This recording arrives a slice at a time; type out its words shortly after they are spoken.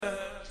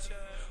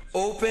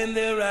Open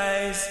their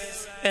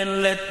eyes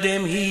and let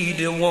them heed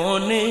the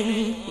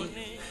warning.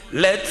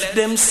 Let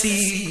them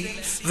see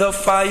the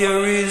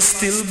fire is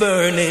still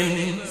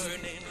burning.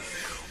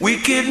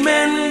 Wicked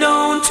men,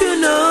 don't you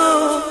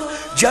know,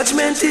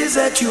 judgment is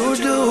at your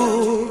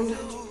door.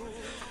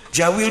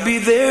 Jah will be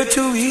there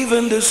to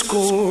even the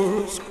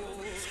score.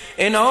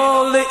 And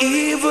all the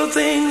evil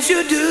things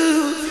you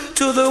do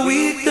to the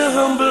weak, the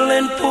humble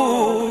and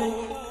poor.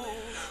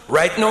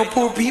 Right now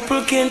poor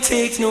people can't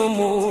take no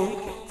more.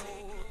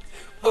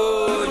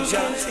 Oh,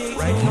 Jah,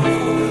 right now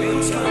poor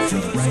people can't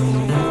take right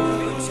now.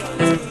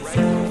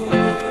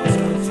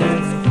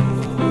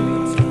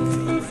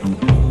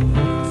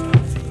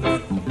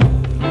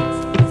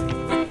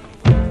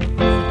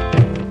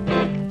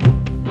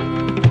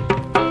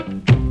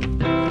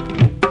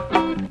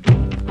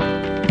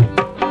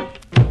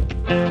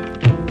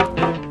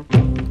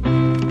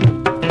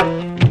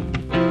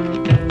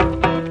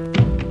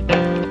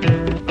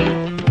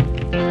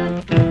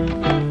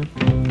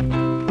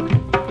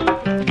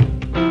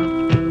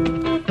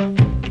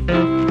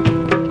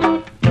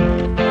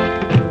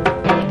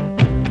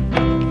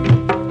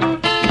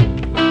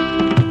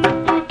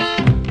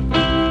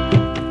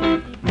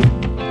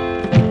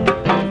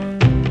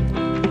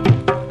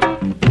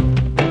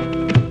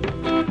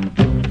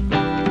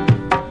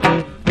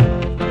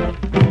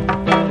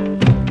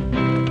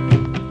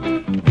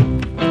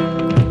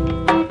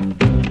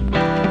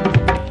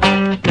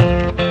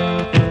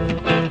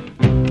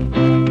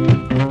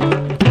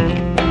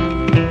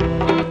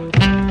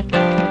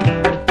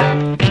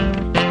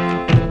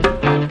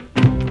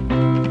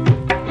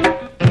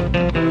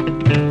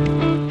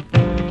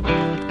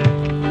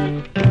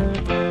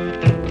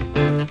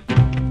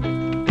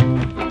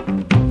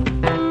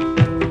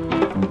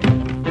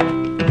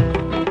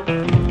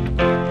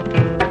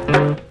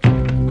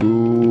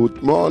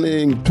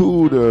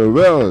 To the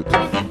world.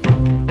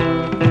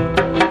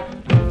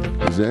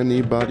 Is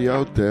anybody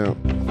out there?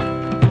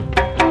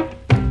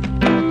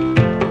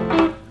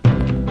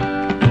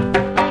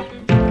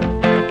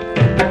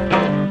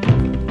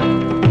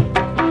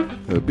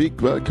 A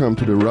big welcome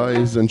to the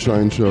Rise and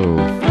Shine Show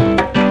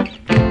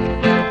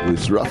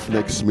with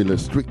Ruffneck, Smille,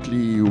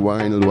 strictly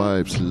vinyl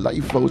vibes,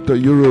 live out of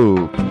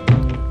Europe.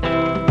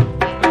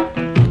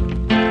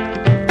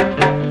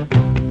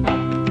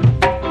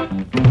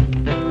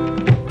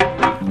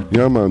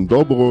 Ja, Mann,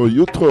 dobro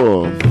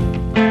jutro.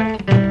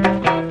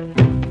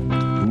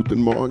 Guten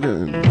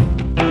Morgen.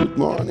 Good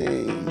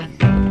morning.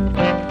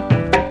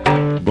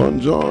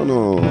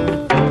 Buongiorno.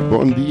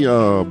 Bon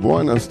dia.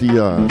 Buenos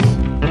dias.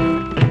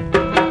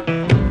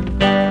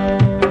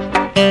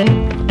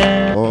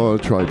 All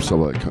tribes are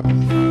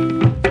welcome.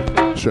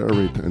 Share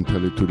it and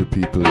tell it to the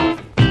people.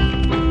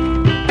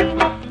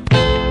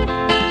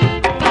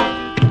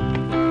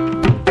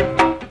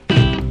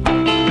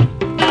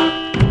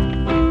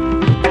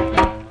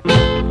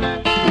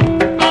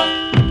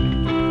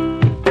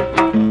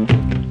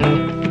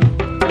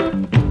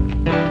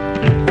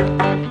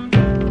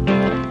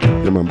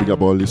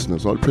 All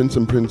listeners, all prince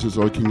and princess,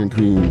 all king and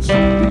queens.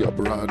 Big up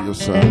Radio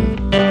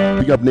Sun.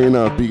 Big up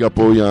Nena, big up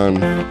Bojan.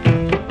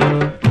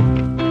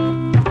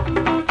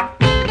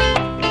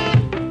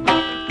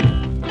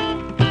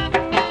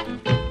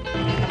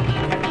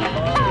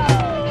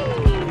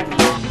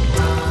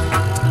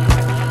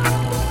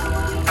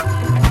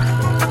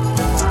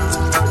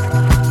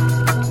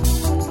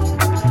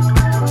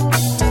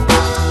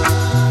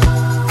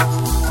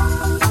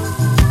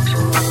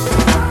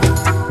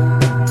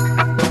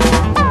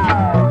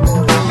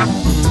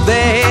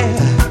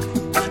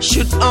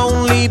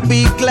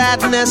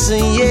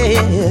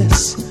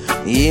 Yes,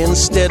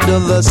 instead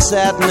of the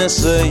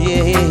sadness,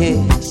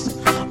 yes,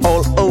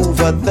 all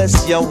over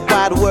this your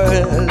wide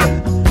world,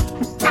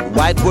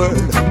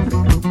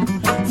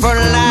 for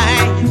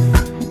life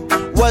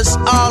was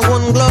all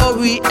one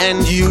glory,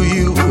 and you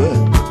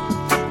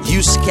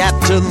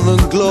scatter the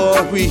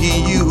glory,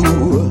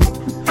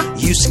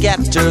 you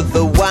scatter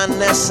the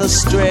oneness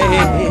astray,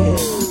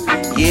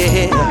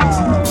 yeah,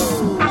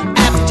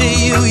 after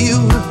you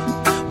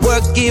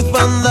were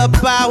given the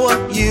power,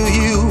 you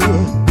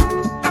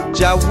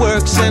Jah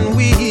works and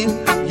we,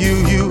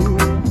 you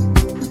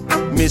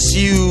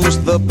misuse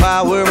the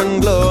power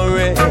and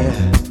glory,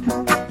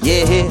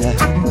 yeah,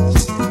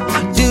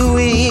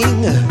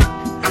 doing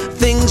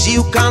things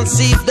you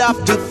conceived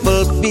of to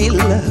fulfill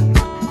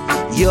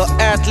your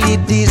earthly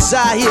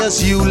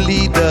desires, you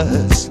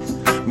leaders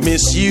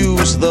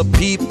misuse the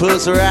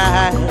people's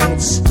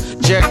rights,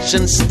 church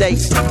and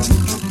state.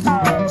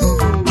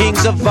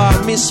 Kings of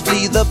armies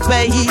flee the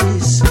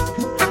base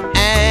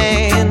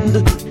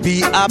and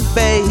be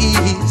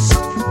abased,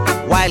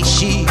 while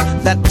she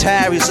that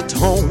tarries at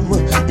home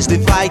is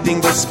dividing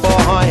the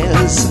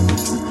spoils.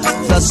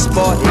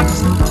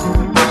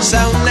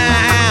 So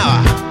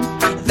now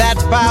that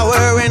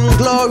power and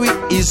glory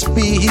is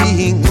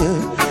being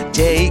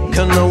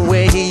taken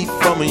away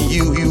from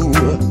you.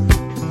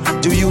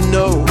 Do you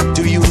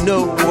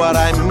know what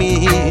I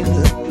mean?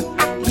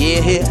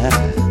 Yeah.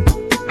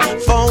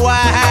 For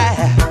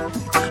why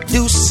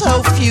do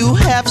so few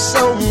have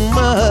so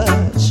much?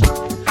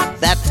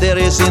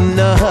 there is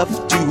enough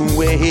to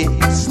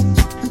waste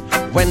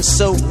when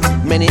so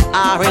many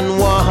are in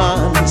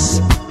wants.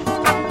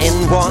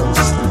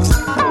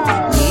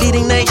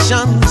 Leading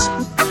nations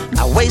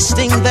are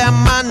wasting their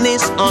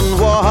monies on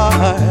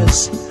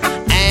wars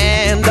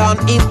and on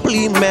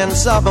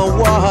implements of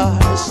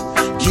wars,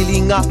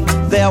 killing up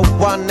their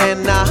one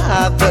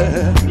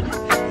another.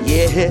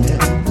 Yeah.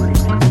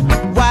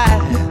 Why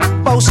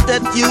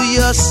boasted you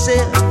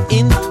yourself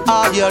in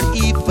all your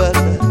evil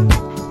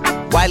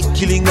while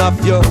killing up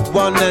your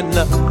one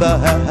another?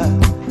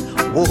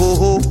 Oh,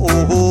 oh,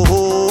 oh,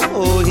 oh,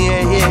 oh,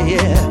 yeah, yeah,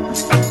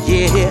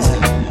 yeah,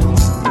 yeah.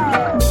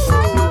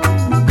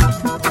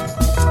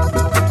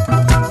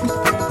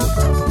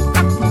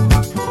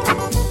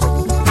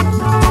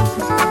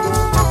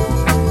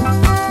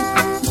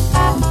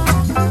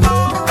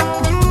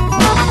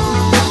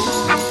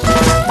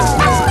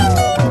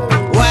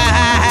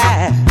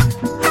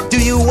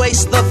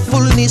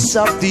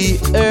 Of the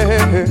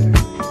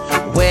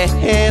earth when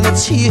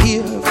it's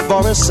here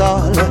for us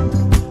all.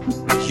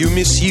 You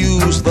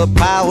misuse the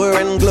power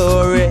and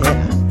glory.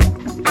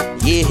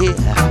 Yeah,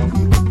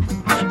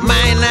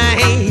 mine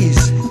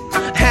eyes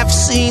have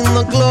seen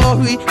the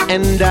glory,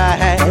 and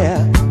I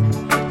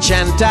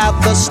chant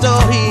out the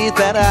story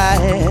that I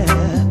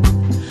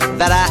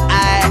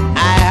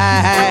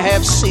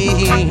have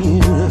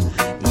seen.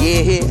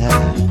 Yeah,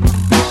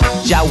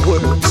 Jah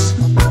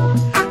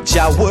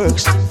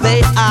works,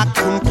 they are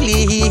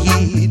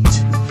complete.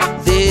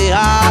 They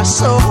are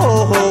so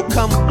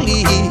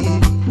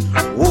complete.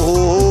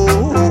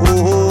 Oh,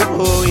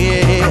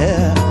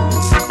 yeah,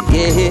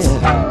 yeah.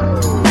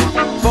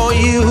 For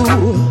you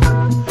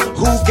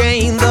who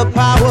gain the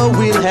power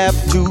will have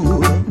to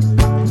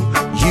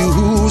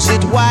use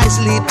it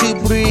wisely to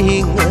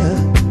bring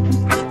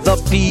the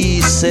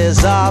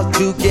pieces all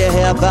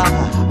together.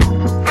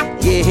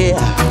 Yeah.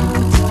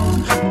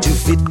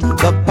 Fit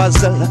the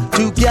puzzle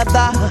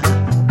together,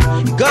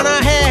 you're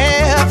gonna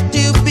have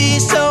to be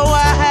so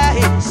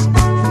wise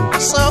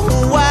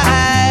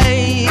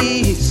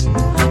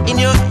in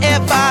your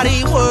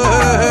every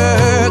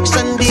works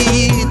and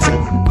deeds.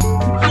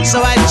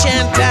 So I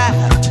chant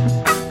out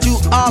to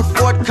all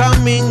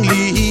forthcoming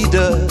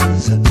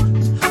leaders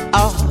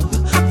of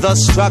the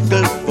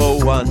struggle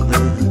for one.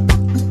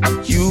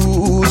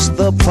 Use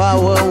the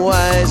power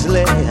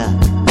wisely.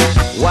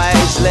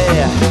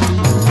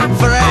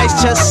 For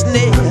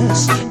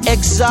righteousness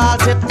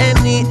exalted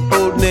any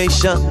old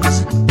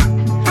nations,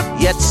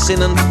 yet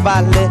sin and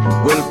folly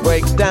will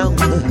break down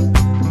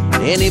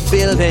any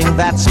building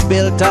that's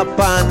built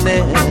upon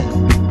it.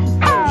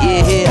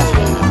 Yeah,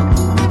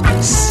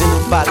 sin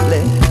and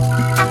folly,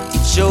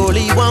 it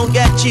surely won't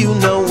get you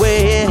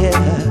nowhere.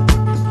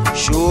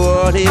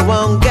 Surely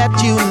won't get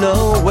you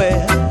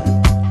nowhere.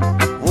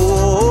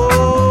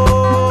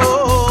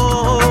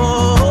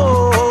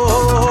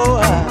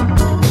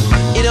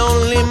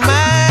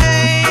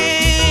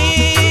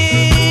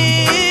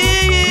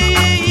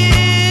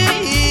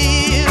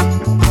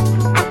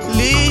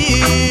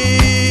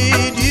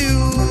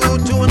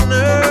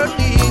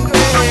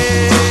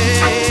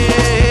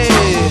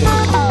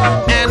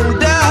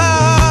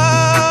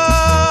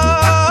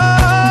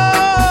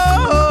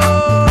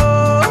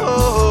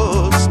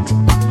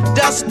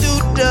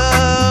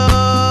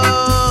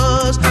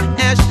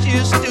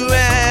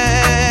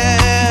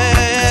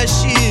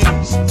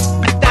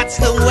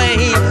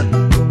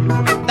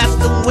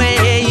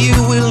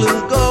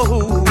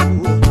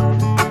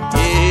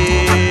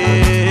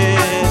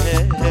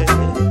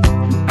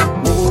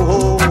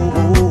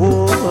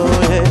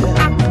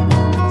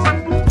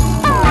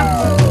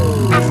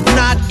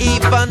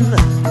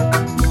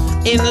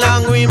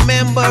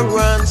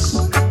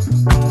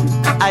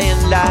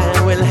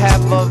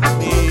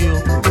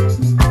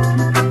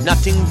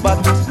 Nothing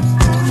but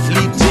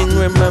fleeting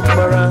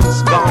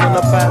remembrance gone in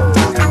the past.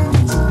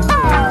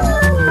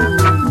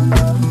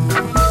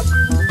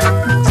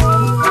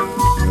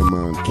 Yeah,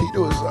 man,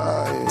 Keto's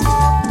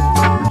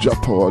eye. Jah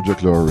power, Jah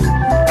glory.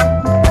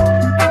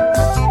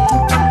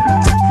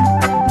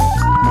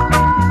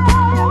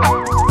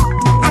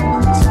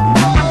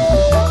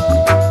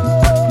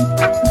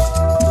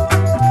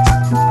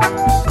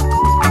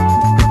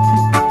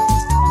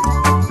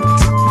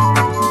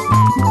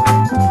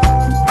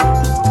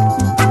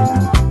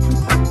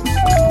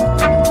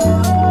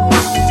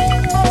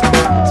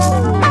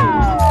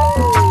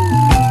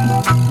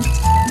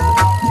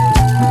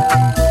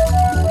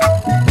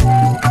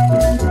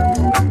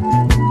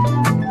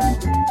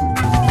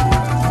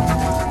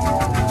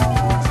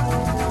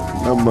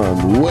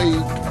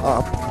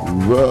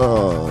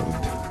 World.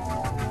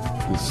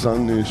 The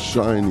sun is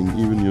shining,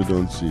 even you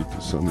don't see it, the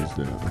sun is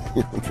there.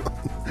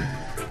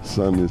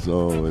 Sun is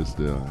always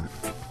there.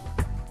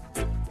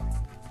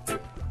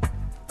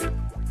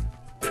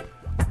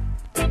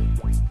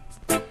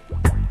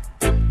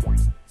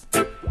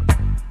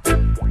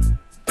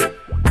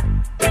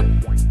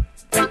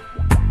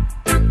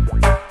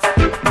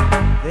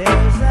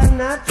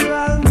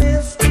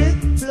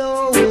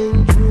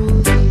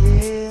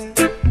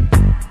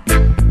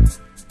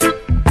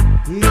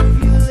 If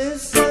you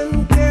listen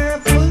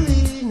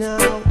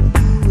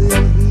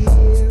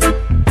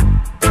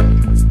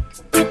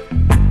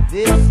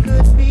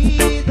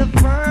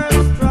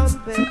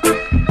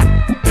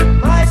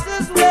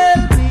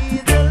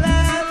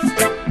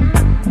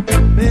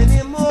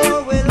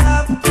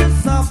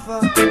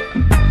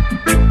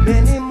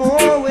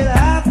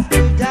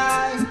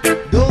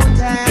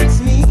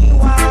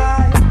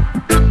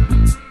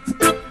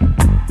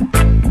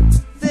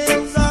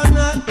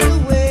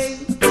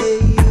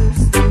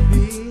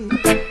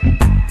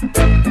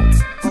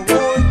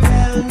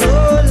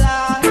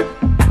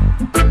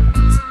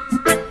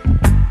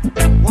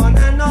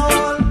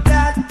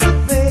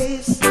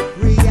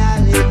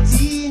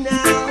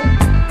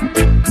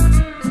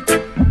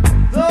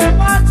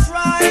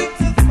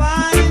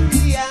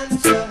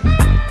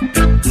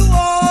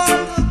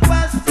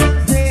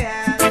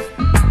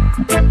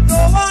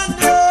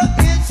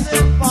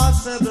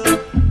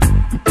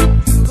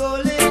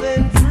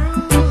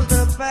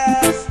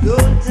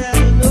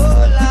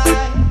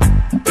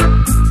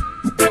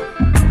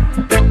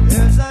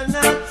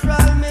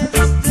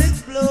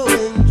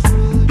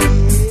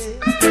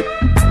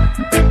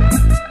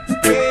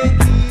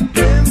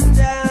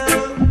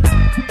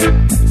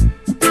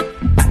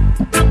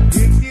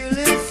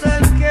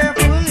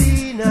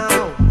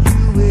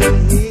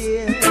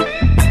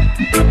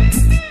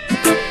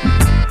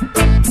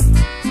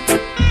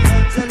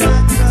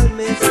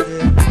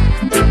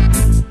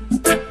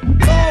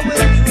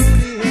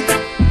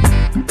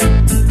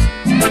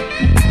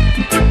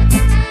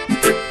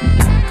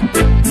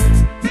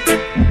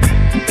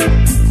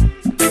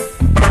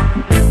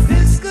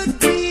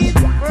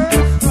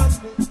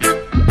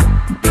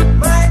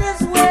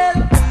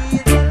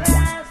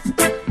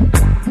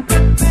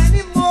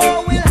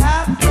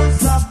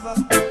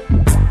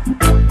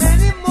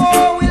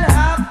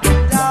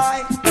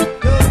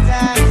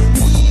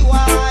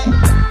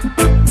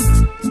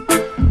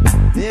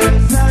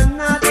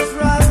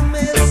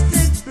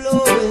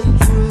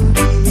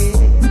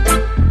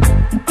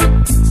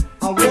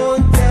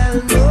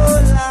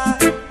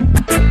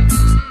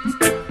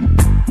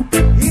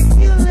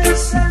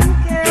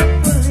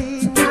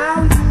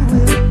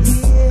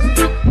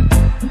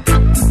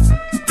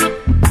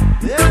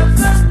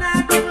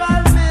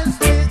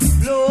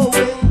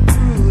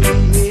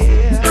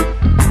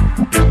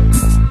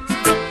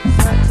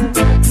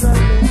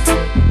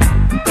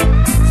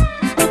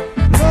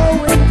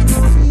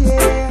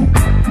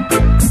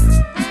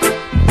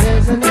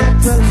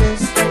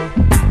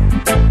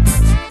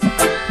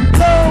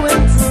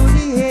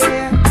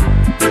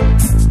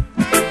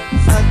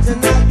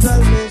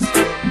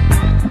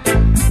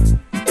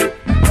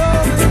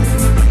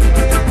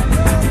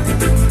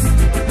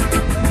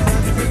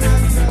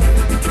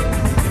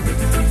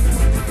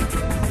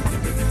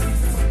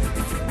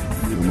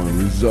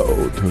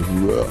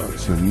without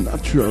words, a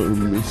natural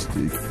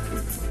mystic.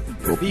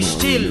 Be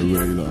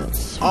still,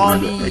 all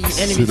the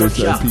enemies of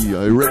Jah.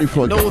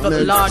 Know that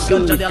the Lord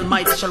God Jah the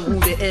Almighty shall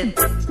wound the head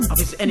of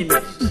his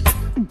enemies.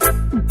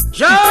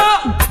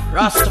 Jah,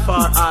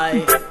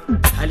 Rastafari,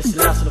 Haile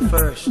Selassie the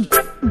First.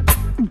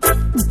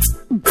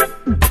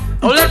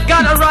 Oh, let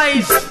God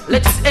arise,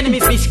 let his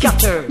enemies be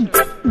scattered.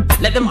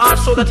 Let them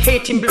also that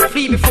hate him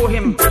flee before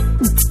him.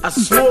 As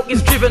smoke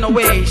is driven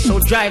away, so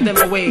drive them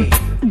away.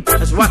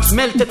 As wax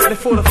melted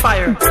before the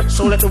fire,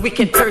 so let the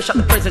wicked perish at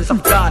the presence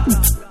of God.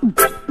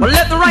 But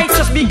let the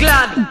righteous be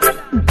glad.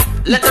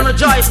 Let them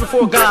rejoice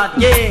before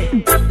God,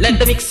 yea, let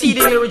them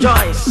exceedingly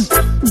rejoice.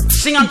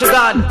 Sing unto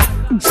God,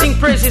 sing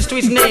praises to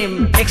his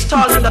name.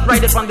 Extol him that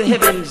rideth on the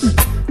heavens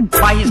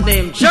by his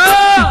name.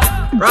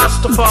 Jah,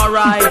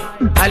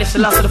 Rastafari, Haile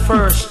Selassie the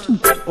First,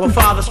 our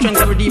Father,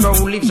 strength and Redeemer,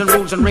 who lives and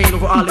rules and reigns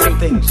over all living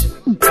things.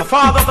 The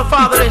Father of the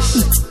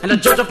fatherless and the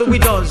Judge of the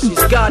widows is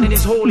God in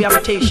his holy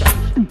habitation.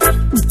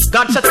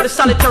 God setteth the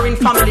solitary in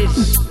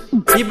families.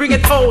 He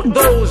bringeth out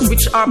those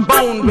which are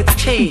bound with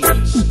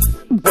chains,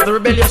 but the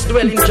rebellious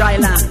dwell in dry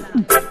land.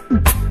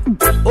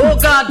 O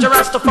God, Jah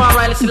Rastafari,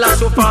 Haile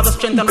Selassie, O Father,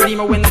 strength and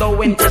Redeemer, when thou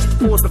wentest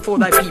forth before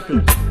thy people,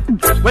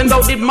 when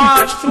thou did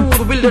march through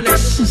the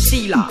wilderness,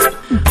 Selah,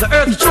 the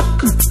earth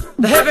shook,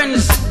 the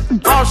heavens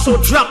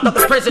also dropped at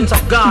the presence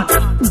of God.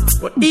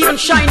 But even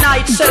Sinai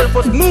itself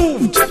was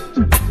moved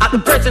at the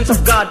presence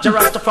of God, Jah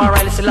Rastafari,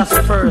 Haile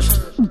Selassie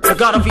First, the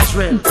God of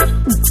Israel.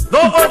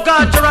 Though, O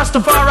God, Jah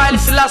Rastafari, Haile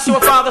Selassie, O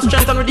Father,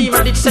 strength and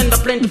Redeemer, did send a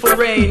plentiful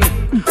rain,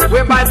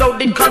 whereby thou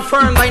did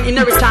confirm thine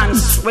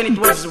inheritance when it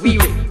was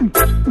weary.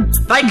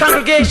 Thy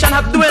congregation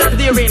hath dwelt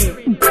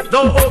therein.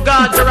 Thou, O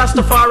God, Jah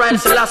Rastafari, Haile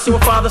Selassie, O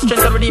Father,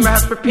 strength and Redeemer,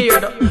 hast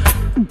prepared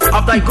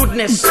of thy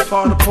goodness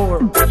for the poor.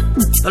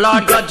 The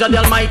Lord God, Jah the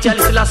Almighty, Haile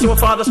Selassie, O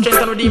Father, strength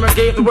and Redeemer,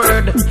 gave the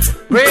word.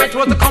 Great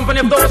was the company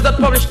of those that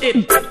published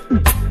it.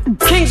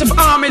 Kings of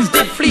armies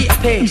did flee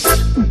apace,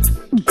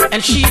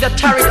 and she that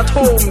tarried at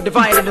home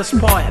divided the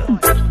spoil.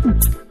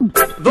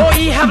 Though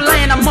ye have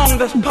lain among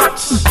the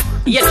pots,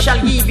 yet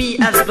shall ye be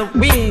as the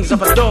wings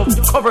of a dove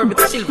covered with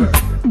silver,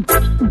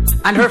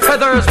 and her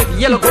feathers with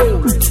yellow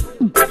gold.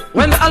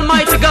 When the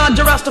Almighty God,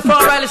 Jah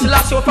Rastafari, Haile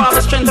Selassie, O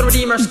Father, strength and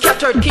Redeemer,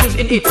 scattered kings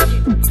in it,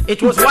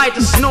 it was white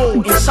as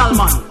snow in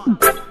Salmon.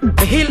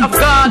 The hill of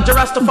God, Jah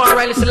Rastafari,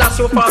 Haile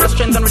Selassie, O Father,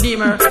 strength and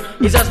Redeemer,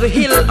 is as the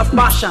hill of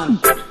Bashan,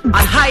 and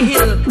high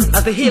hill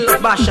as the hill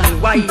of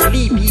Bashan. Why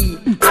leap ye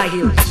high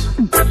hills?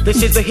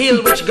 This is the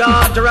hill which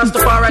God, Jah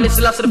Rastafari, Haile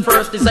Selassie the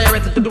First,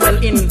 desireth to dwell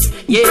in.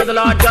 Yea, the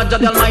Lord God, Jah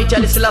the Almighty,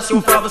 Haile Selassie,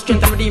 O Father,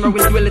 strength and Redeemer,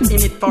 will dwell in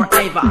it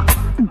forever.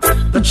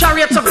 The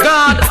chariots of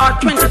God are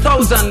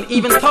 20,000,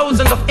 even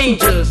thousands of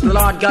angels. The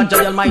Lord God, Jah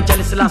the Almighty,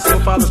 Haile Selassie, O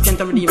Father,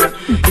 strength and Redeemer,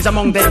 is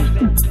among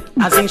them,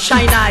 as in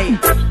Sinai,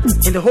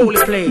 in the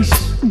holy place.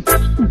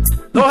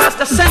 Thou hast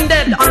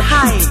ascended on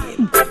high,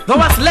 thou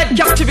hast led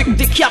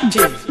captivity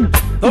captive,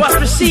 thou hast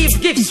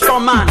received gifts for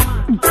man,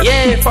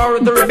 yea, for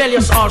the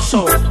rebellious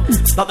also,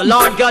 that the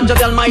Lord God, Jah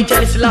the Almighty,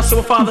 Haile Selassie,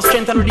 O Father,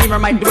 strength and Redeemer,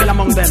 might dwell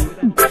among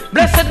them.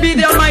 Blessed be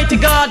the Almighty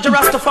God, Jah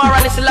Rastafari,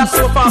 Haile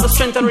Selassie, O Father,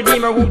 strength and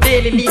Redeemer, who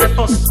daily leadeth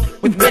us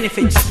with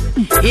benefits,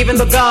 even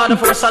the God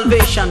of our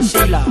salvation,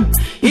 Selah.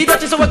 He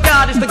that is our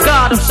God is the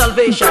God of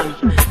salvation,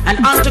 and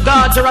unto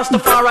God, Jah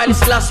Rastafari, Haile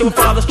Selassie, O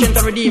Father, strength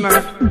and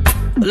Redeemer,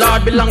 the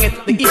Lord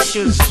belongeth the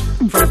issues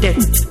from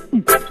death.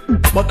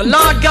 But the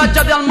Lord God,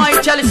 Jah the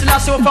Almighty, Haile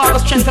Selassie, O Father,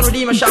 strength and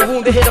Redeemer, shall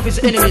wound the head of his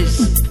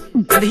enemies,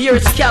 and hear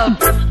his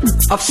scalp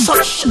of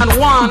such an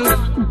one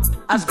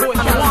as going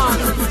on.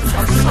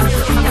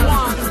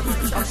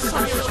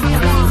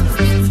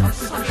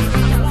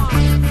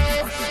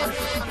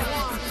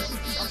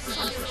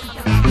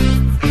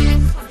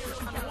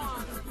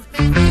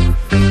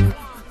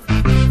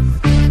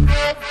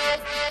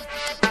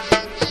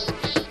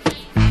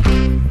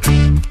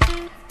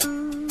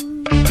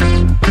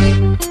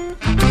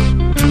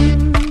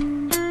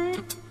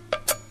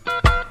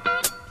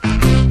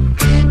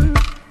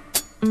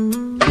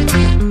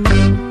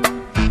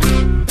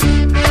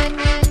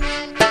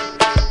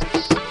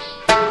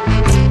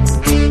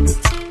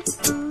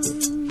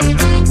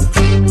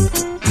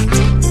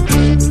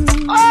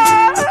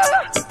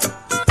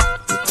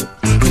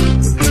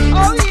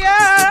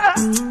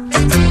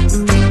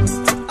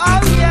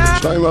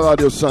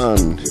 Radio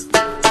Sun.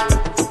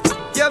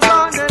 You're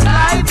gonna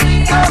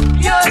liven up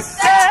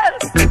yourself,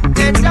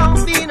 and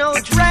don't be no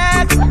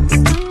drag.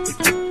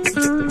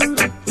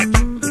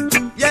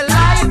 You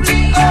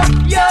liven up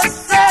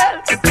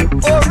yourself,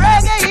 or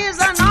reggae is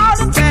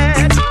another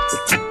bed.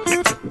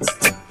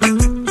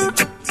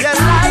 You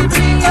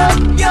liven up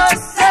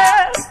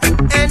yourself,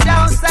 and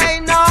don't say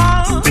no.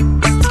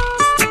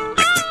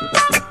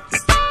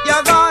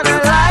 You're gonna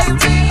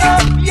liven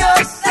up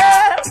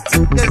yourself,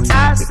 'cause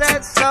I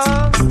said so.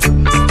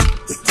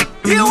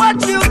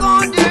 What you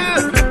gonna do?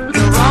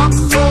 You rock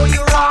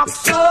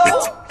so,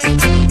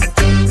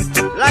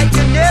 like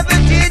you never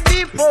did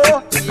before,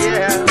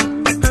 yeah.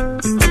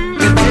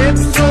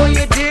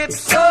 You dip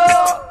so,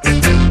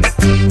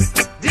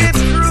 dip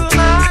through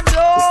my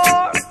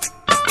door.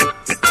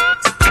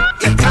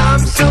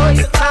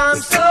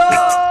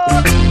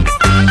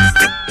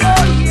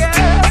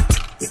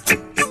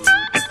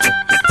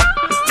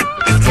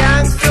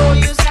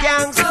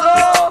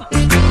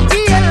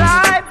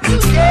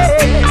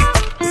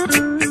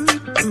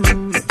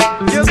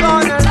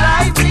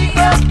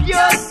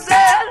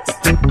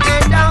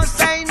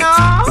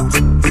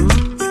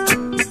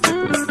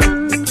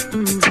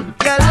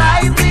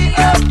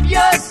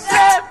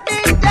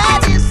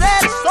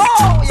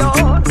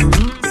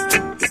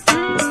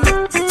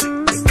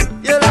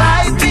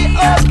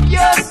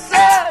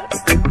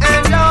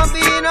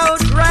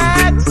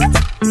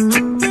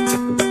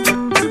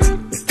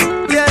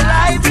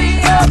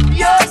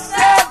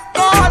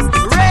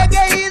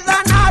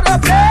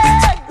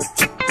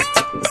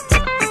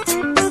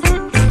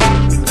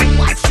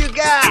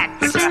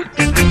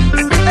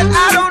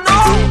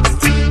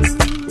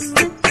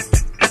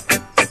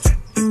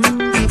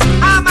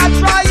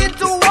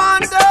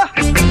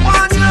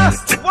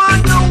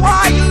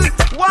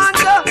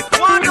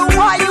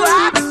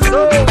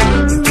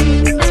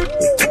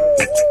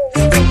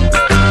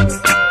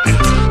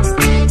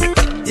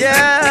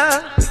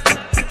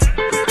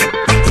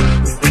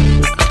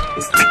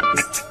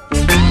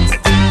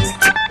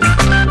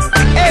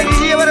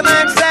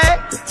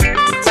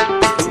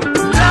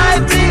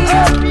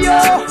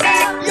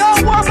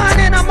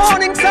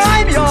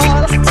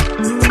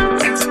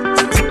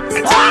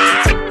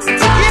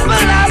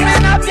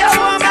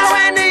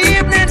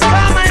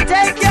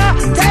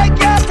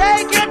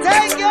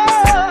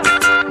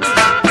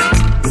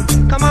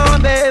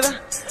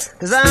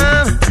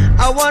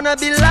 wanna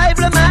be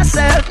lively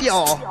myself,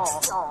 yo.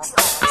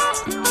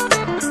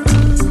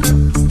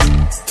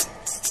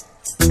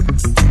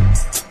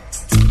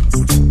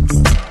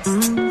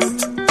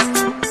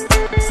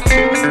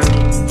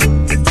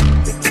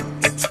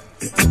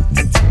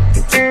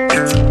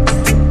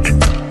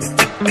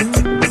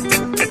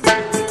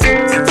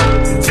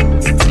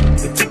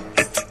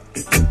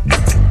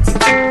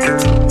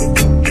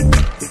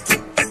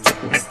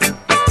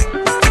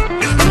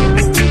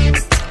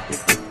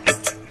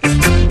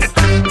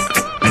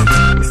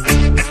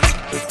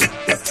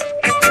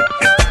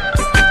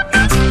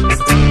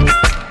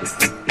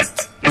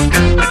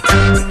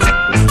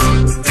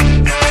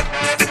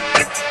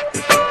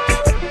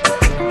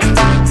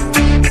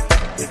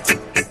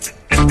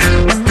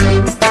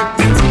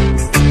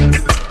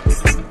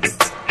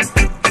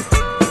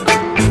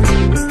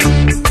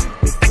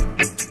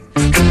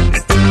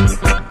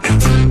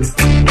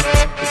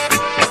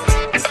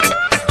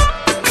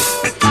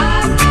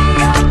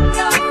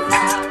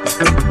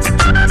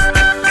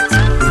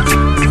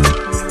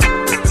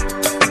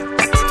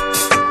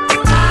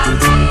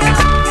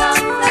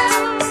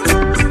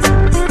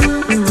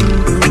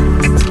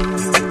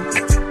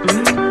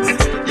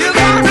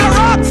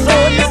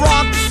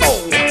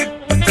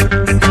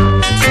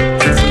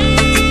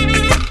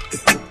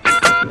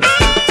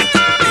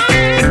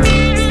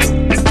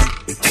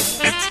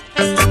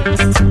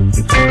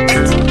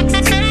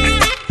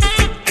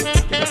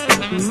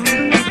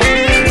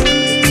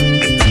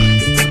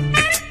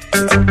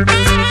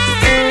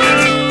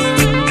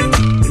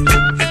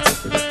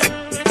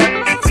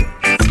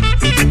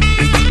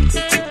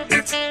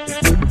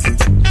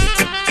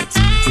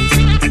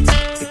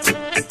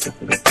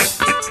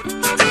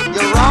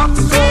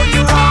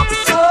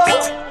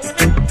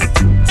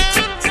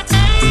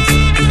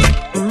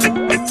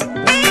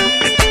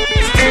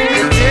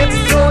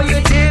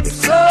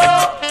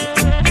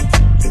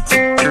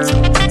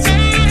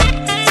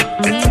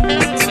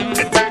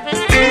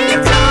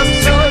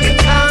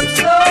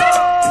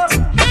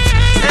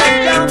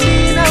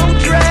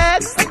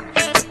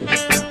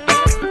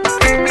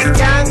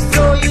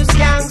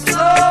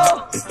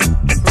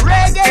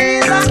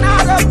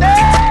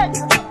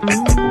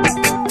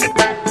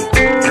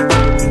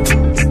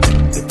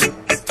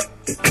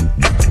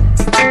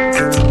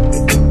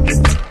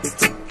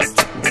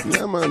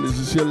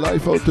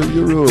 Out of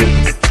Europe.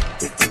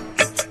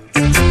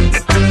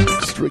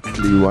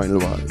 Strictly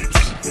wild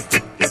vibes.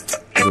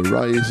 The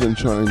Rise and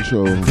Shine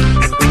show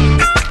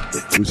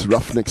with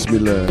Ruffneck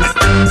Smille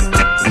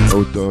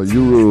out of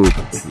Europe,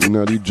 in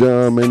the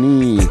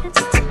Germany.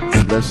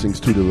 Blessings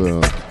to the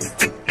world.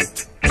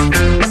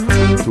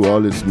 To all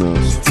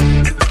listeners.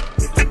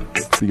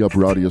 Big up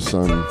Radio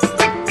Sun.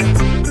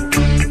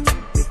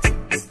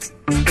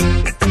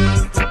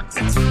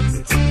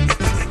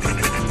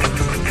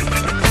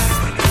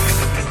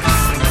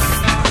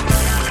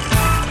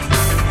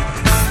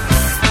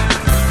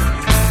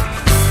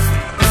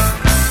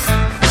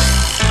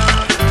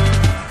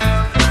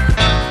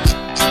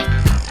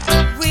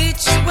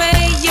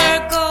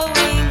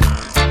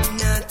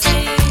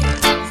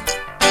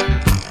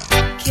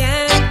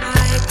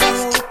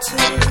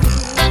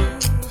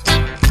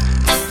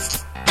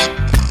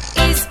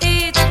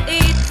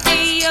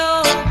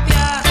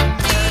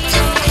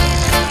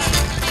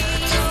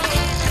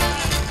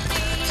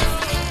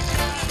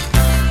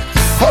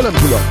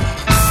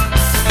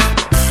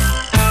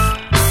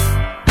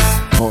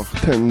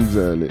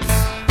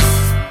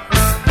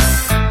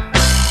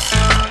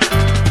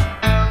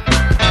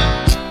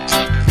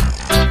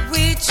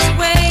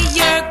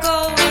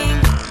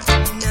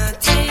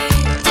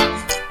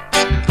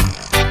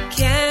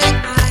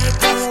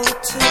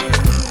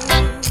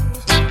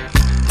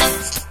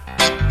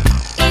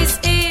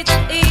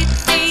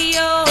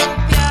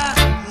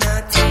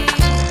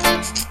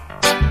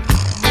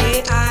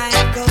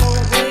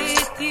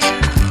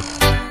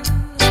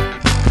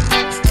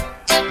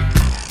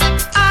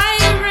 I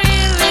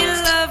really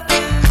love you.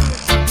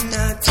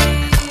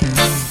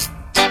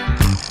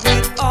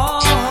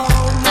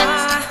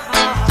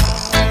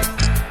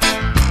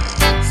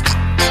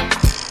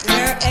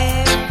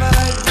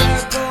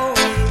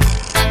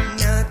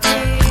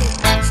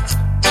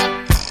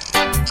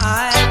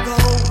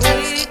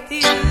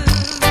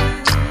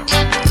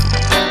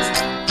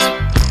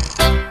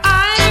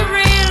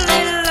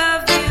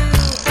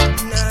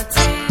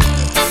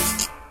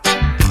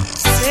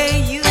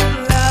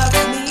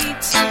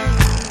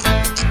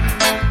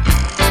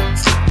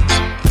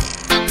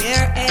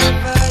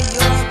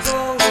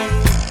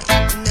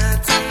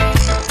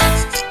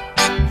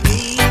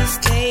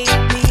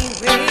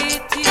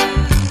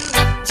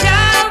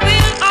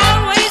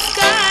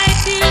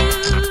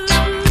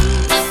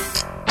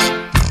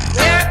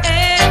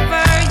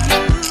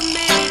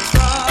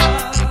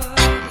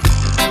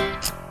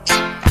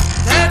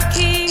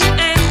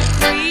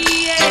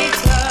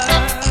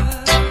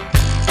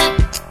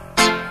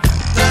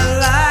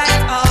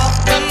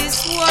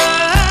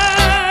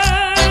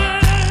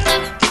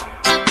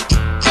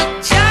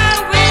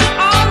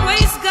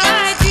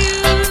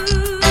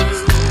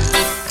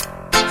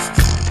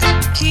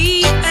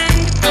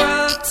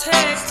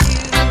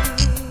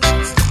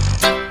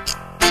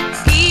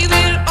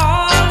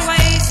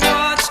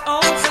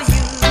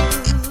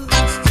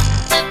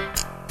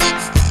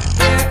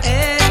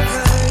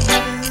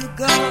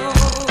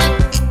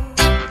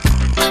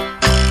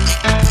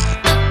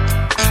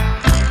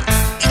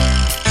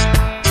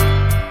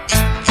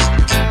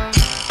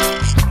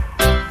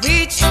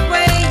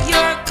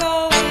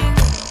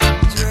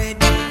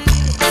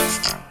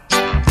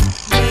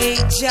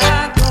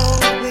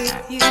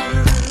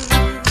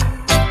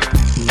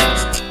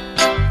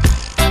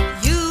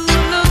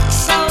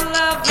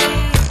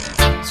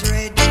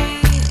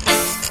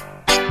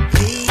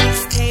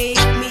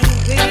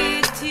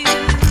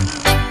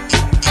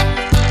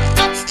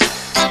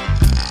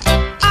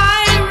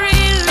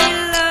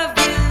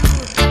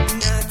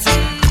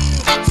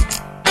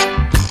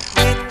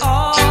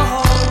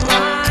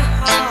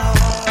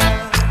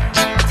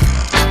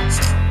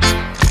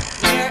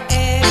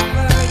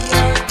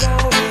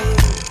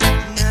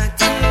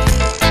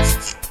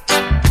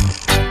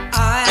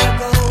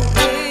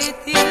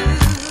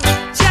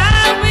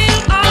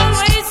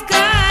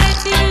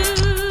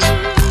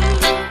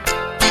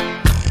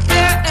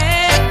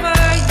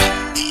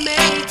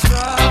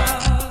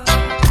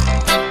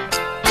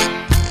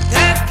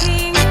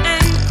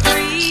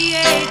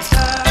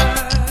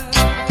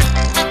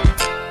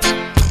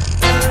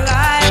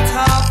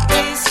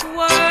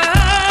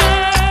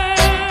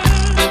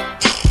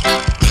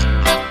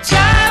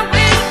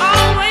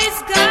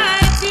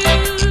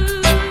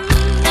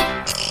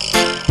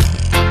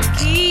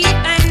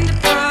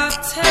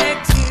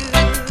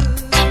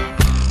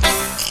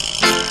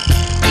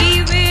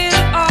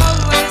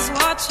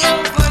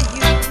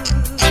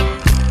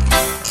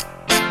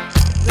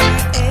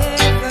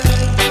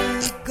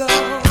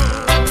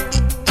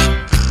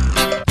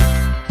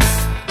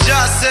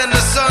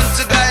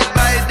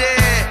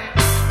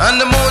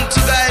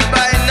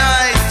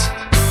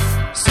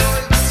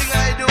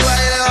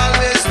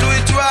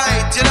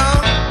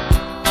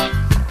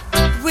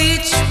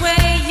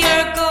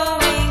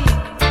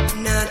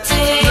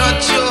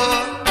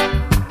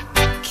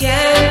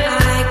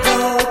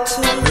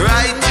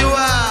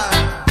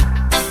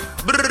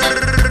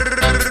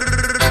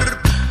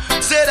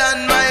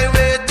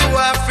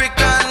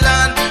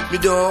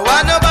 don't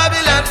want no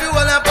Babylon fi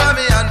hold upon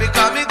me and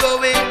because me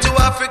going to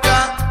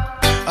Africa.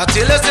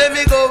 Until you say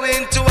me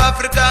going to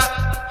Africa,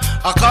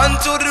 I come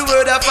to the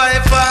word of my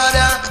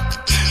father.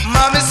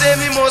 Mommy say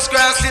me must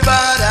cross the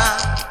border.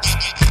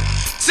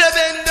 Say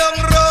bend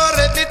down road,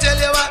 let me tell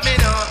you what me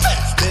know.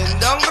 Bend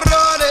down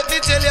road, let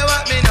me tell you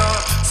what me know.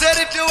 Said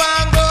if you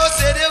want go,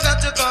 said you got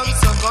to come.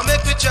 So come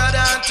make me try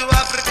down to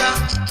Africa.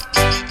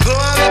 Go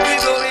on, make me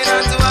going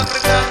on to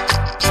Africa.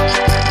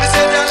 Me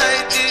say the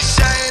light is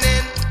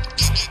shining.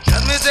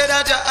 And me say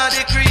that you are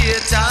the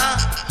creator.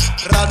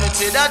 Rather me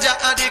say that you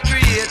are the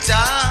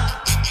creator.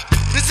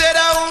 Me say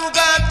that who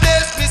God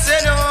bless, me say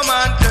no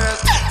man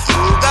curse.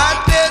 Who God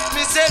bless,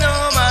 me say no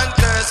man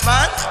curse.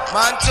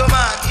 Man to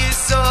man is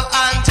so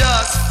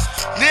unjust.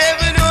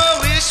 Never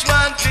know which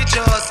one to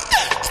trust.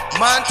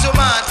 Man to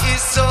man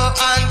is so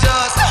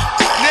unjust.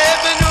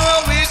 Never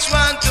know which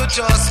one to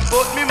trust.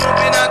 But me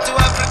moving out to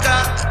Africa.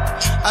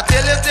 I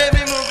tell you say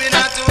me moving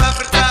out to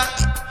Africa.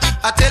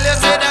 I tell you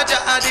say that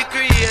you are the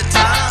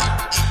creator.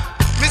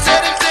 Me say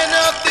them send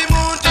up the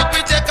moon to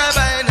protect her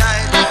by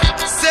night.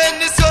 Send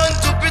the sun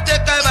to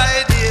protect her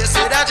by day.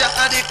 Say that you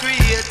are the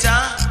creator.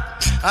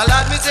 I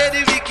let me say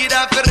the wicked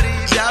are free.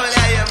 Yeah, well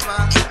I am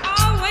man.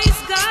 Always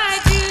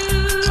guide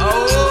you.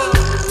 Oh.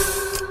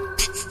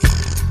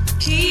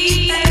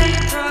 Keep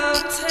and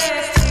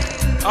protect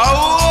you.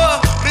 Oh,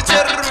 me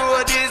tell the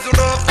road is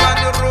rough and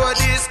the road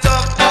is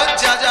tough, but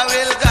Jaja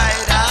will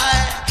guide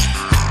I.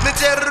 Me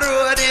tell the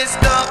road is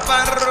tough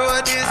and the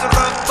road is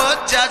rough,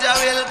 but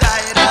Jaja will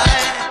guide I.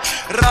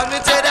 Ram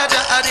me tell that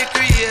Jah are the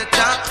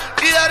creator.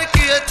 He are the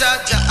creator,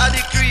 Jah are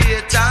the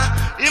creator.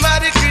 Him are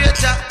the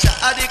creator, Jah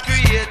are the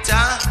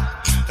creator.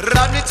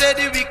 Ram me tell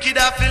the wicked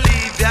have to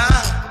leave ya.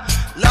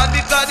 Lord,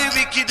 because the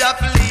wicked have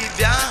to leave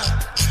ya.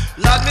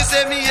 Lord, me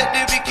say me hate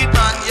the wicked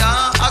man,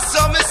 yeah. I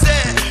saw me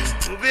say,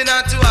 moving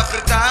on to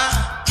Africa.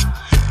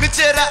 Me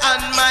tell her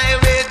on my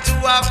way to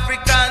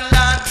African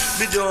land.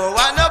 Me don't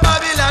want no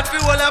Babylon fi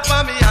hold up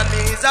on me, and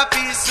me is a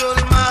peaceful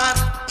man.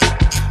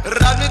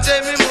 Rod me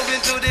tell me moving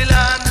to the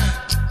land.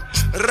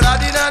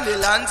 Riding on the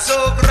land so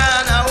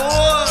grand,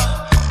 oh.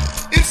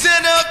 Him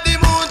send up the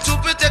moon to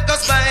protect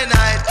us by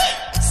night.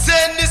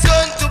 Send the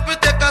sun to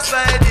protect us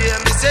by day.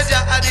 Me say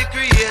Jah are the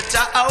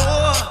creator,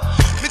 oh.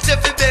 Me tell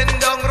fi bend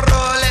down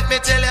roll, let me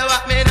tell you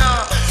what me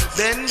know.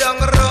 Bend down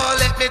roll,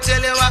 let me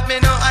tell you what me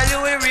know. Are you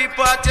will reap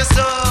what you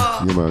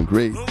sow? Yeah man,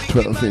 great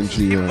 12-inch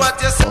here.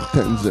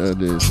 Hortensia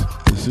Ellis,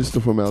 the sister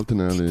from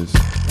Elton Ellis.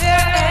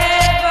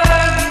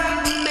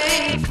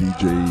 And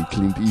DJ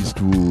Clint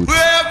Eastwood.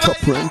 Top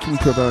ranking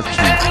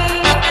production.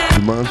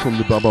 The man from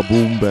the Baba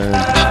Boom Band,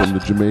 from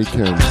the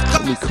Jamaican,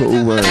 Tommy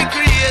Cowan.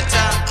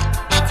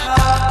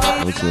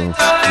 Also,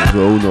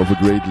 the owner of a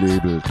great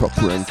label, Top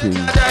Ranking.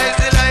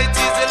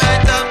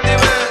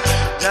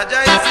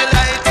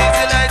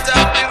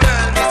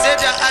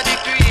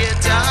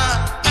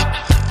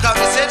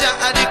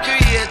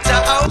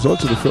 Was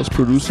also the first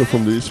producer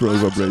from the Israel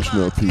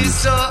Vibration LP,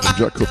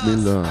 Jacob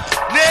Miller.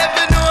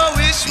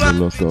 A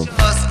lot of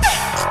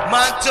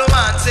man to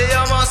man, say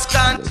you must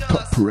stand.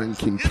 Top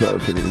ranking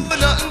 12-inch.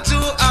 Nothing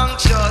too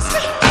anxious.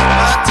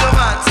 Man to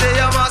man, say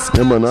you must.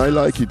 Yeah man, I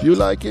like it. You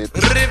like it?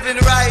 Living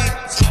right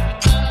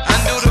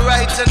and do the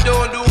right and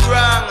don't do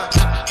wrong.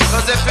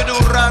 Cause if you do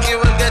wrong, you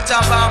will get a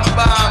bam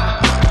bam.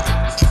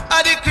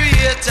 I'm the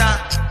creator.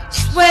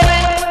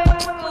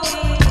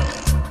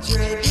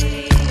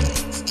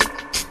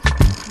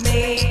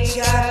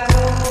 Jah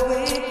go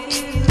with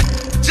you.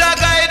 Jah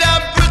guide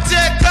and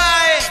protect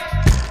I.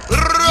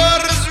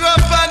 Road is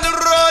rough and the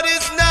road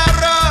is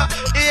narrow.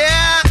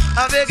 Yeah, I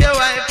beg your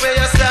wife for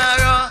your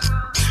sorrow.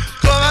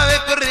 Come and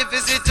make me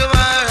visit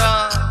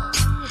tomorrow.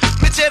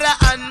 Me tell her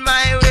on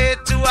my way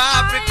to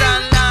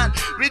African land.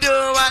 We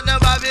don't want no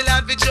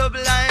Babylon for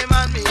trouble. I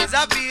man, me is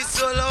a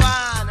peaceful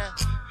one.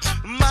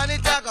 Man,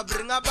 it a go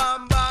bring a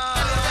bam bam.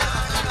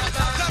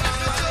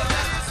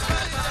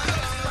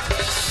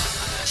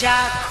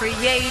 Jah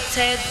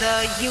created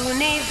the universe,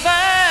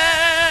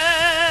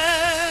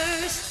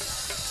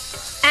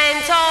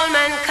 and all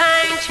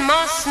mankind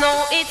must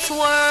know its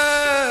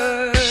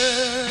word.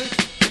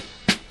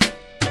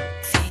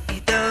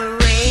 See the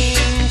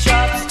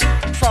raindrops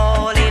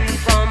falling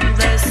from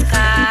the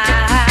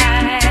sky.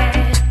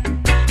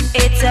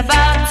 It's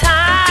about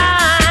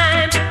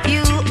time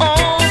you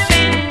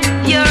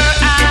open your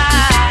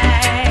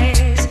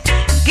eyes.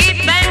 Give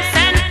thanks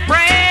and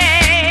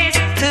praise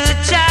to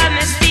Jah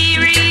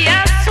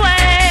mysterious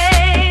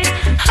ways.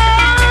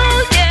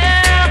 Oh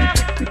yeah,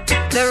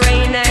 the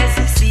rain has a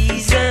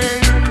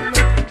season,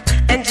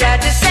 and Jah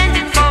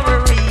descended for a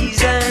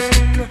reason,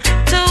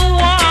 to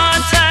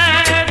water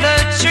the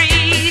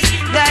trees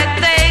that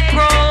they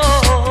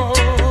grow,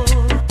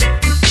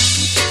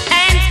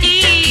 and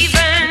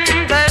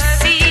even the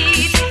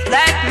seeds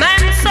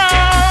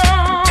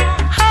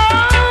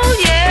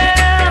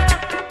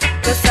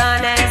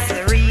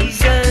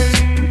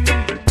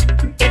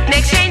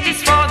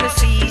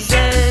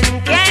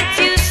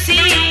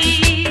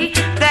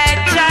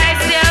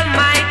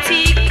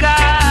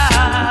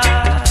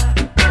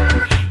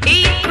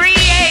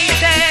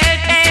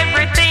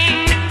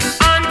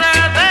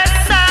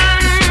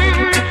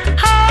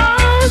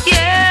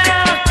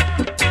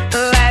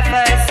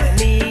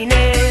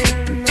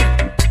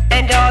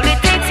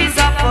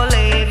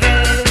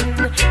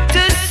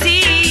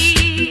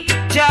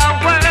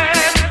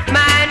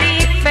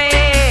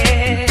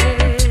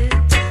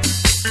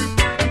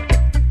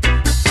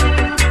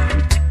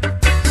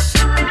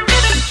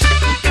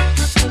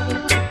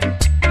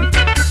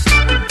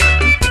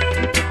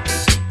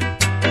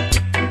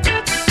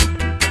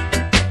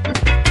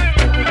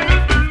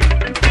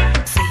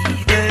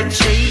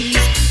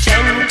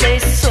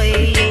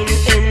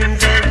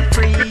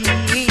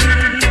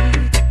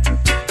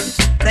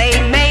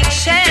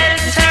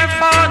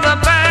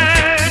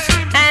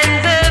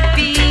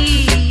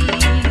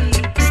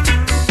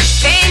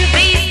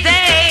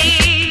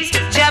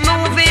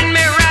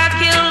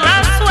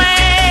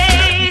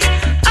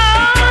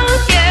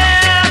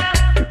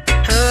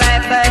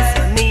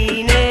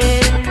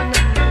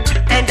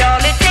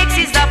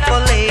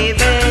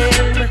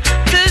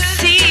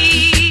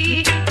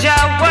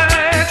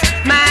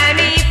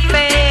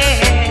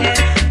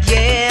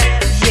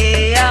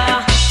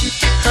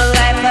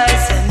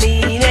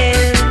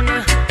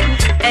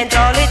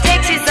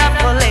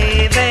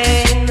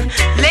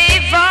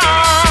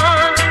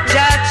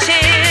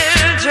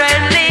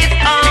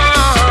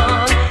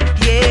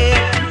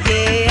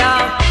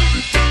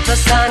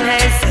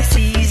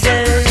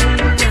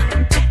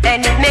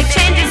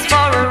is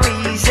for a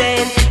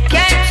reason.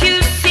 Can't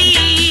you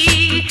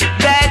see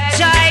that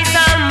Jai's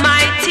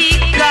Almighty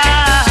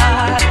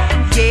God?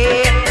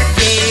 Yeah,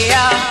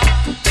 yeah.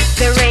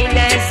 The rain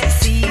has a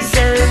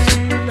season,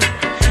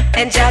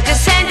 and Jah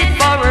just sent it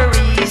for a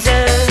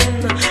reason.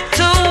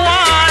 To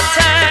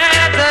water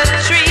the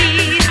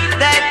trees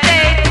that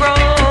they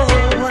grow.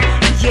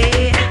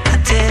 Yeah, I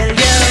tell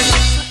you,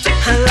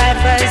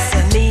 life has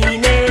a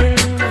meaning,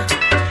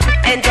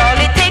 and all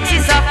it takes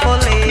is up for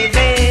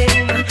living.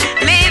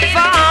 Live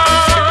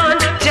on,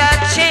 your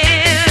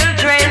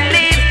children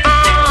live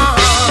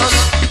on.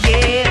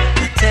 Yeah,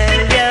 I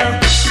tell you,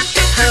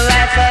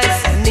 life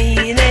has a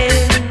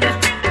meaning,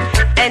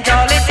 and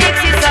all it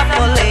takes is up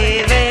for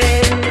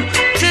living.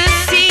 To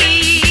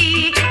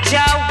see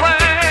your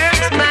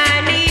works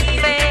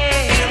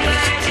manifest.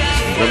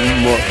 One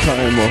more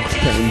time of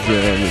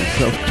Tanzania.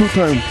 So 2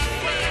 times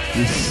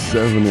this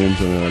 7-inch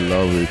and I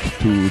love it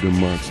to the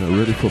max. I'm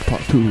ready for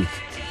part 2.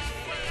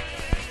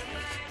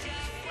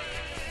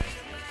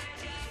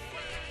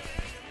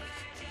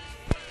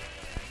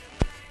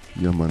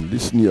 Yeah man,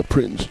 listen here,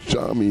 Prince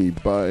Charmy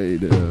by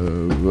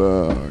the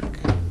work.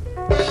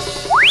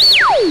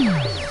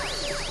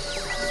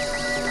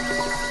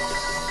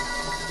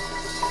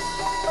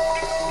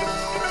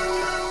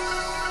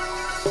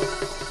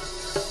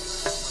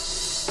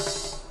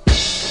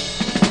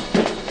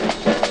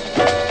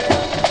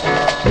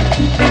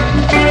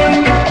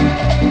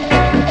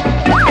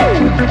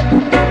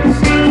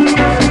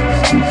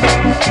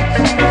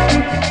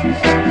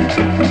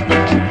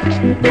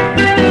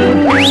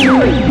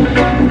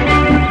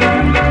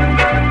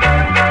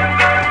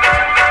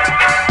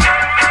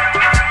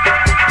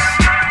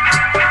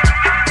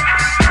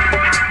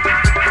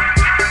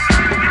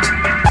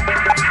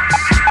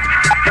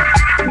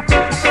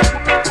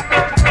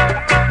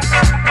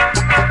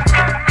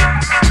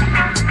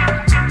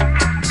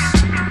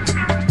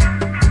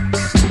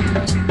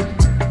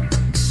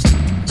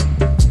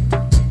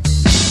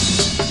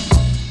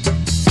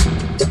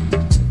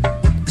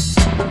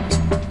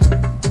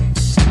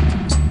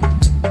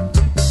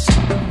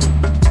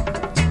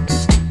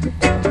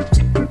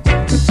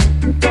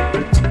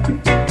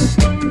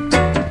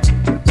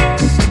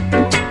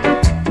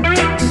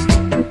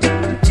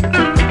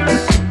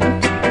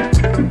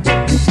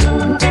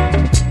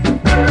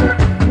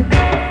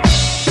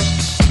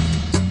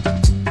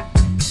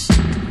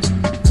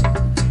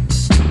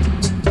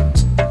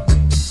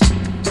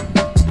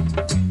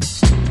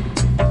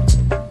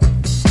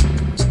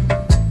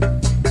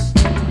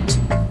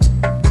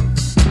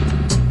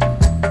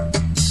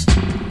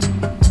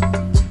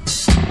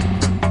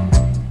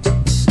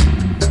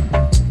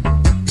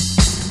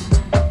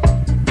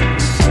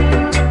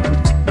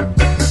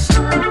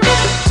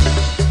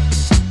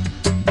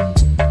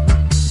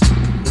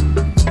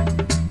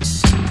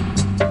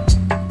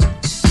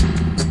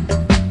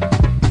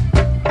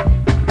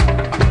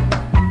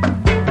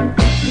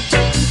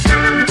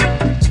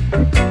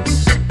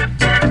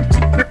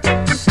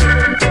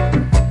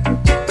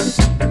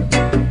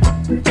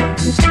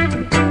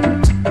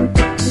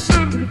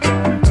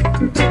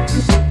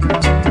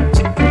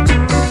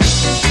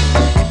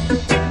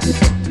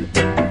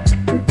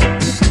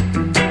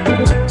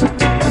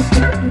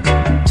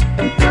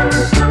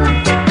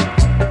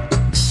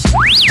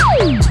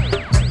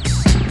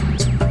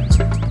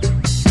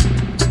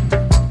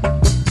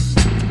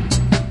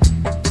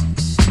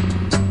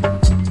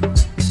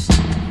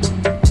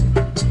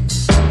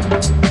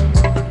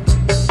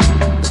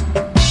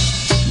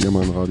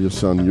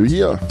 Son, you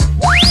here?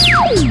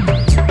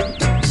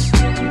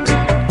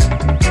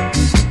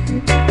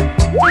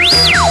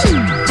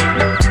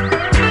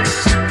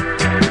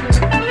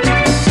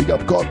 Big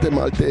up Corte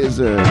Maltese.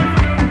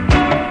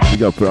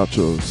 Big up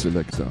Racho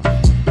Selector.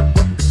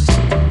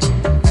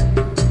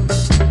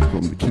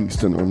 From the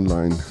Kingston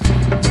Online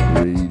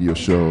radio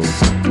show.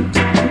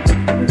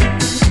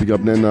 Big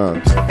up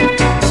Nenad.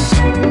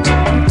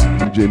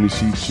 DJ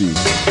Misichi.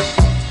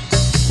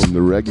 From the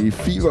Reggae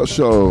Fever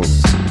show.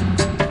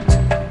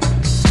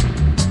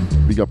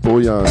 Big up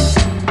Boyan,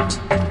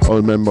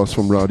 all members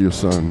from Radio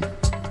Sun, and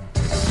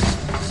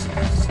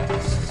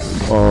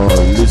all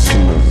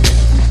listeners.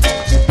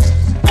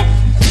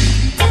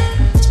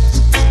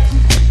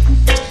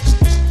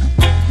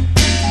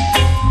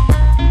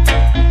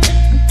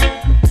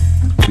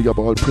 Big up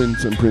all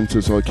prince and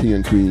princess, all king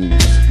and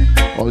queens,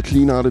 all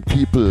clean-hearted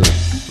people,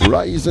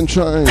 rise and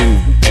shine.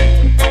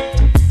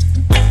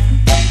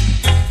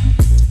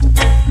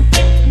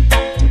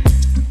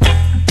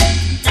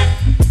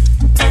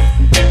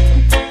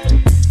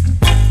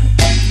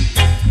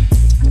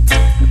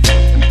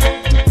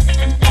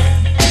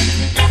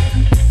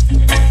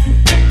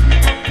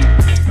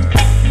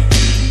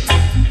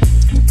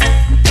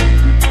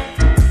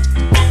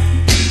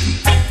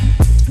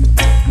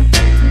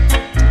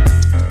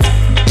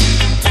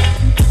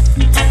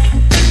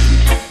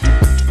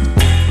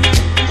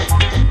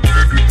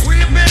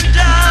 We've been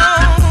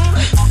down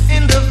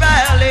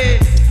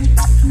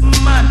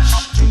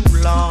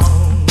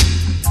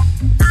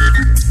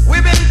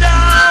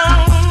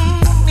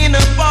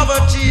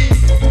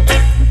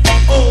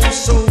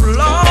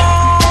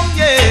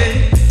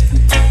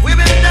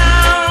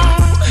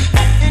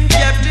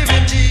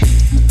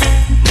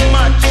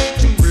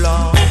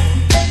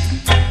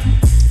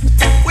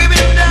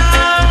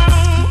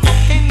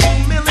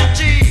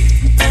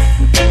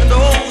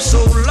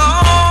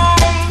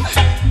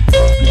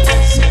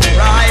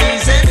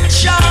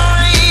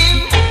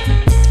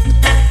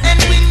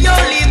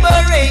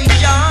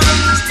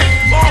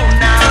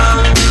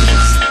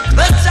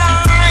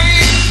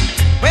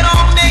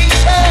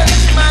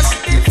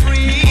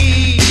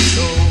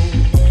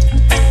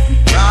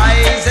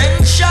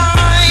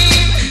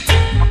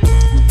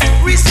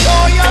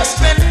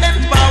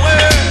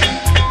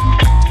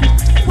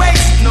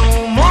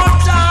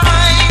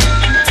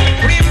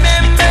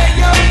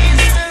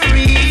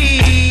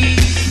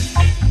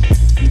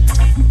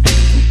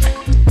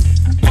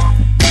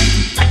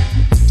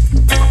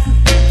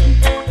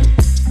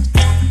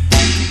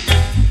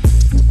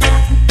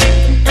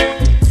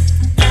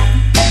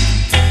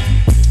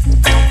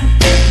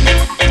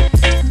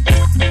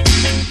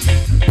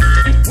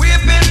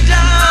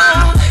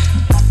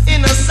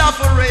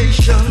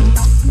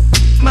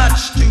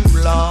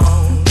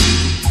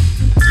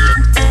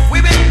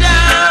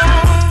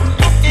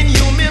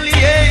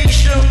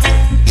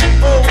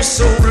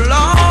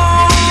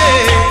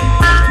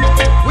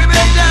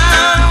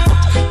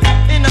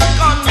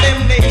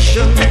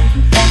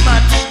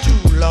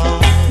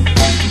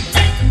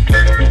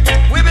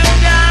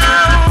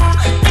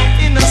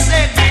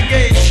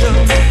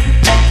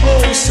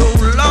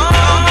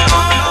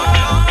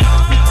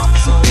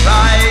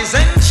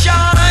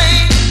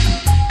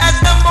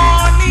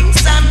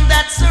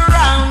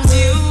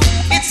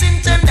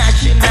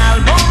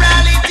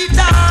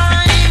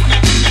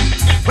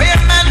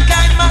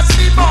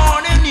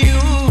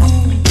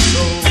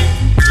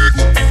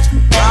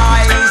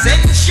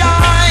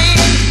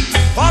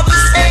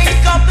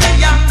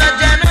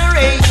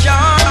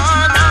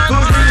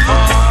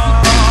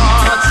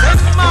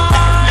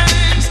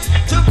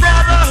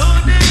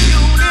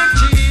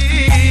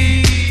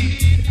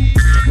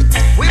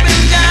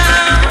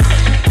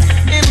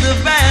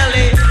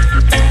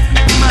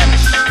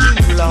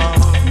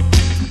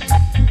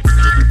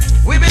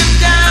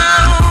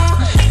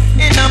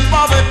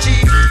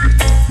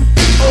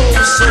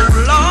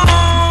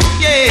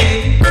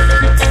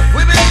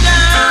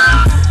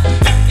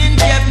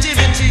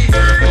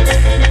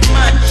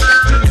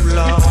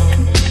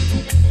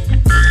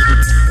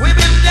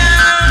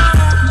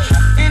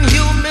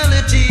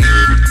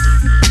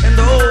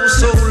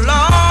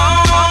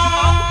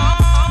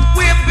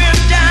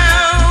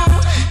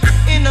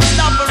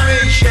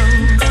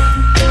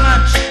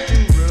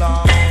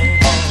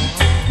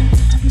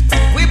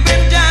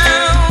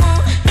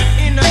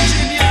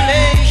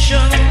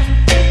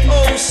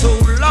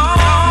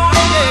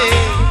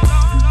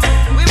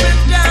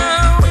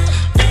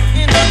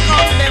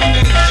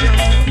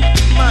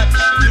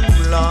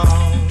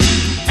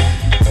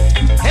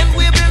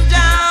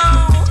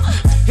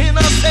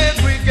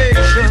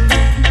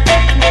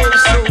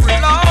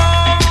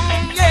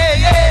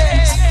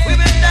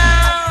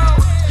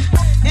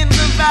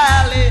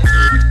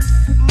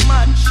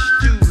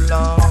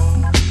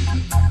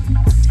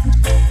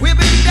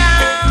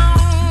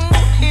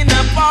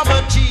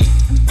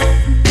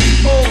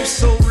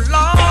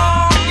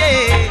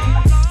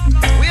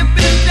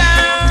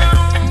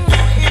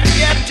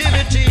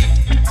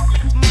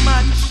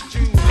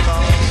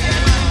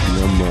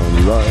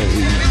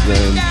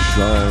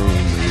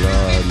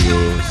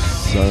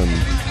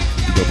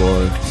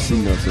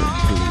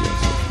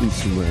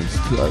instruments,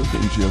 12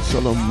 inches,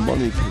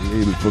 Solomonic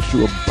label for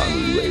sure,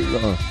 Bunny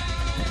Wailer.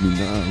 Me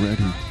now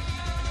ready.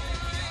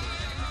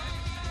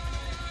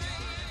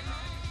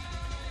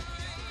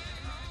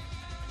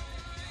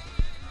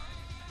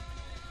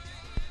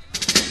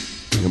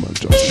 Yeah man,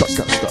 just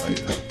Shaka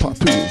style, part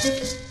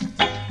 2.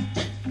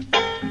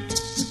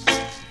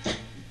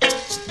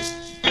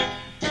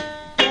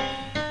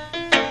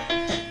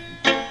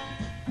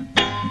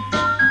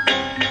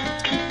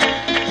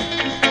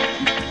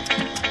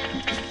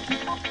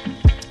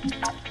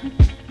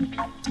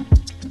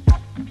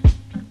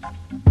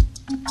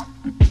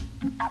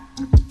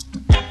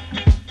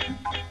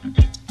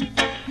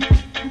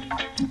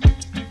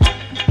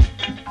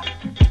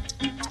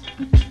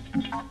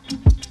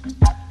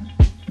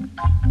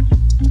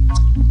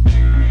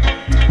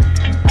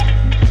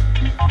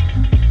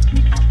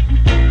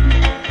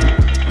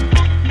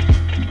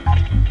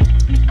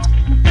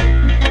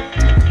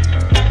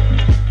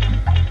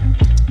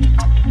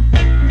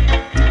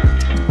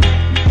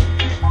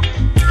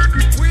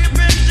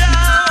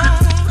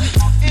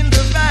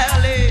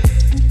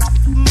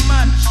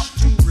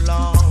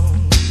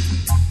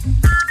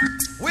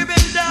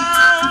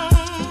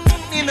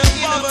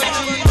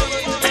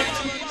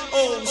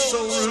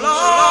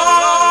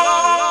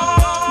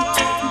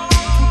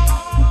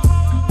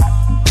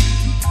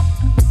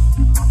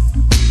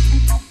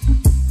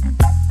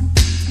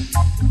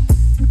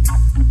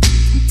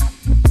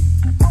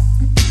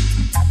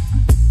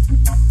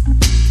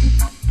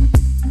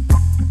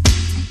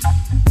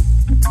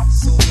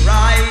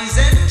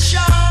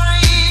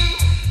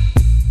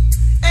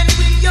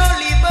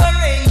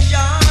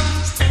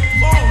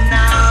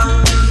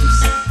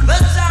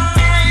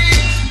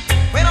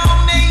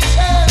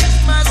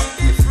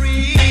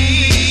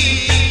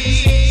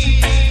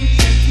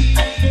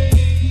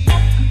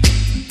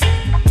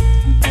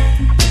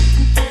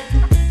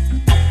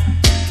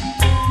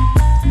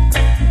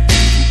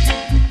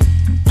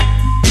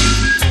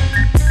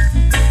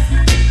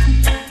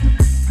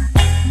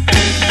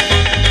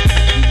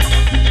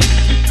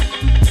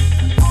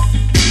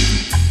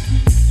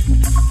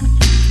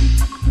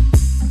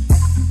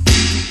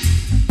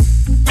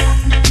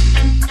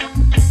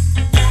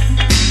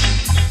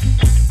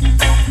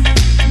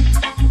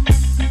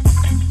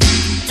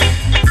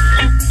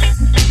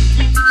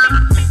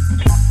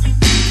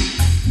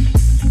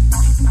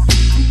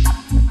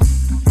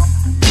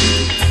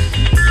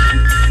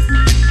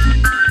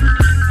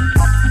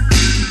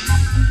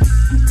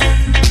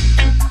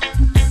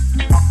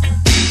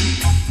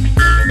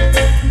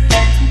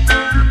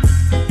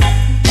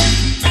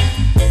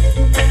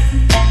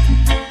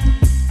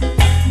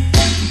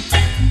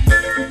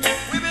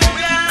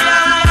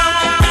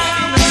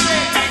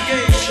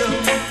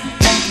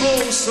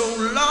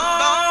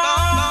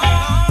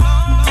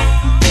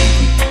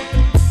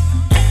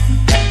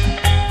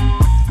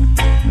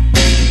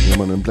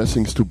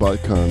 Blessings to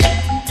Balkan,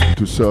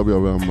 to Serbia,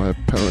 where my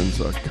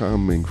parents are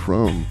coming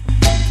from.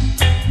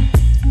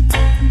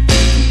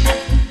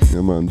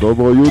 Ja man,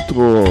 dobro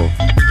jutro.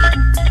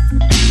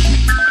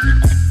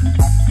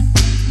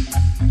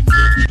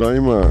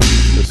 Štajma,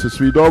 jeste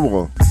svi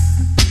dobro?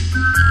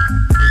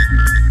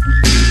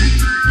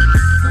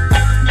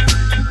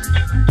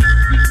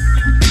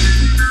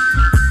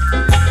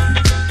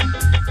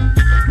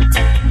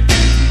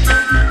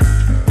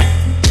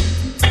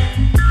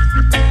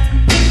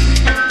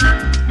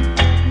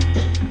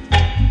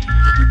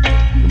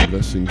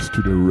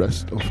 To the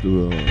rest of the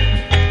world,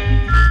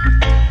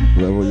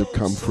 wherever you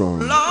come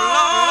from,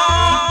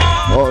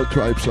 all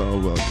tribes are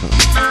welcome.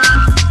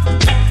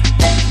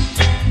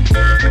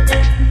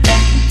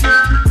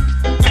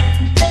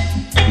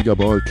 Big up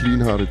all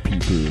clean-hearted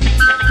people.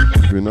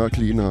 If you're not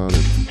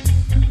clean-hearted,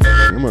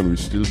 yeah man, we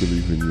still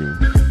believe in you.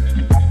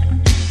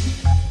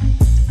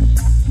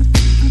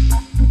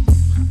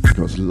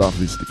 Because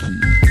love is the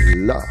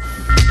key. Love.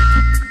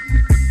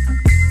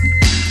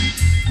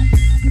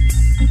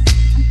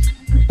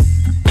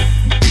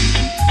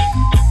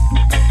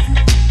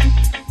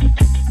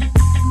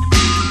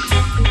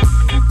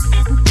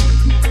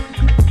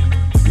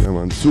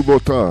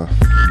 Subota,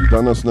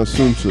 danas na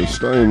sunce,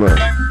 stajma,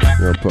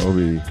 ja pa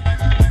ovi,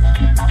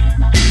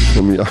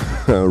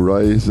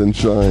 rise and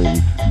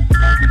shine,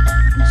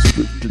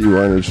 strictly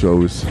vinyl show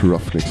with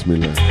Ruffneck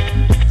Smille,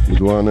 with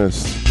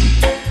Juanes,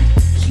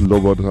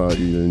 Sloboda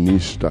il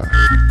ništa.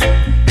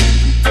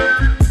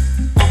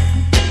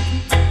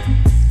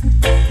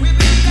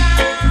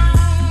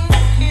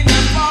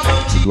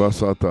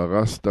 Dwasata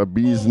Rasta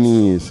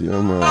business,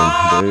 yeah man,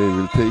 they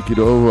will take it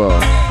over.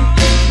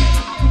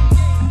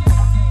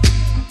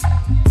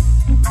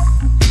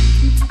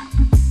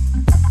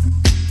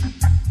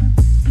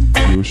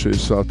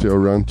 Sate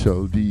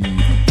Oriental deep,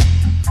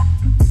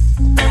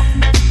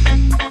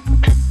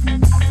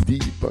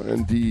 deeper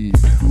and deep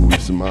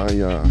with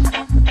Maya.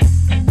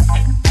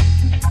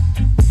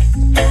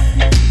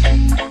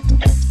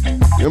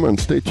 Yeah man,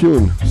 stay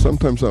tuned.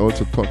 Sometimes I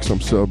also talk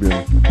some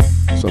Serbian,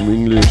 some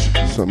English,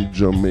 some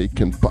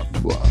Jamaican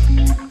patois.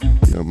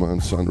 Yeah man,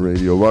 Sun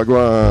Radio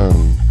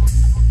Wagwan.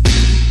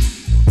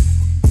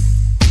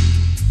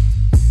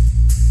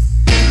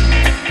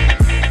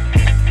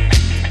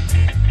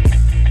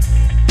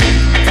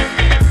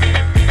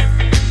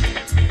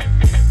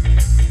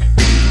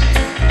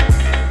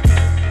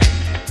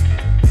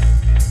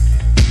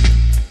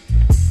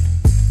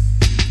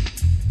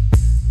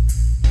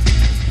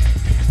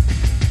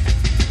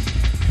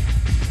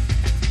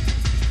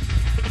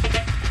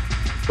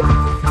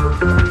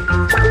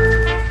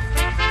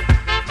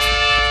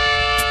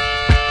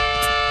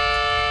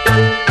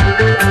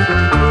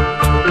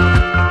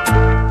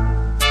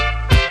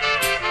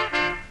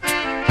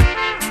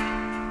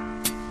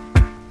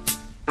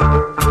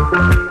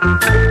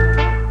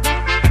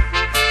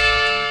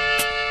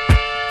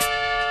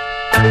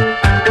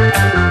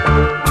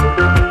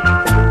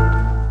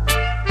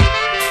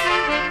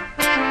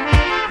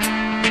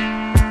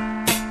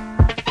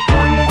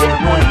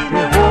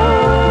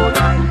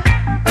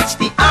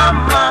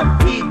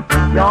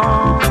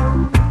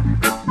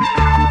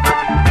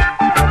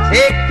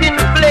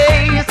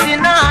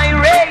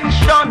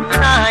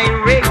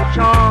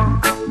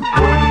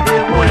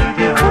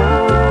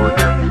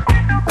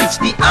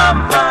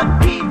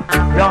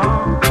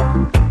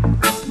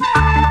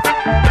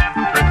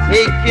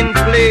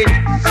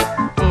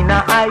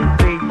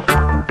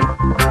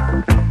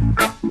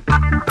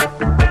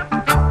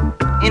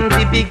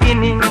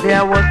 beginning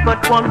there was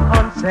but one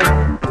concept,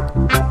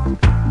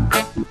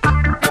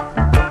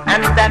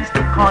 and that's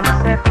the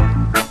concept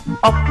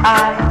of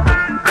I.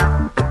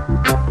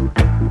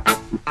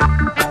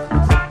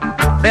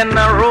 Then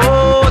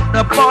arose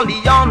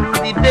Napoleon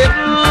the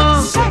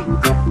devil,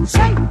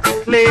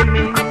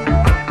 claiming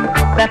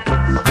that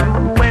it's you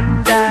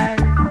and I.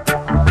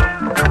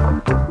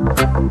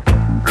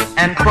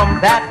 And from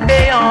that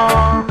day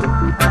on,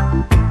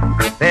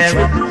 there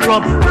is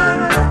trouble.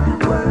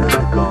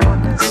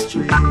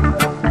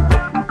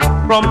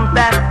 From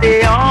that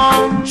day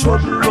on,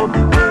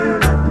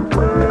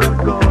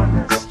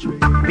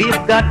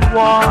 we've got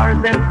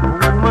wars and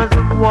rumors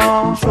of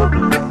war.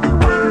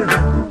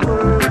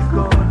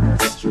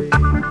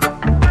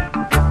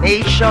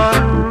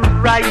 Nations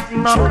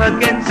rising up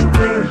against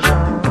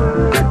nations,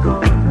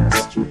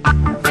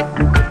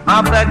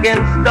 up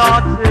against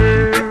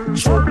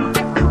daughters,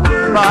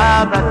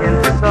 father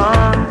against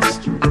sons,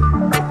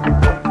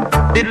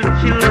 little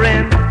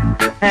children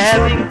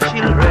having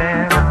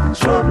children.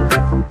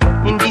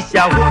 In this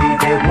way,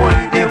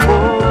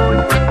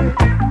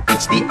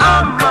 it's the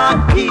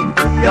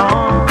Armageddon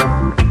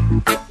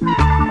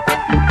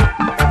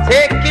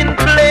taking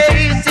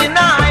place in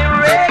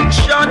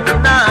iration.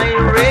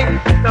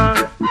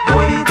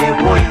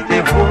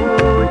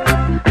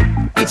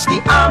 It's the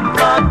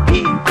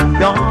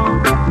Armageddon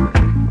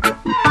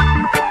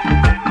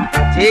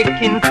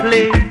taking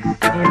place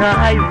in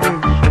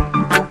iration.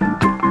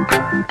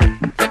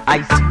 I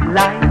see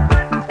light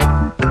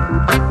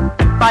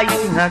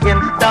fighting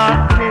against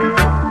darkness,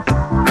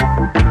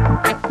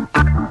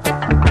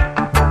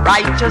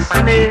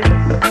 righteousness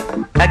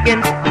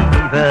against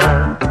evil,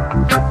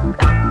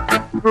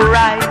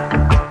 right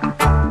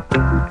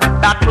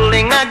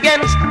battling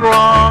against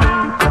wrong.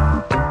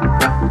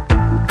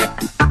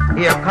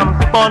 Here comes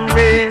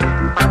bondage,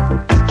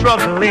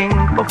 struggling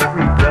for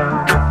freedom.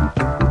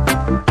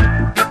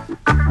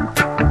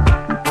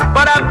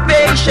 But have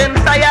patience,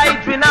 I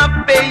dream of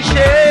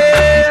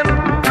patience.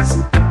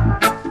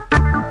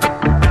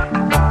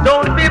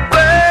 Don't be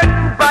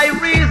burdened by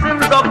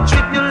reasons of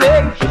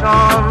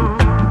tribulation.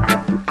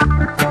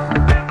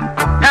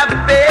 Have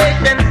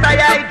patience,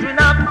 I dream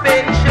of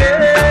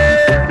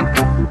patience.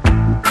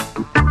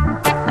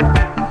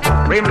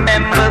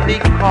 Remember the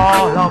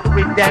call of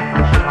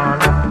redemption.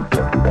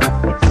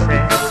 It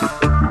says,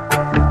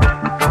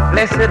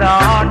 blessed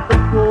art the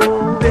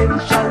poor, they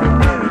shall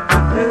inherit the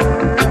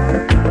earth.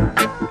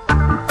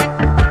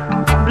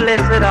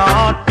 Blessed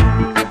art the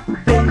meek,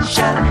 they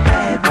shall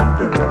have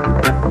the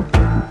earth.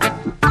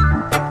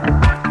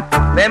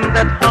 Them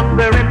that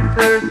hunger and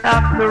thirst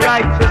after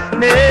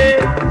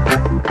righteousness,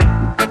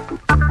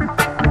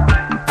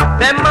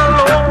 them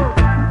alone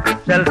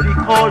shall be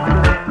called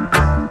blessed.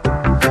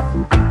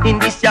 In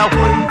this way,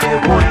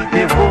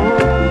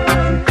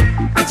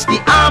 it's the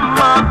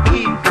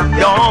Armageddon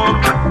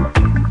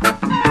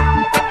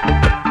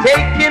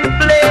taking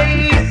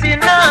place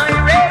in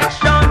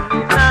iration.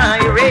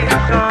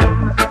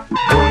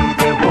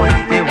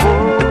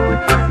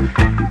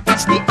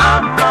 It's the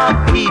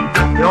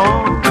Armageddon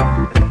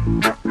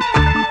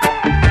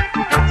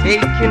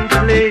taking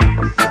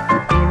place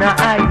in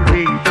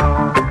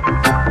iration.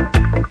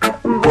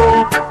 Go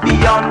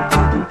beyond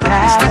the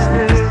past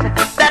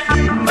that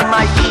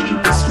my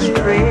sheep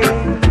stray.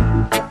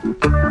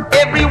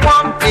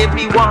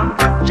 Everyone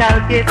shall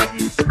get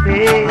his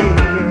pay.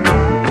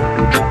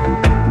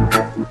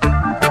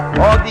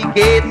 All the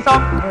gates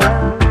of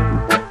hell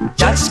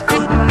just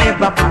could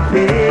never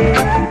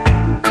prevail.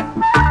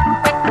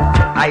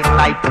 I'd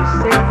like to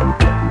say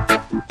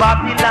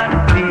Babylon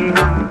Bay.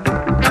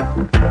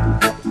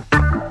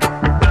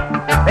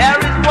 There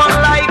is one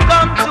like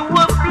unto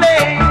a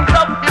blaze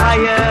of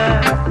fire.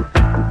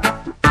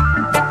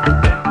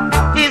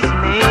 His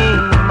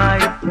name I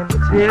can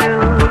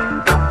tell.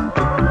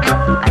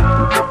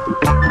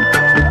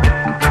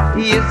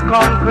 He is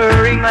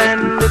conquering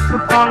and to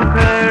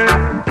conquer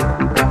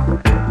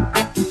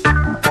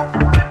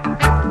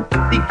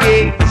the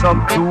gates of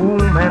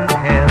doom and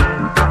hell.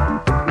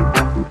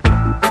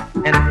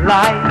 And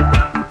life,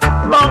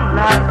 long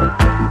life,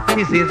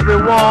 is his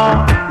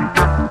reward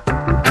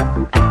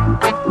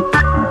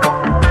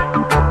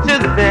to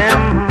them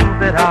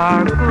that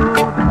are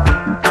good.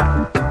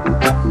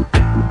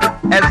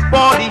 As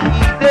for the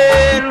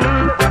heathen,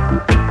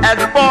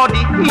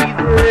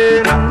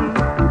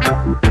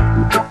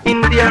 in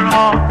their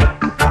heart,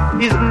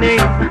 his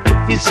name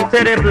is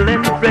terrible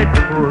and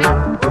dreadful.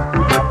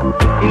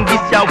 In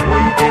this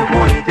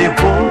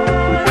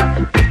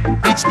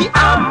it's the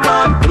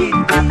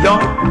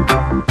Armageddon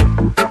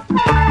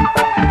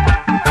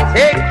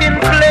taking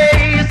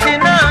place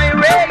in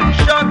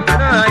iration.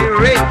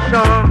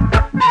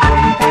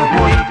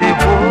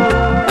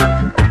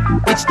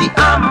 It's the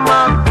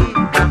Armageddon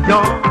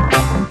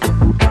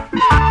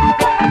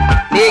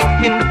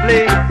taking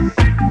place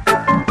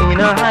in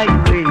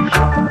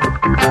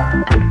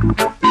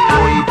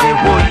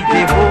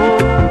iration.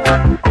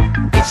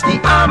 It's the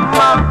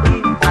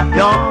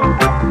Armageddon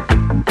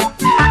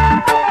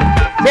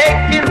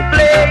taking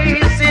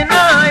place in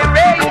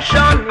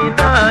iration.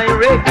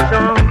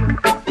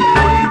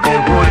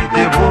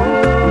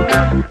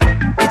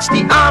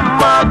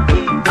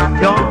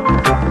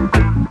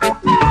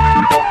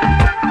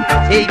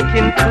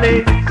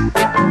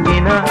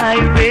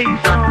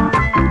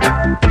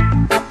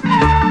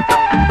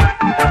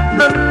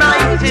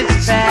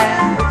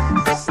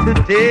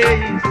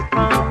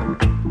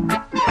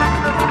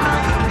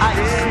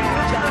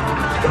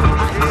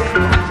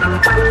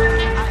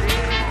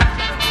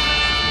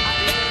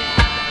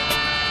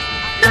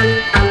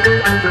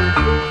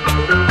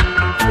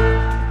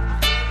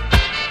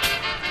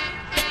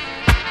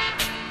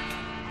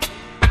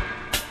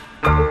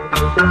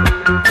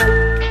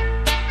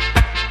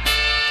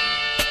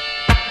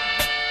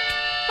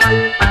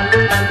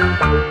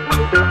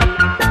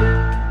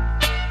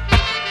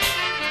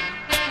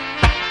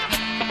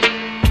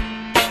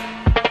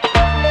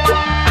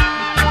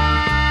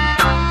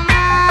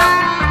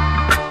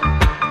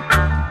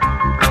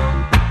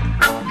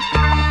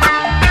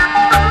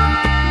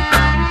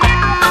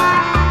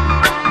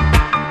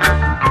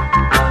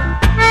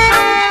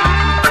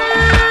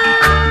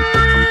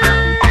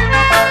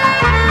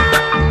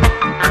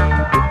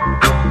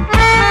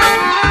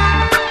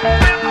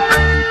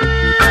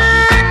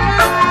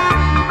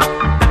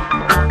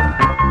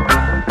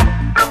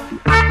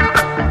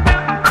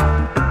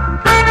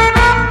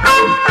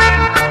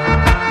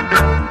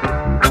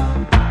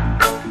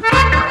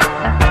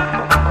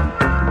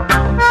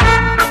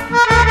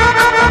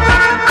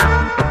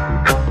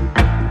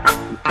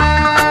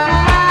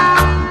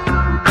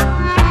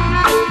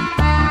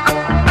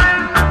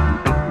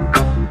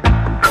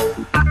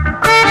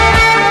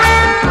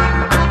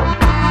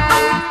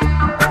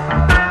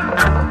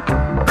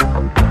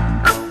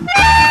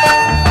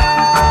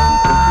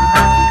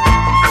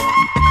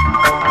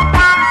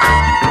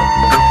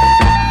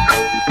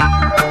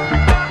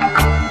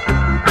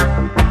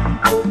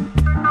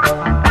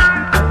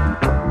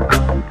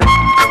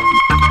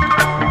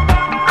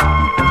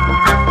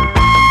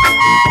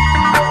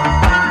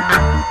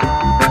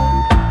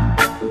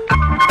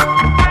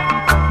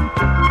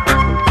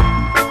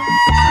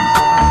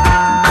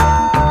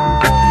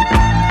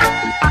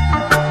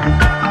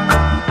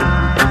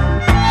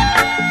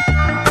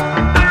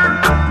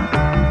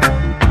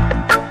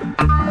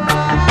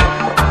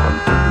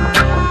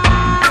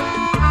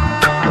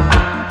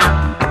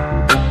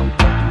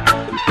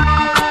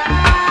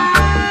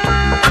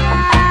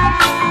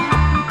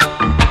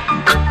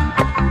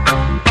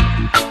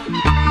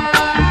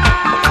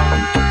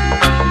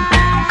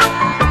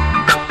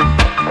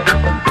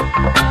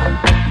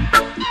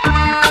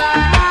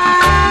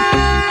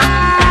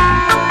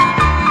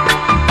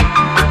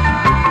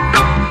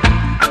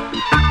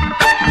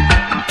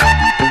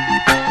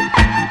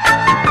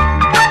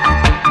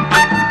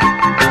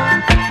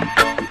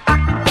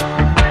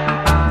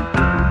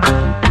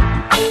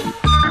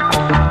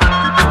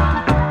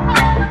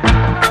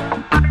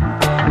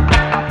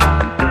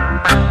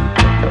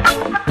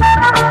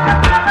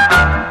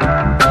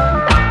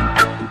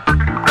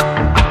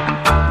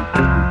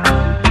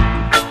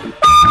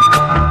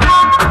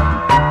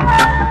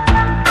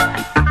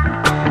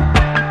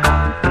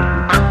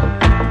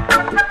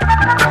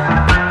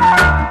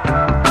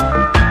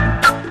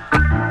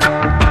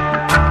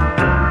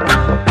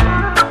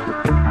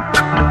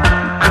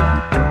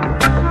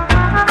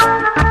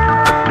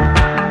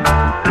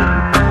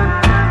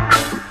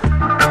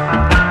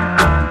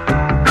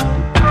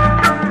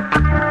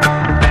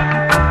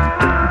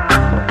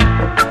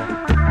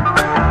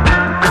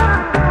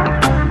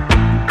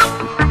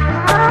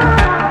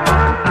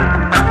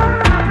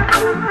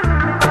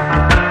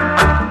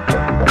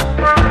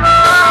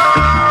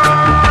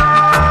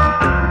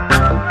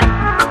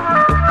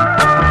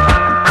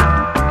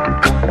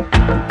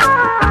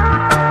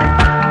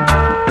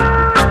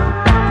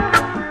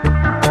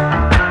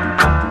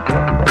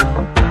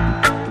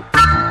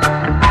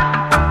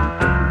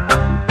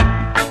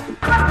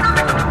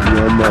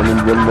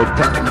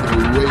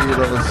 Stanley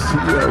Raiders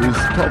here with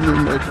Tommy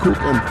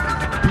McCook and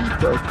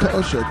Peter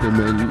Tosh at the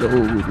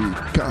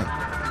Melodica.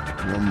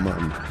 Yeah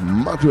man,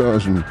 mad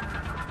version.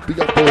 Big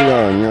up all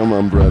young, yeah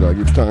man brother,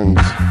 give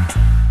thanks.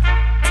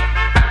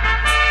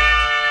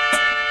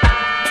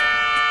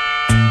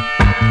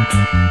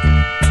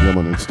 Yeah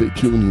man, and stay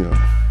tuned here.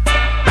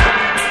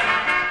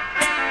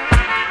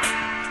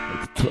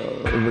 At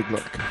 12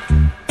 o'clock.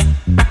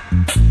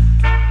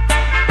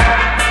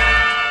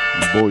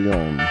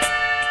 Boyan,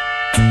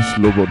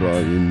 Sloboda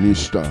in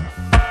Nishta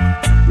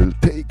will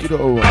take it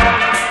over.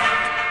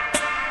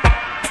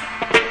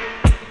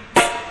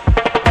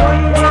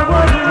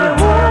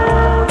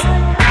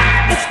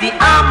 It's the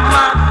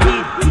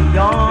Armageddon.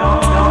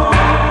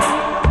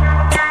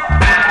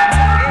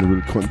 We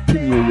will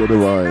continue with the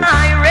ride.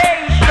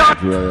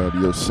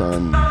 Radio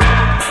Sun.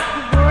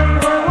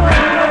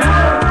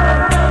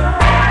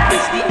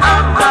 It's the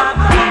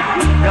Armageddon.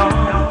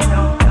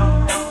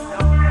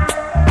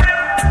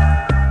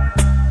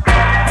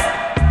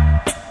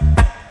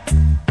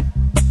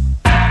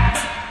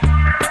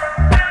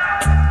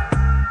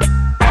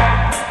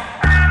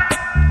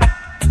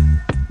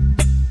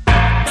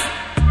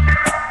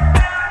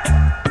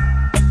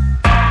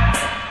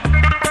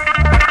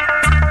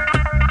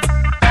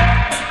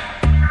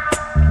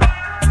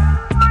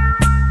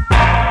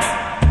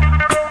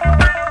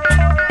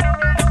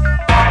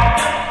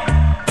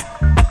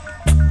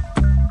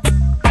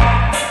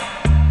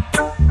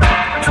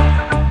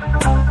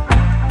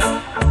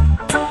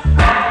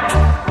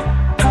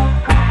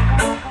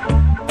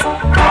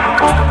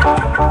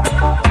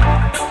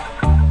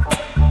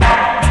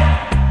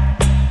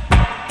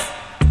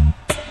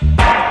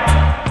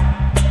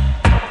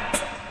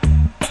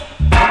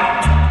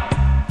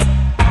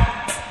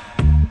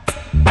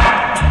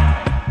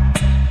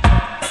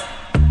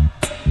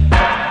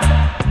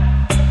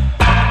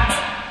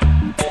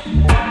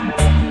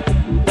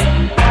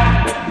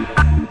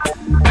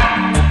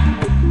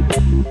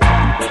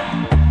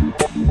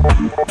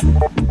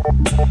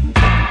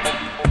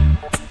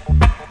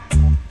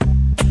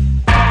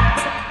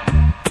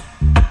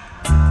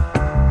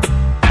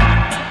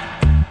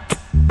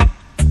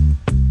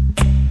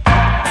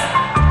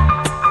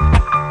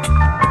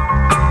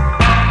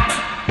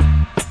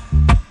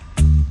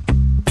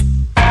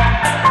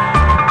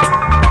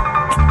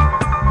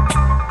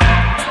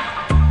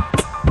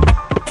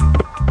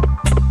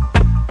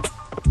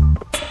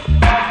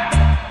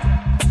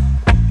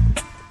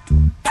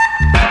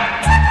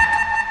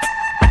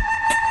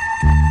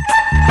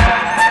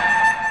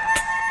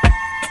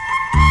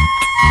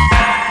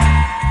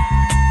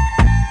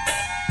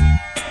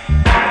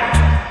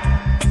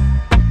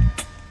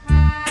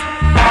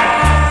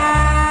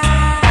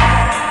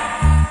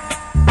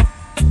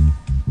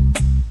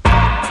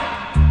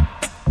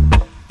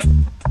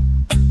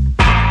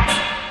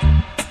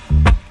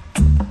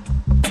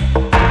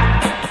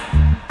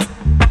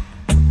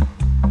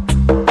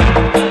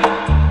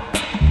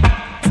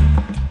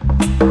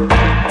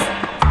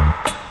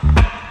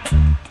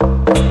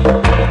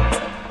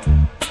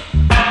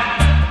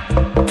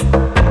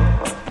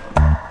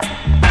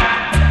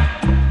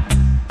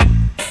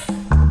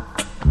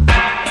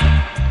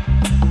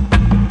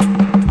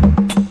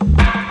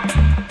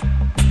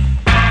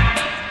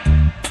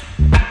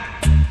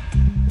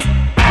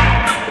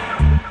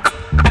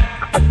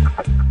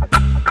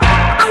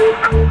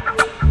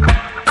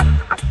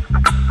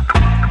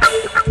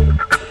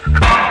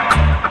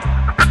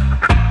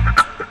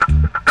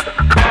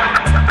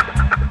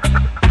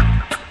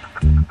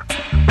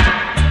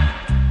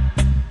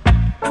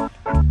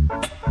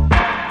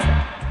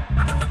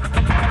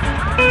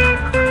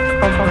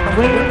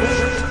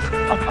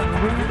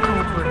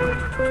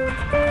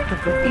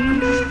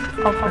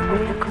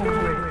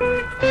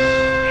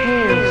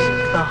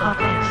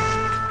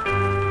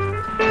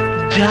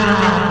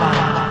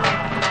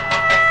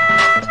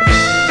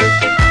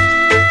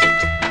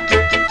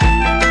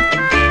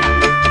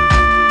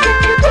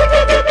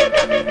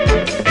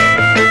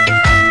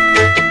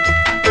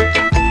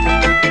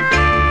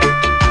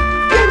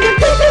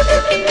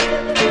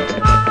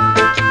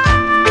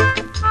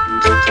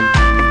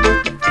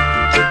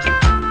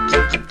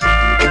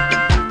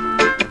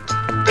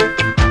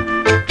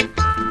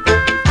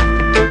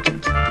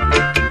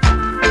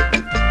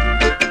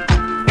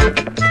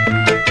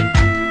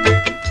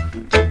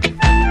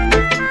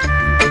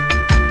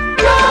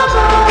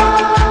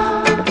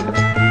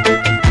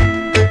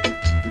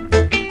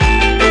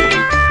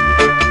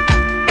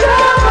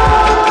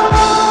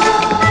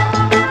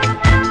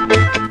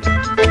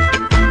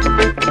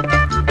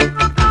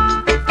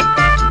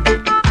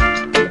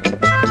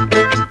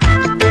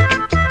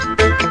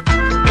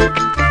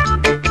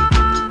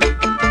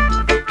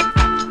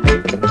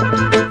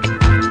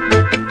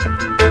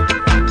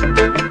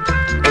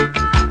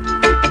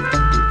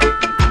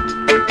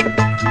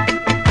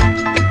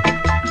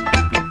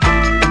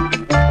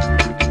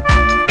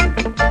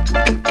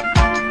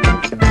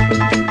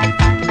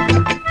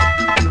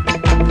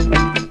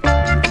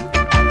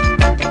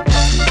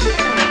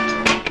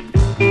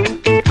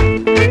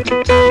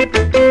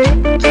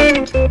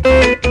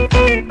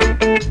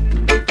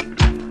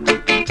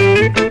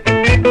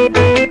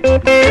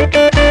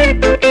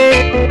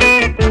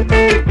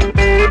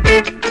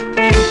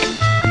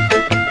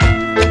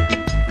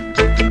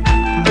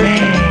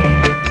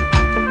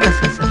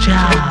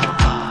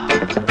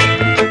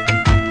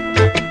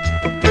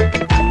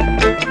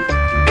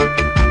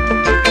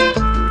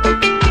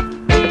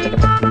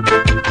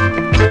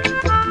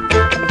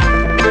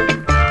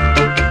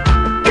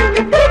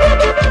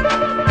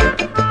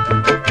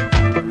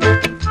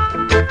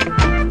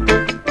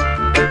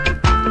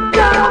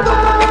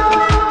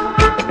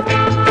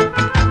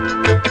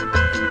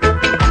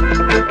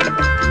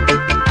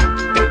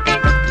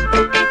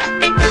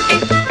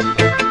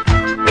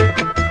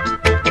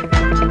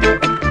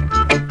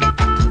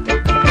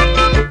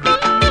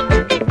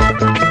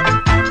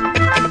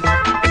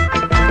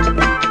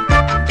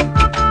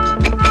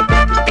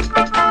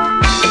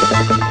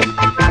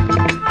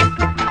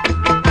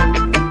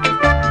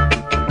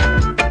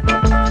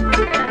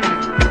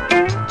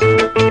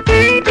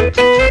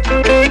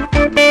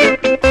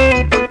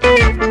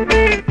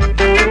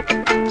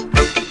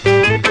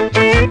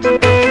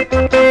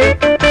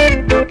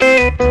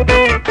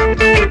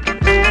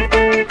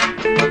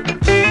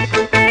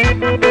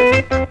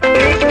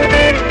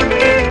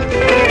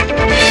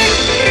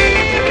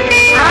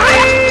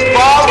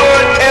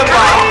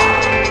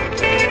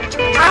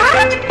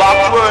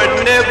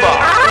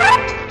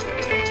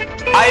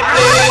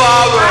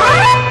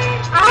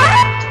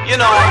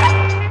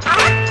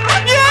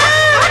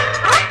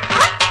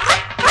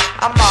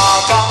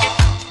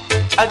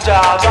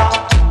 Java,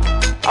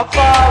 a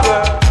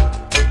forward,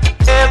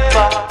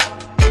 ever,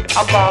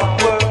 a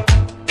backward,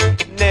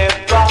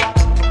 never,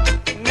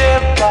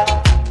 never,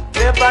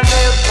 never,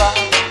 never.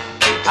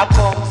 I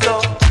come so,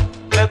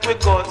 make we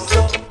go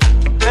so,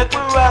 make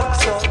we rock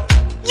so.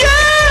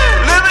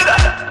 Yeah, live it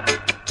up.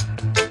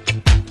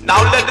 Now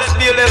let us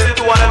be a lesson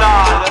to one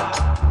another.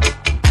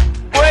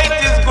 Great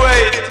is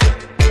great,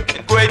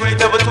 and great is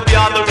never to be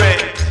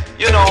underrated.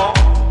 You know,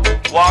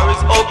 war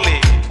is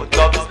ugly, but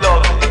love is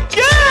lovely.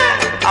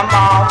 Yeah, I'm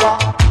Ava,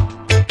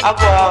 a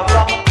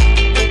guava,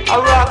 a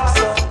rock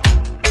so,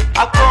 I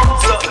come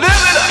so.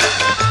 Live it up.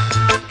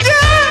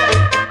 Yeah,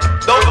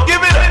 don't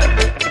give it up.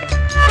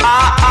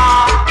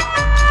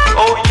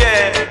 Oh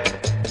yeah.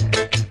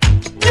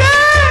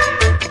 Yeah.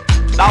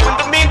 Now in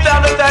the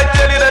meantime that I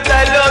tell you that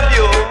I love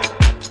you,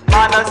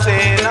 Mana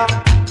Sena,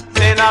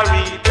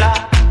 Senorita,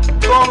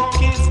 come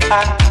kiss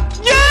her.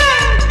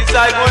 Yeah. It's a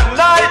good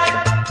night.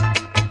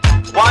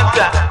 One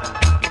time.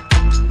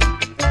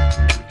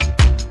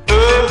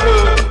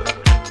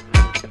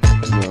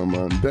 Yeah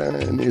man,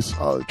 Dennis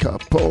Al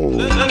Capone.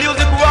 The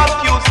music rock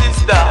you,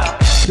 sister.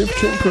 Cliff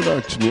Chin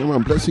Production, yeah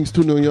man, blessings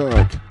to New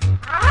York.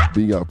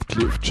 Big up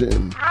Cliff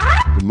Chin,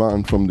 the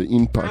man from the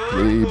Impact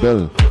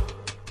label.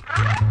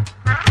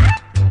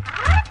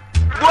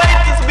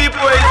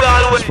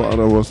 His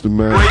father was the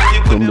man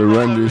from the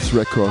Randy's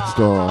record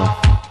store.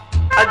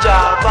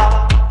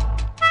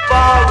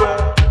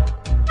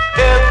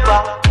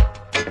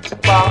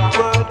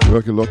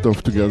 Work a lot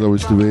of together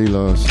with the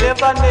Wailers.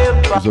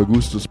 With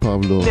Augustus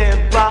Pablo.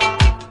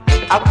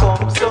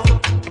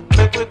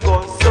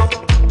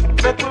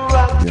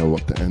 Yeah,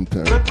 what the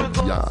anthem.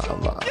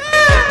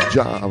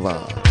 Java.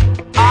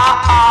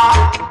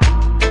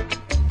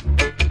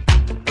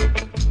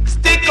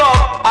 Stick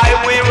up,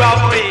 highway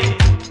robbery.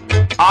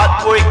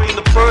 Earthquake in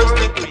the first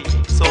degree,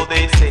 so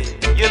they say.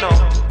 You know,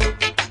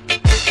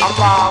 I'm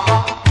Mama,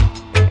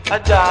 a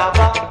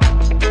Java,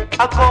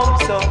 I come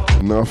so.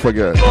 Now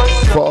forget,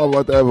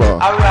 forward ever,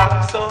 I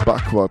rock so.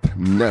 Backward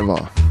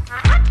never.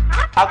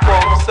 I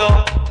come so.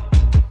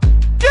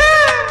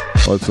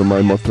 Yeah. Also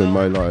my motto in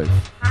my life.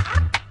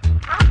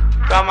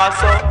 Grandma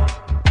so.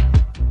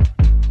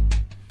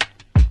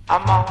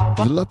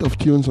 There's a lot of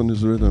tunes on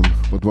this rhythm,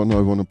 but one I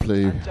want to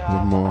play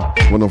one more.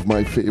 One of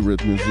my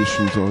favorite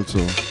musicians also,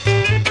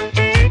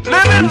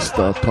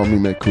 Mr. Tommy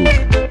McCook.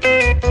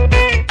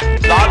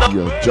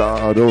 Yeah,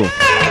 Jado.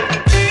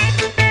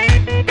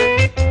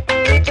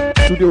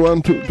 Studio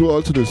One to do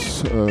also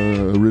this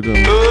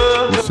rhythm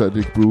with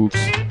Cedric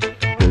Brooks.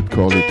 They'd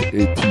call it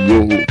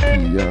Ethiopia.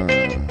 Yeah,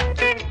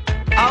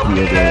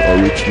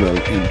 the original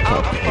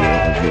Impact.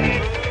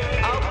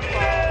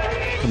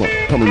 Come on,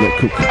 Tommy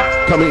McCook,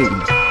 come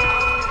in.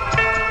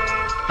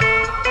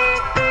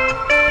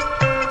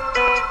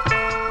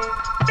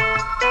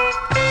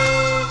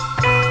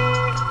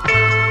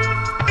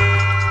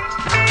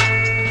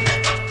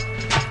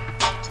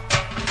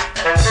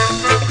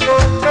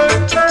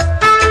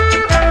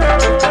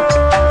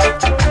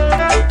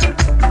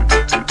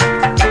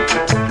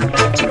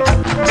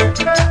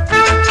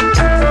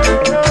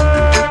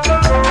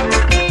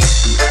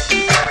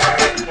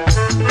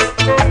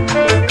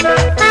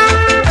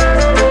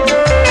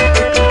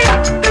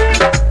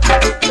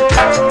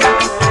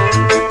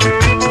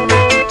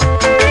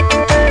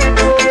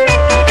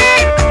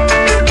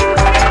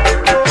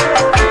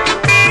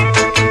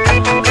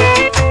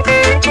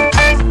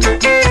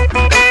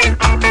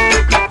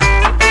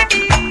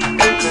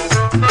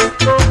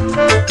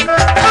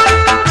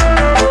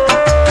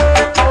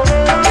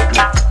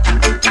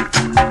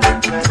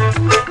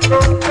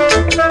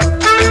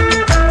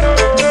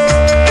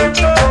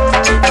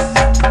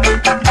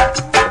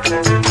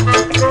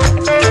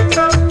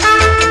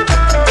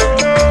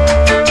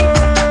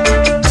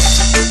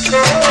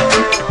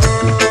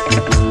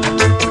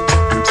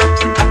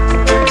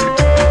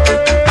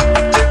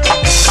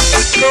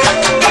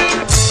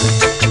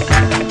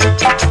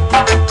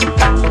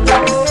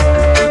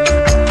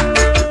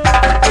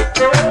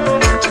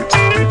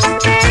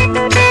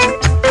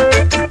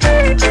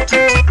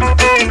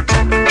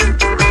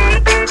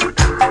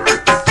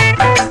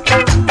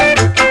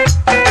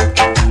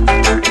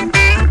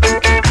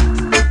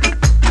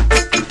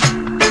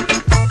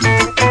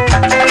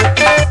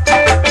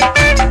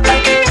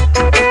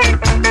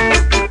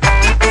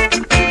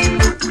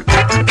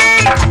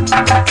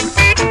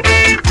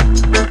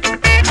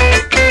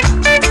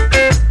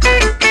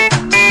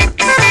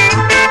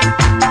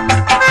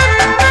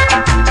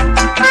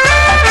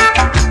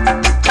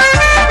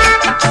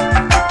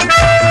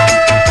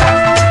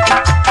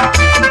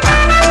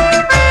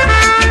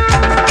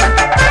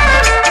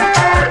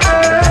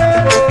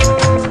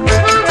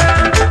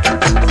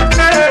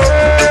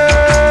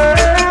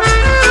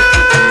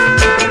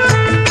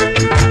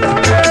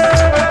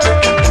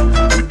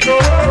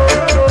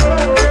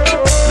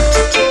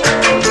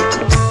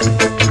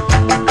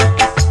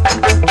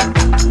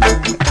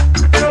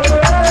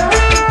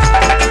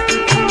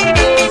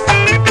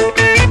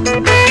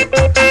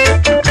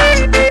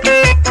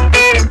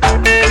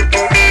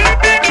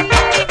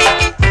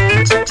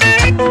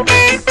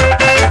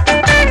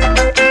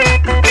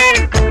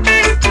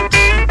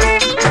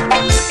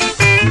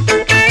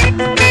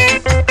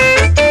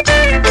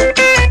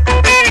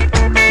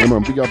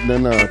 or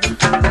not.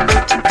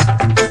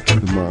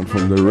 The man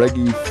from the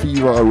Reggae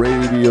Fever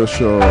radio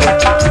show,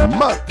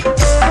 Matt.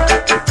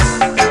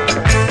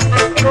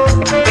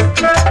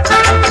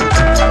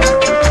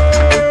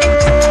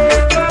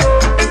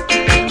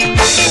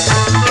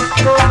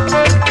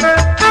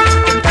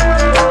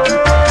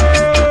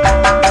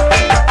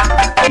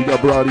 Big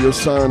up Radio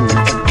Sun,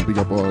 big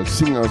up all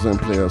singers and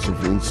players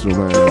of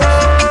instruments,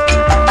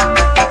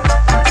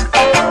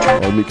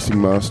 all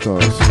mixing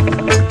masters,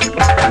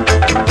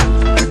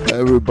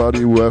 everybody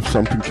who have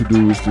something to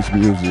do with this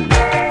music.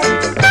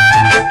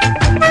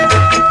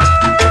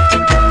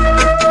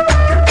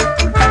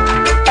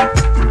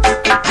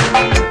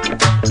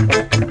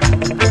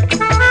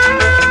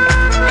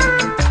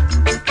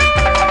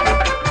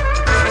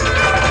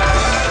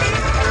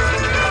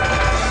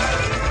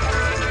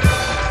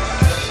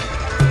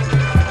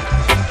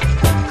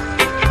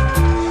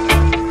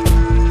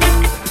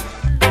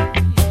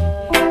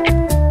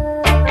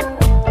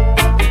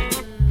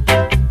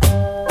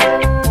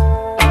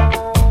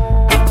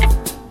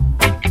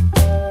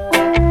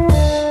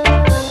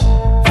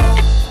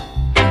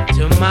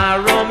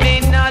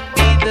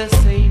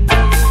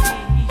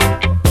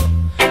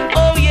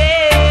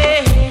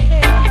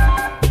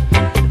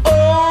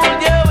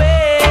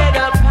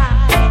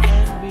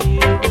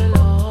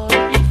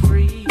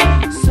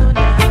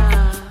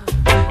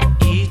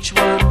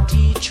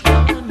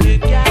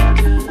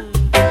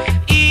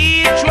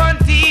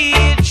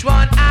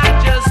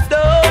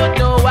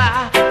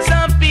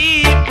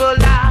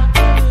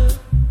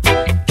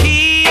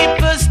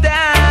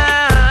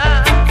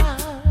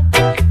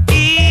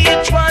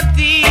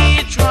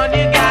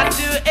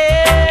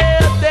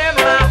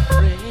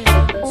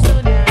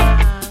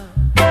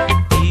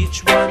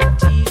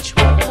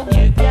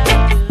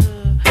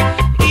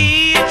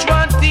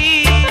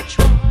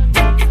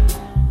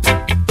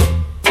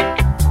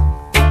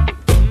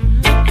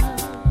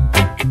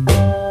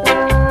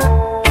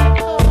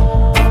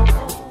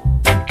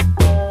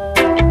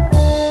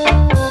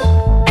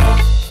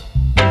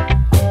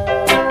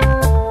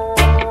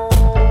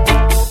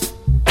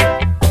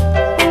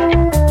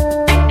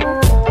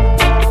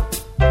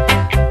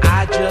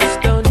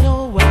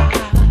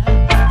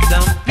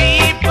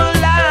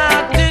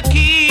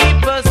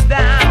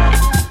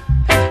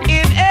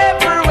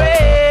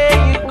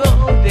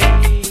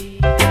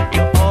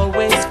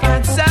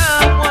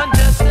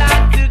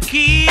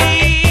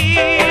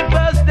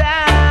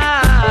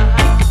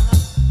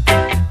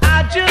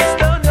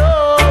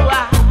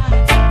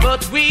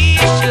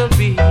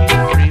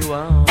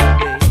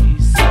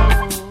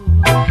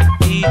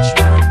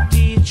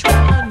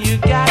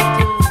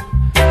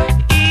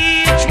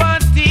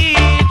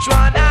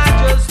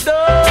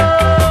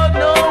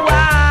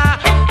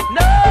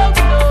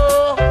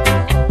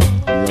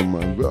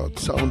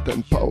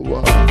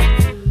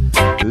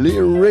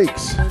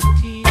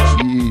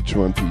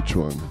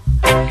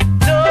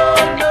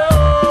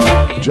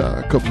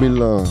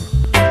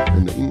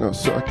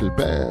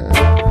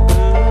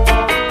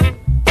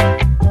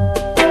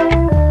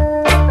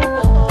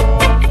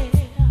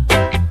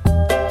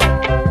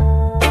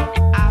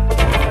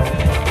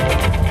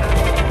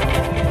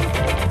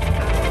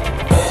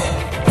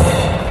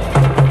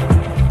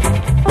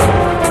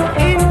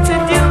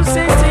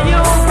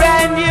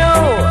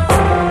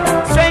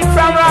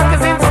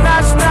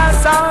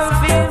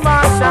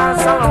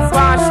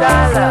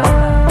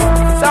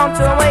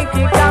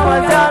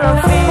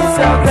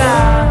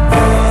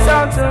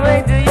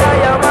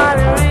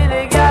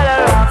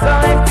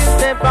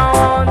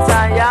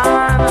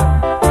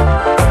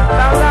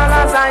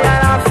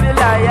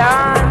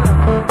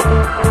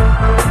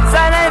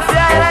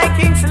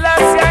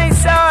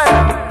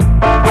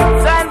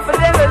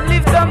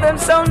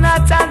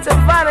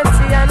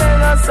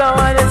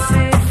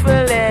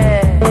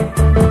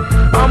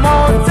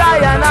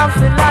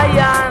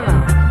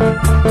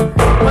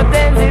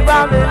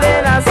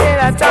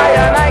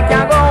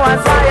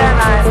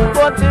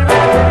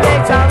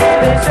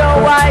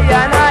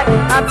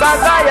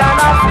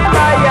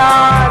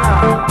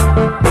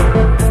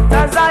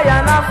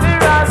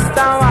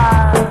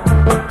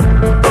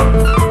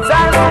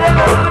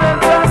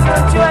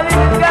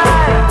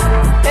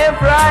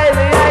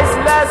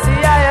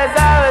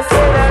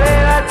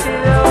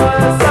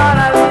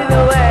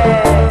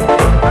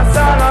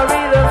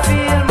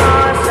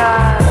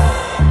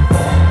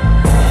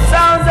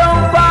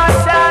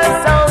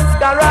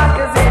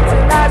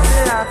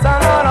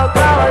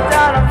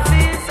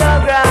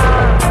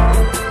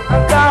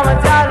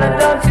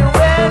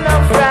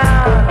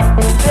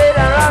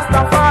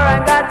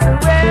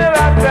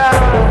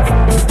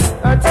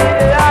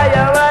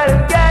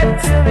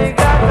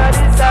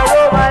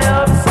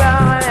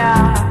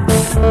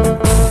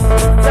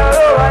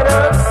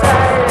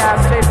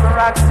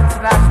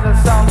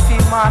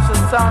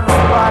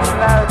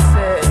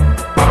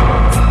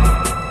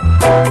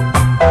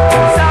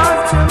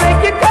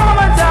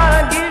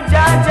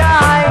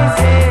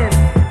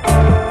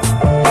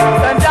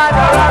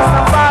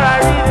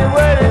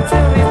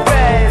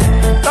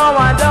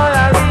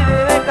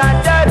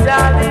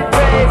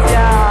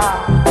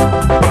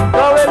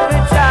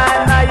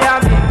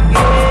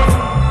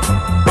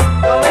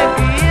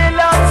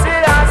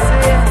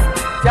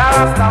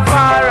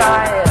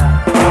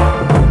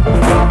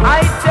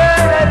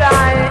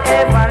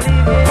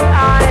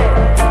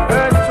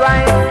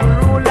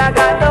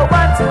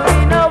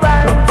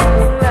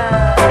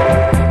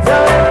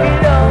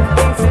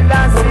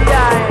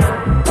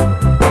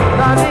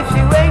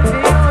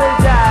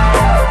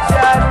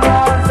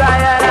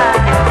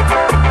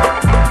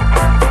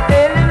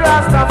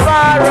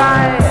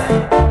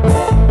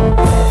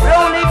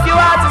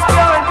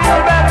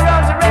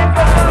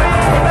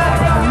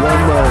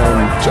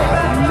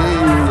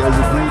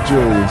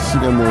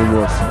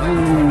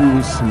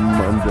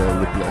 all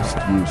the blessed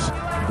youths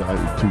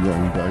died too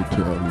young, died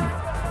too early.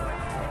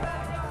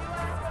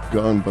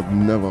 Gone but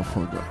never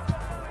forgot.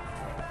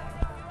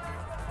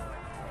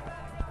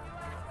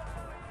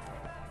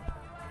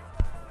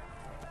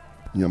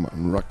 Yeah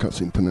man, Ruckus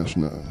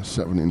International,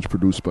 7-inch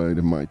produced by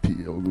the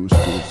mighty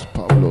Augustus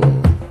Pablo.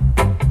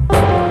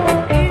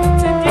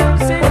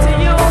 Introducing to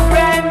you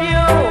brand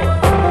new,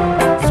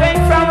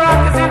 straight from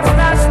Ruckus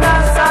International,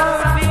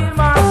 sound field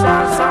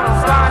marshal,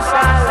 sound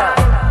marshal,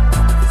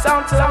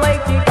 sound to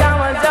make you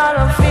come and down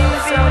and feel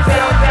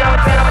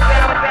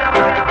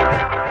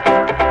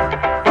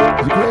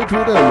It's a great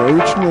rhythm,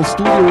 original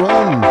Studio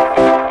One,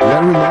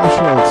 Larry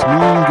Marshall's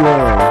Mean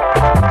Girl.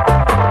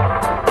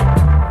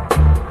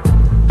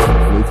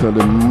 Later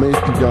the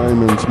Mighty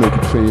Diamonds make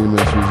it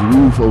famous with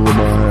Roof Over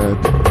My Head.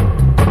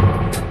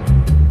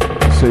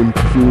 Same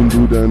tune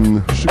do then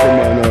Sugar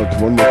Man Out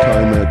one more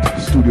time at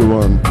Studio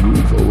One,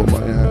 Roof Over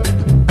My Head.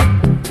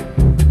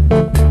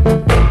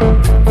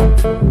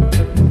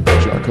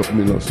 Jacob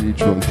Miller's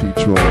Each One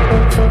Teach One.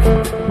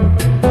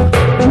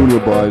 Junior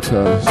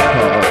Biter,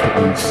 Heart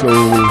and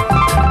Soul.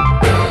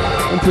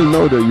 Until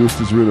now they used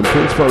this rhythm.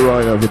 Prince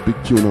Farai have a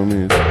big tune on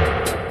it.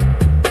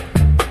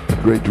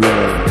 Great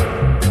rhythm.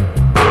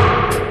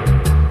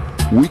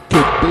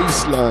 Wicked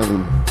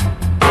bassline.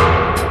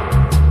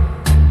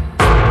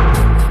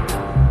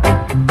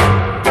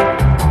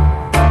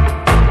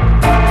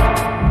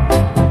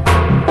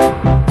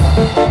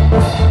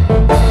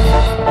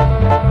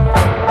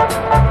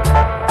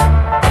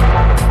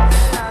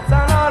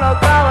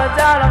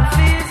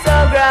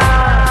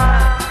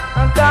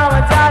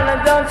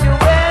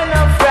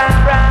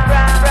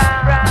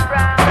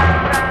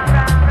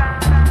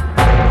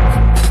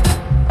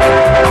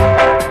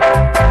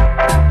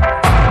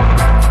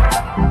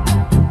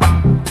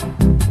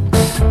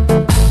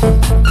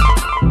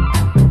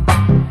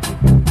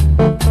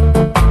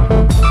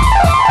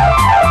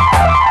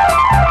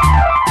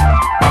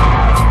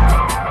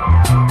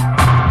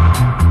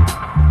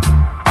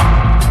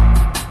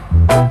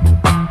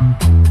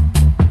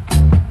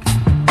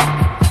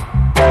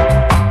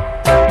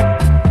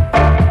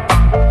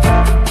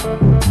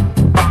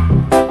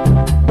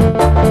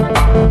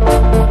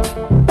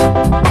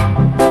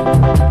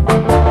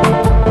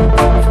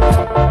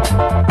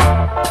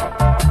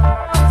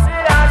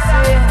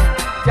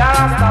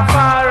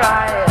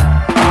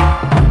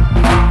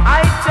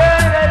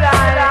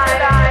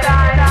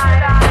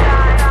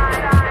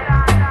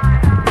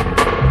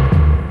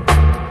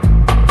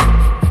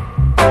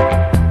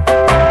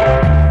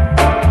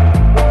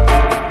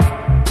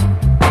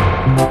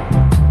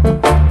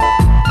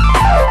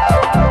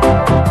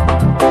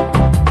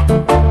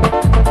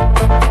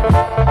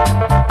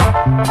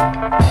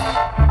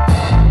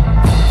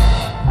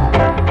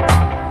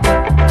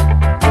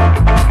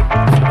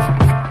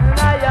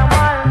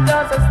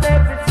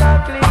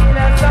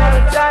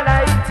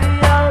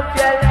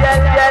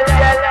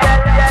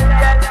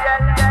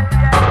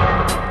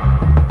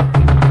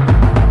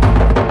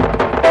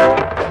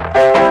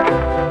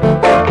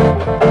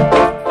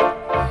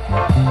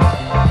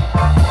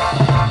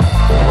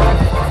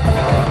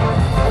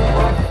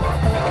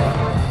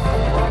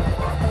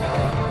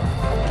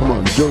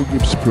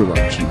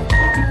 Production.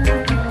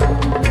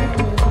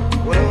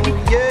 Well,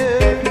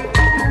 yeah,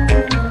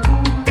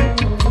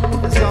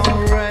 it's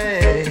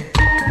alright.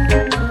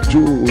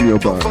 Junior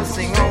Band.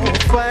 Fussing on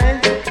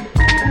fire.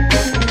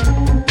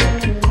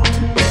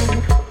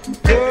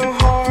 Your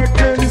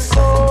heart and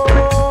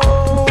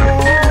soul,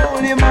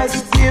 you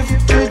must give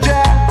to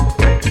Jah.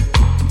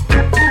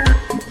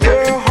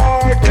 Your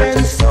heart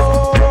and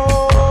soul,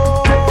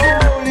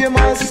 you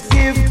must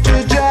give to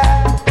Jah.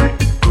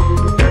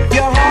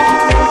 Your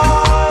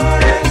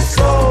heart and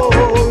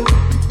soul,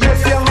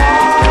 yes, your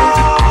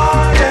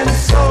heart and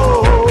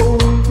soul.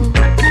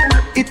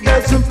 It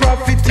doesn't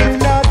profit you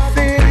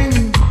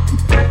nothing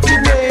to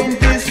gain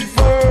this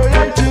world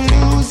and to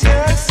lose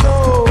your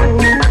soul.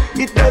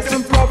 It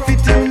doesn't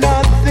profit you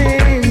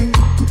nothing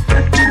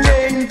to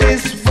gain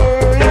this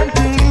world and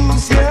to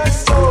lose your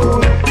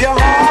soul. Your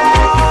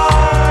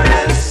heart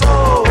and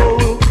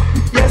soul,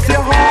 yes,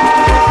 your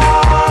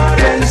heart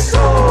and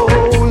soul.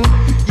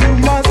 You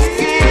must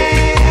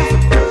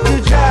give to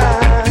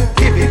Jah,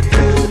 give it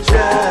to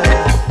Jah,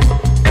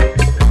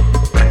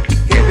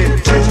 give it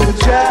to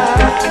Jah.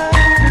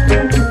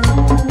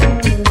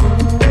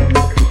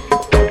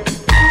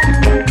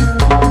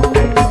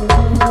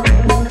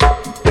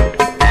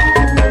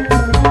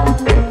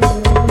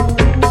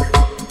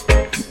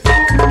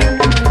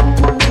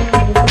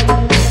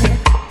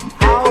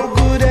 How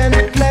good and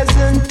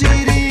pleasant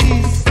it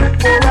is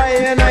for I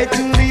and I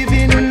to live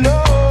in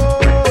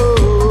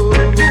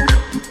love.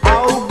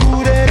 How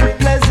good and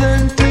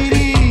pleasant it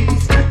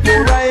is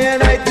for I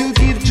and I to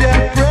give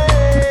Jah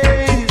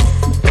praise.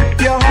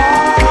 Your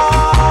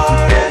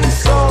heart and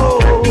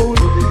soul,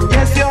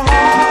 yes, your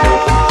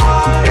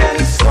heart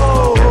and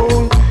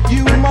soul.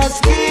 You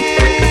must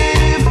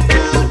give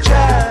to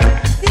Jah,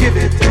 give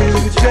it to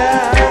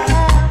Jah,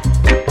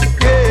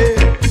 yeah,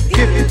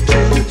 give it to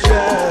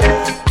Jah.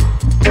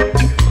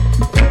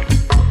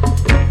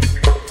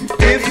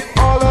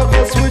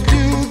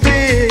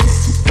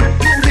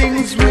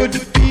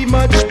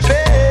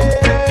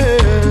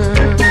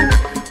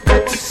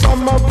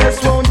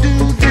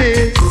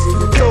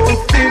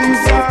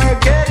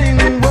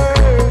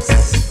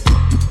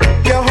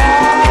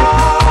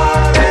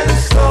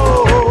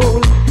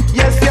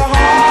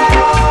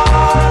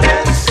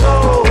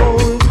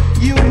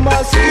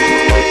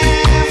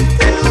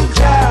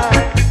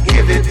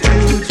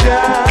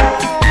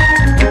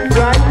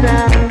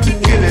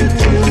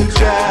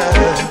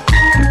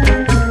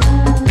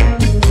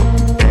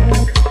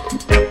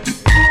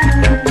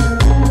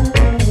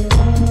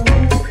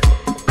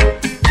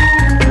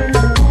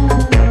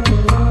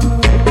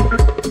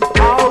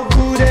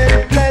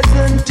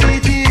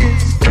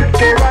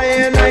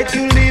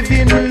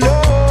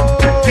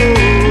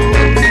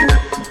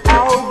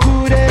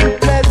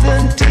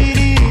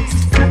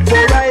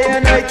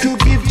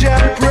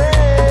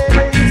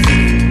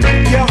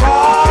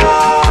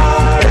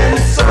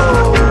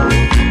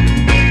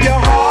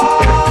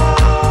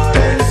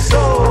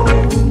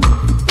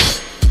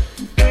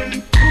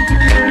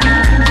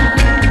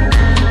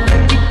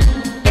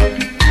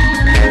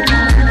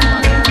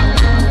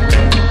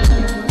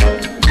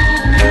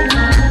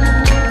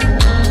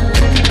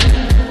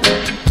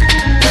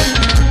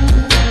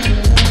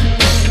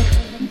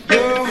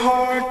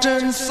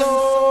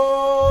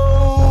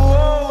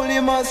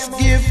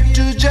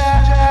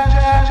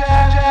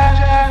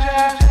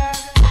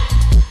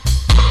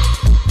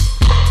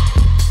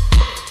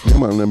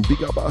 and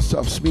big up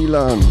ourselves,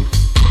 Smille.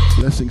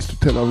 Blessings to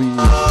Tel Aviv.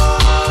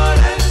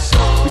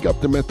 Big up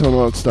the Meton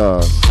All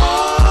Stars.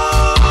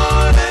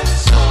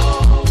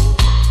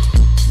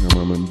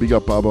 Yeah, man. Big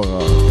up Barbara.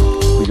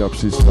 Big up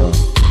Sister.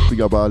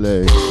 Big up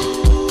Alex.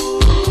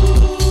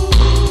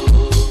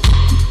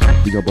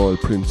 Big up all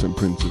prince and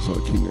princess,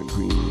 all king and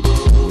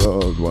queens.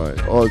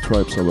 Worldwide. All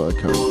tribes are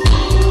welcome.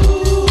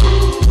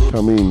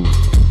 Come in.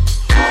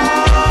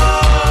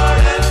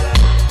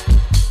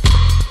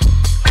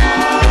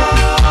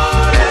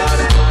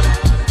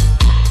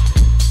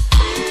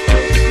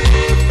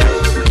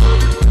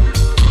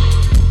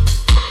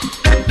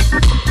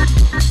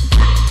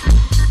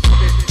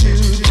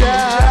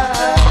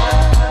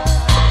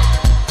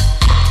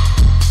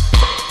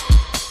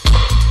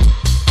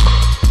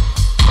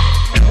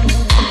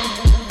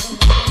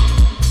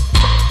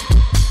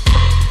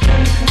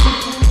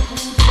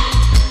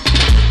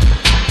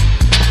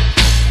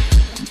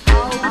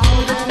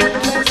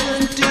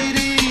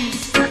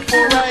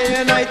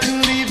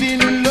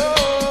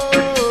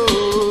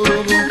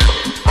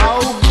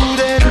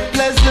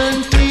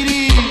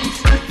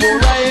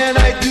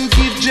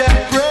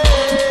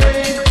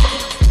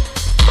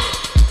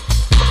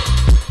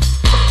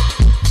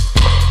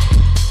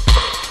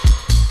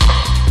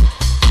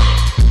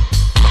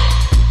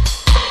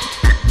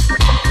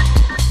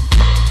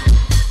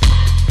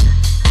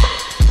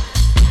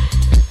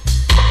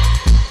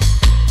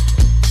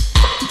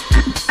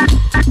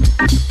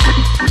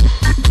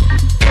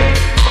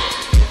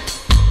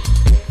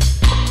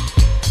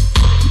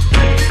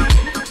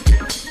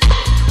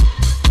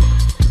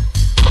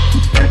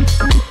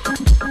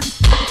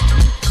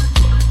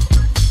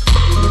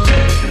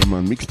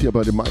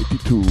 By the Mighty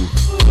Two,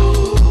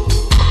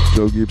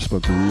 Joe Gibbs,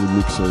 but the real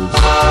mixer is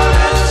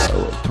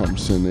Harold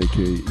Thompson,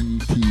 aka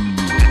E.T.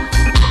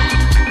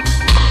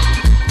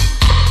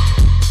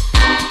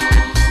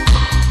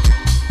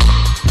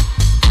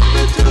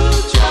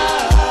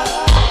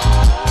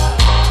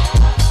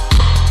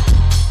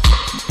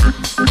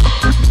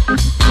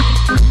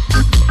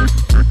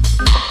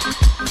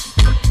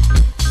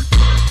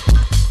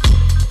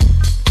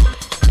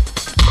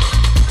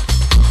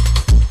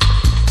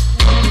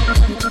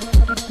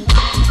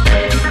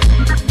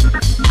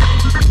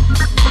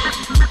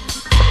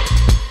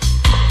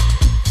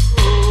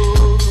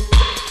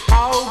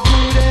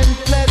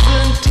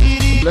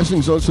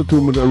 Blessings also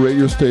to the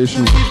radio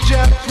station,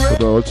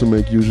 but I also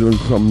make usually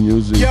some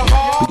music. Big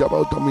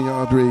up Tommy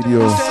Yard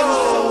Radio,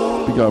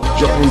 big up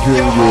Giant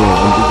Radio,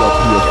 and big up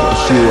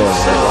here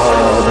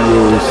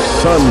Radio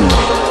Sun.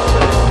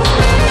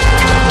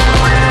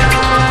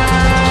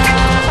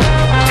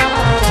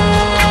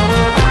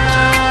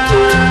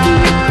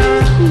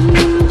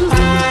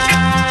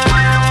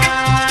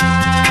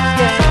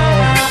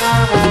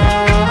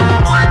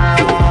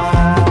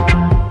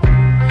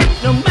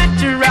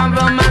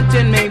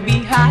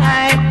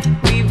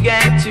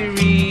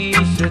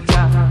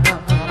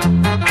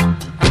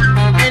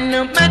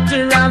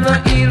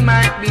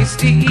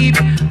 Steep,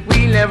 we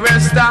never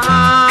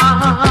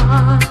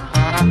stop.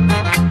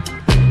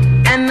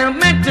 And no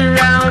matter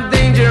how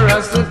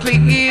dangerous the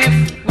cliff,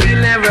 we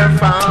never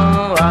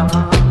fall.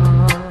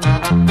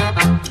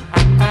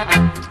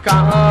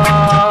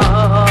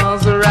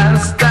 Cause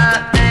Rasta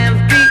have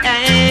the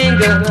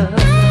anger.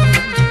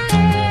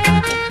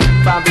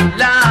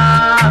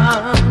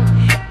 Babylon,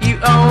 you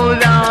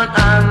hold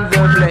on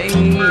the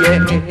blade.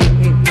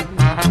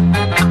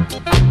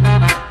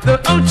 The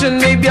ocean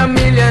may be a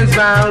million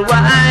miles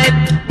wide,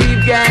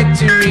 we've got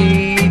to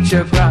reach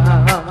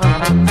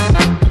across.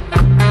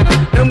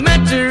 No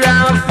matter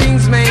how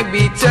things may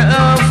be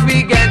tough,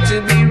 we got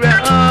to be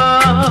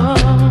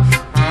rough.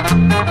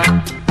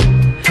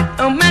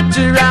 No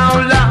matter how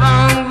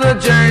long the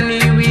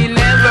journey, we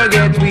never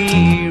get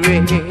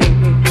weary.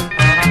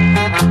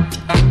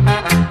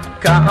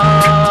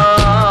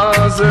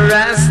 Cause the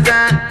Rasta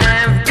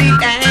have the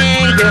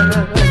anger.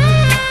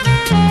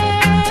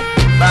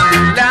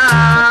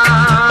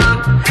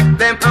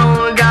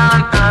 Hold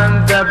on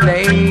the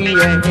blade.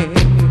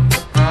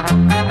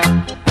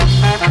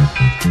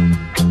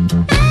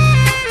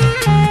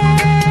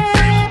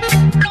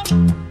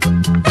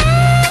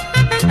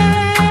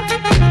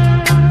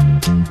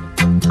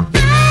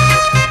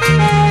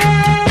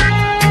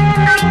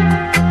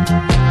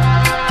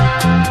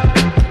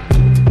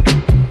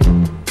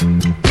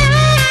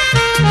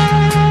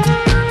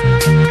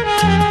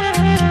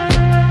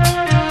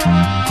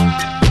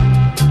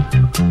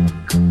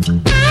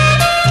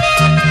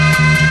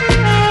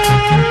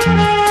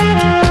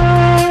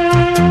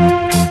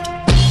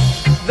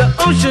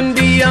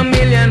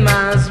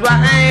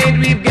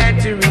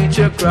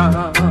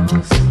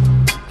 Across.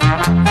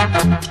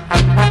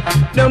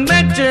 No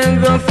matter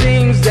the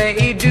things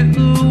they do,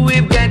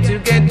 we've got to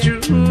get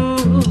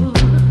through.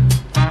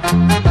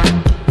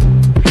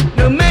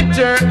 No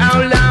matter how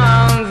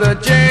long the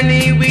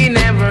journey, we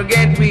never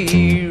get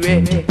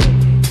weary.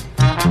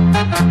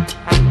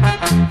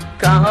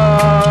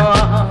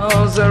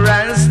 Cause the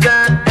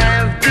Rasta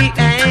have the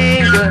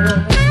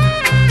anger.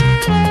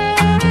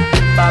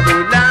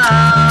 Babylon,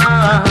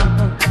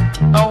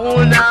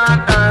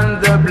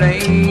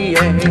 underplay.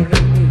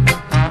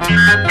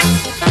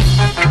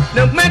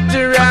 No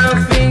matter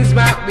how things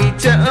might be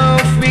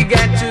tough, we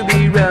got to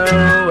be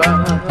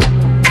raw.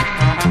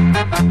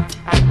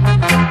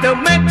 No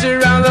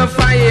matter how the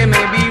fire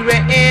may be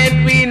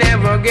red, we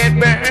never get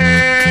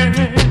burned.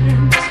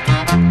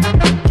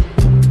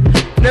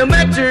 No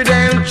matter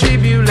the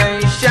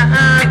tribulation,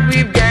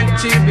 we've got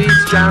to be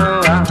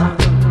strong.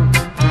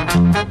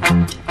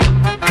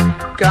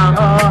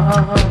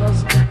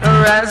 Cause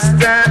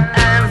Rasta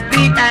have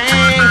the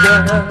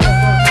anger.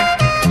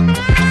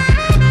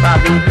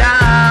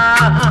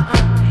 Babylon,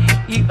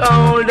 you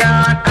hold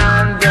on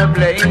and the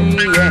blame.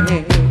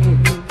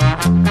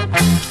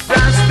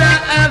 Rasta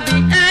have the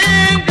anger.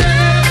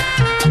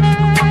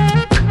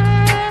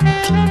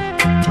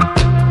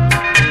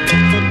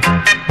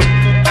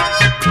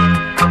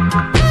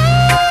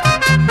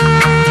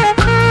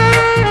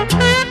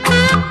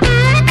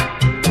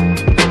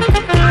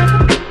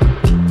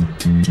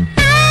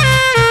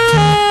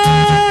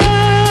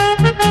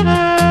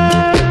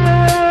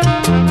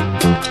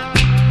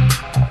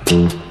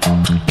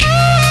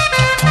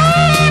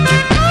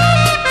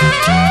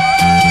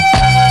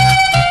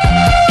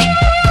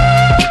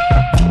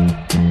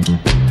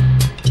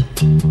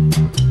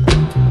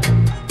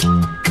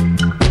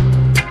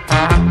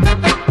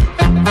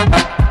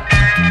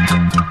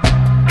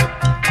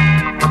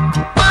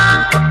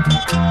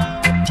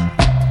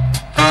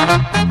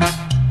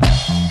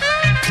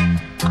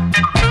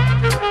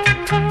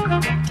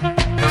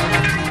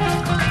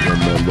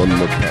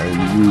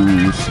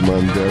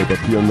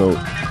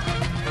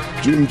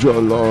 Ginger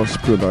Lost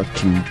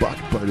production,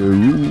 backed by the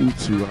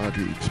Roots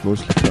Radics,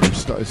 mostly from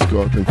Style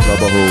Scott and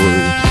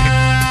Clabberhole.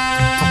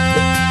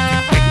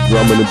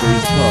 Drum and the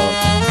bass part.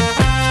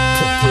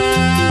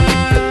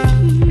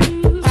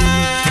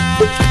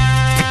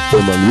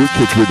 Come on,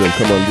 wicked rhythm,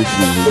 come on,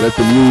 listen. Let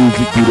the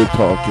music do the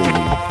talking.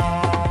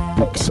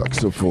 Big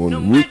saxophone,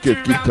 wicked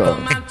guitar.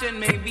 Mountain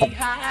may be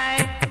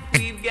high,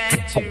 we've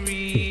got to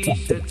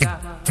reach the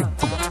top.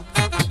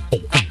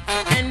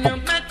 And no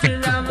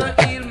matter how the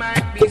hill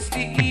might be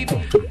steep,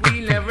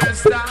 we never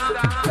stop.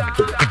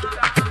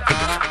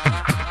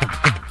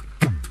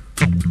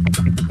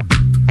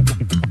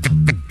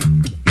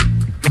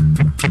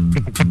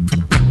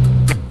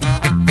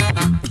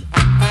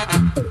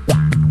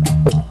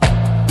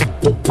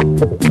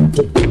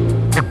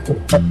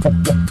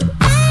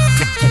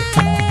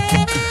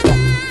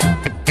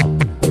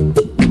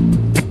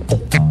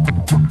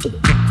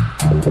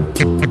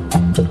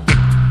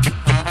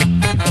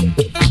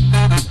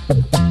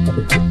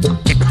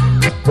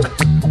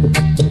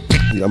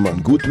 Yeah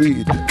man, good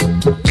read.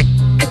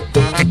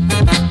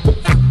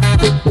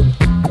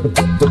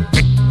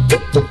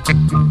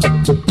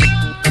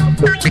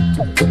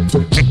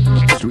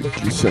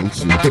 Strictly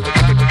sensitive.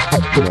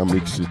 Now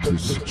mix it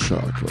with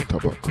shark or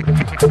tobacco.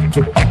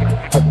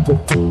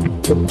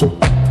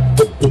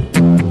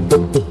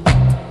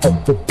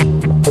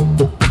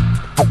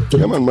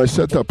 Yeah man, my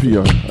setup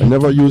here, I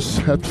never use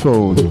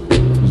headphone.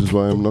 This is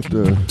why I'm not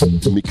the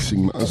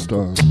mixing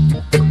master.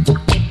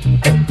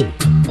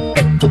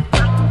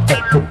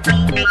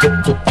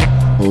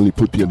 Only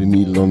put here the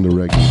needle on the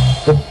reggae.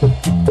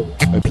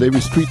 I play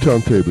with 3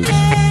 turntables,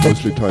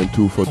 mostly time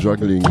 2 for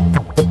juggling.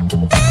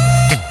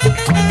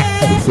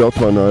 The third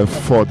one I have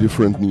 4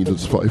 different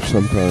needles, 5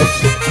 sometimes,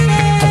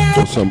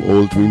 for some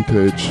old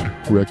vintage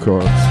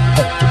records.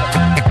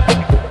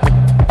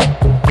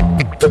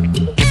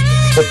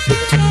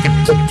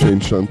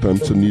 Change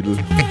sometimes the needle.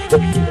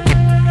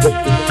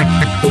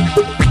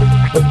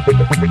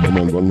 And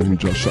then 1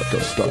 ninja shutter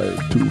style,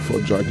 2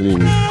 for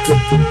juggling.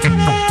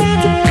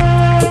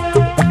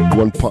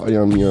 1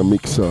 Pioneer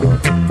mixer,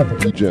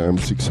 DJM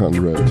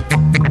 600.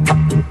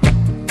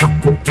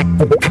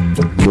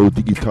 No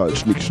digital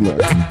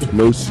schnick-schnack,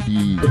 no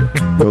CD,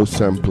 no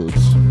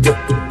samples.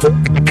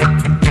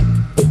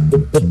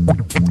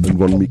 And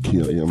 1 mic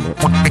here, yeah man.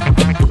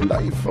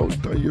 Live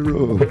out of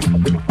Europe.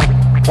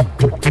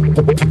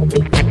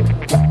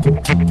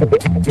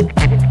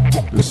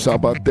 The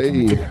Sabbath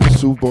Day,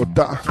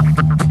 Subota,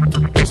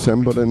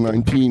 December the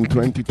 19th,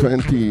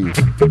 2020.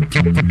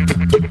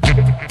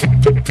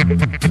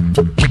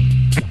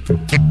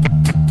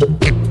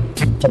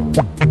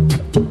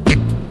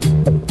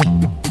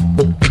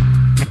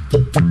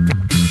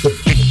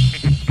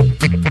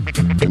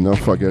 And not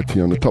forget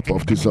here on the top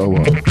of this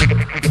hour,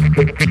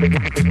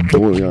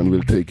 Dorian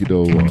will take it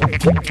over.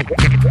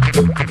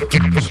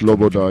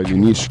 Sloboda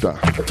Ilinishta.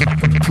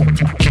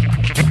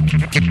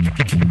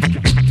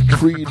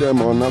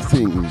 Freedom or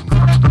nothing.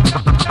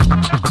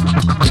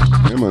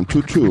 Yeah man,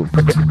 choo-choo.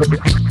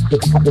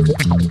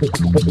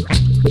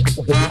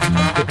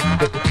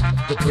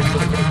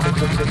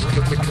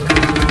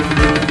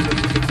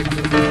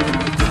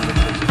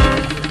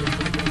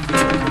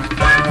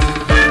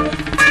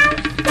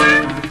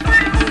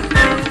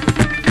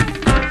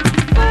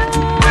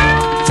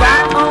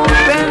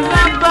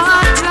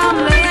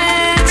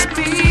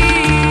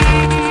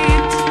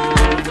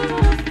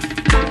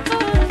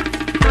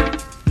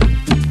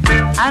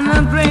 And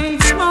a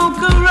great smoke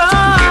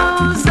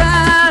arose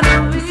out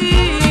of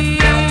me.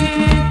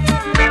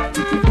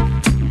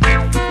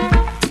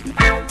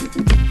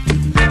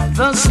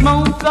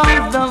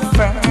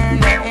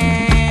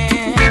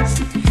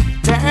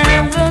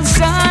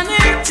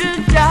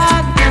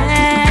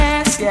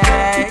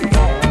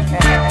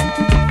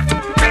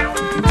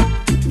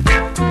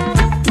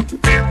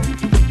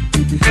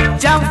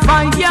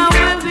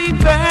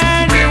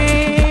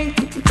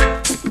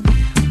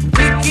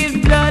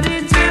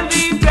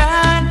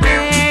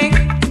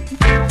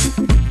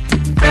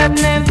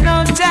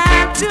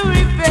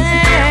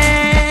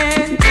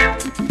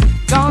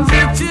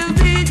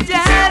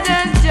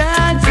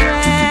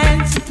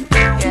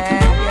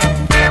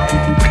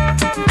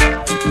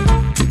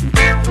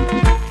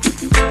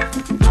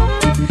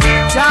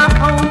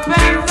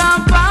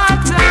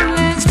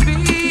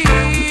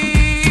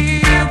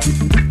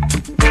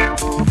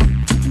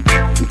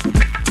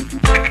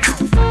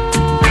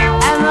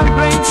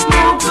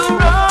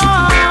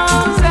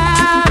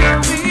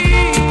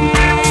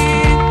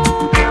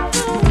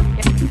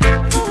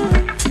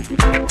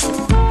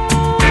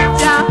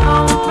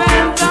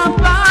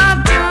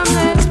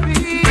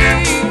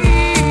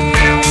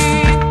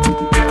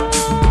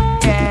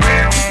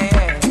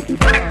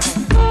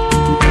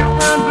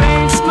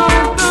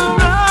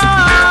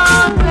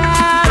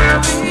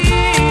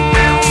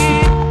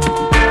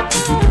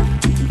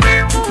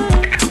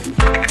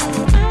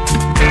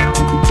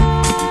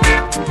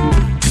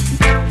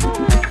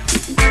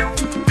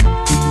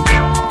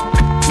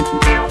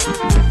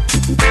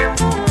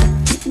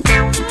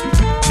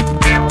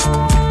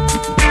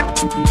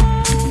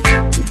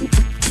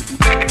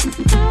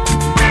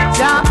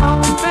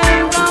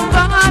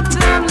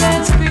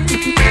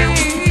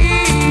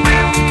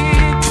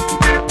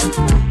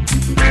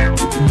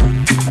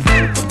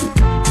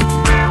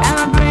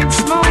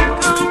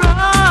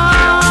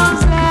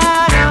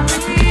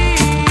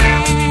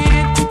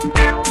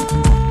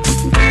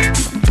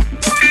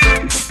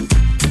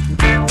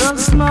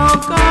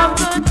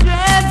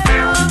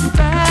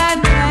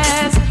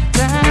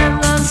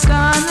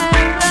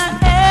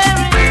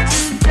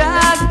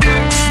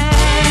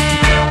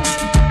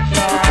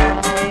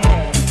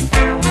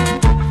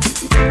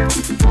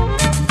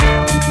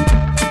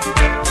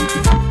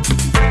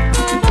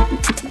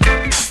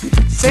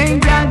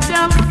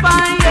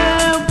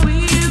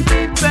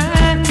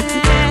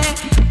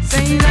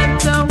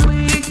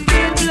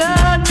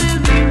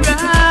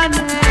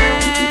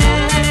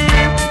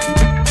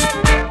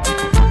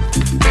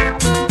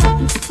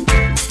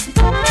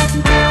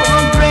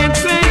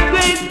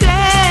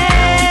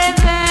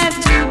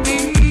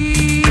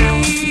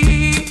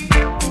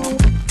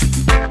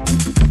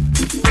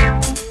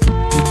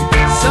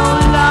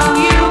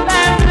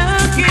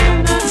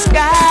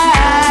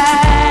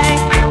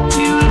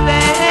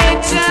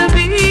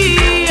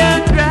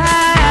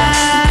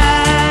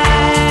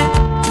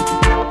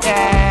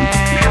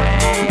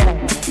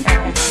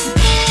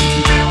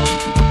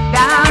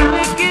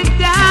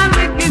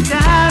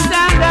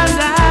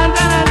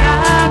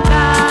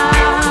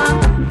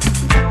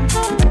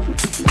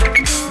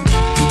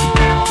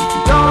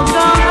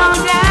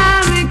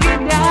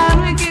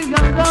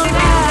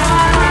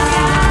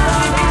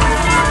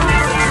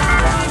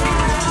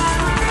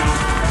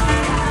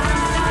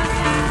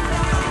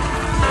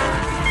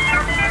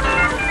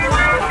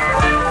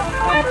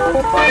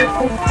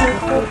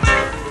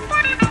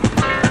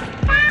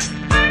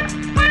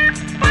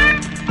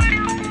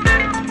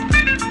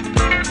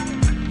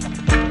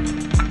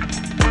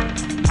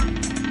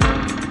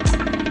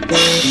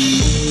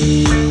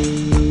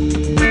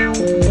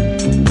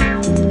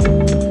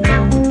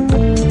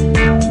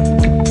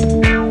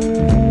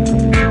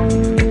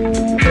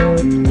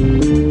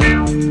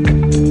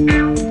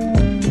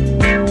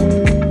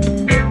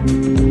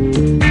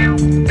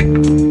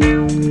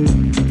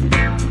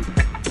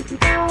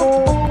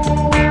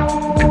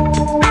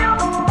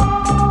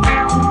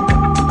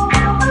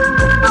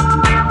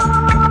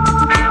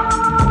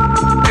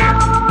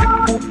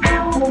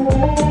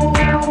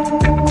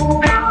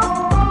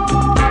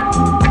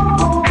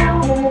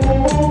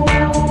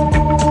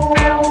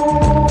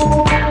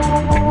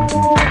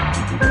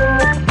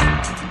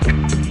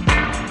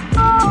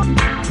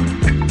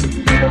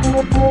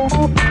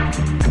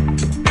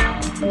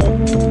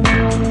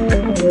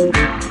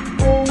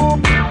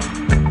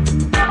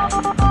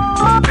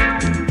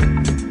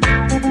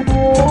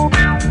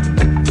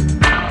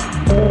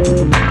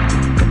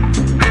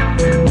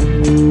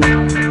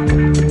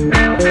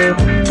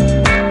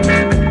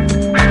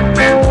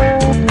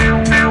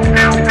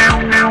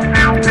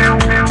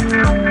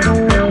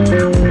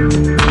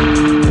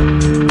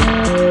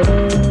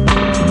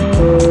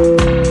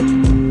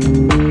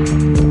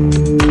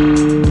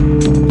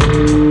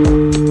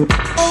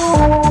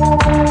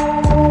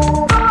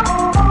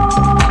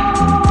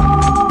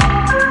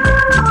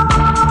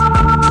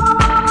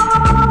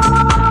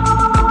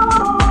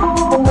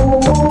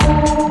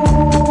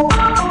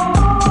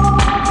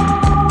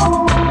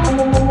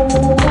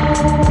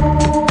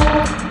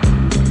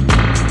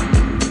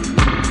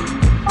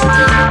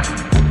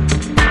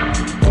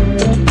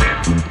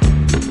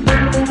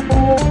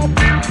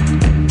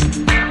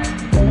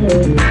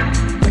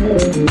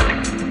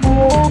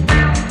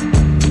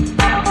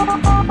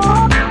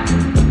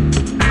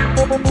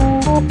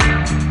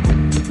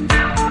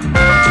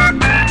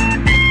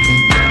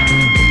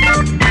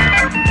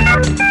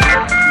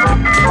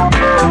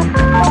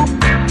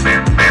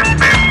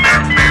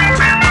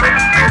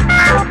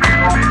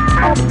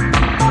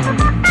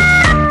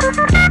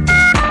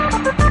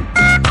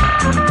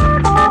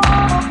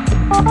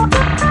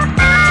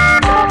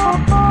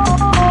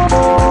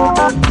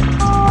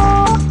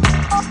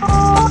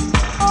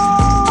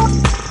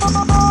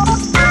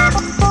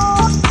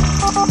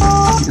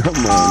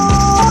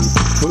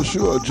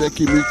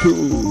 Jackie, me too.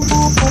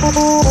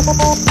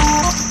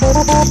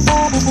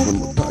 One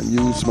more time,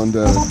 use man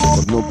there,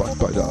 but no back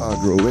by the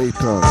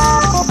aggravator.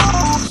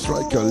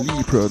 Striker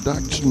Lee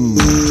Production.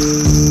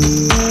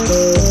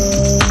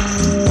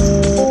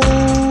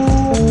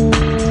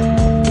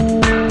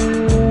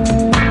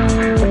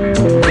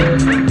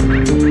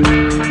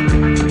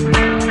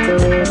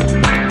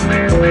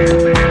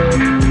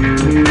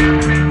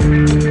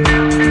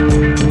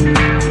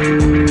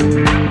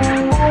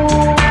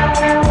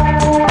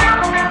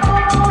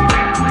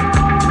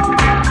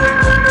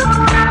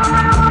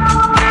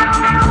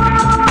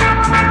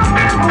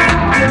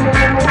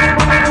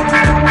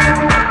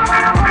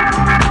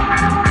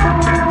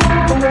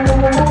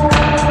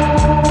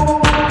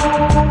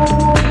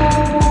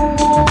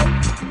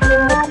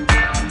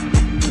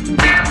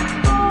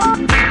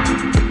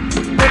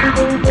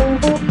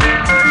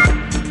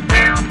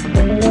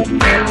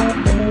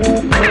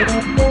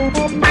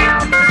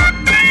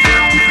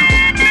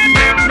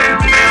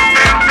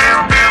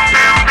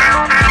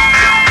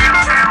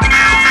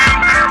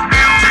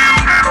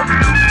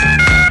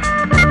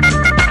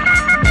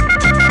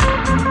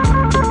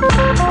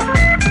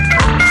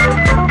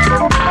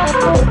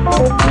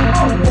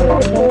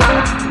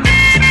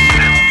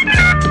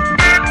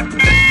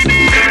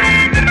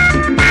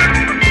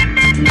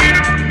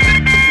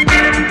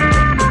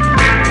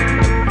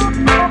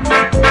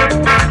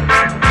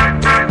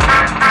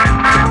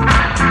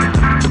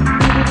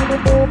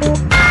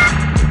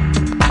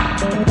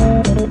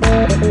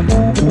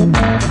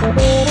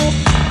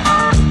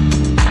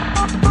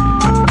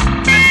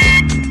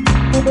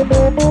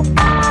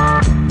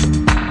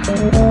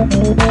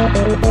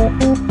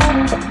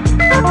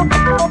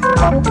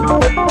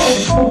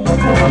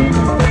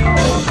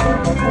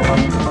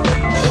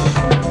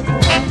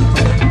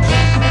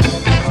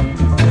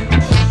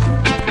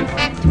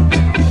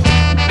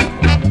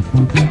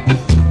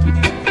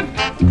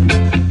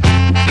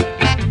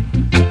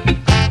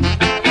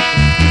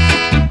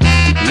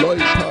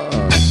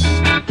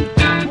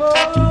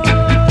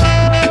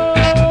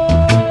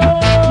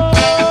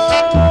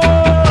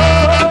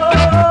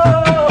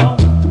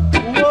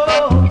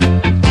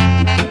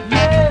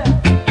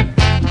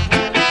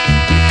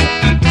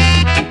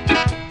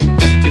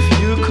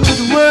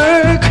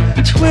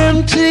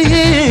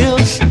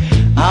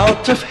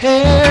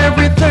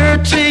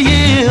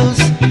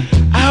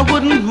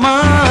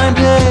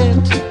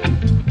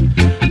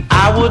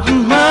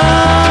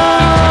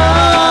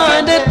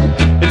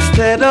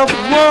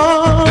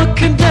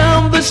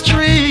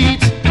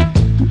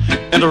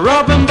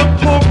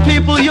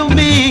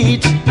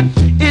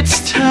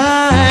 It's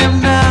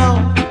time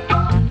now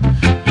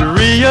to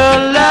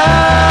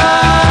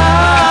realize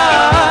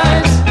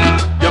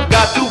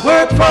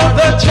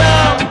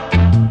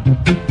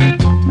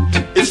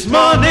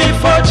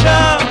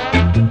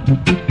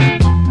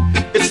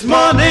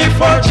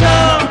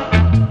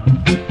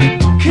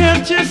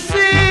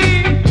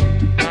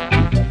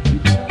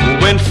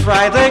When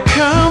Friday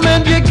come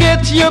and you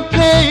get your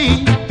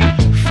pay,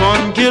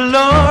 fun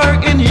galore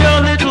in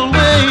your little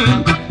way.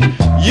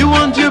 You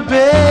want your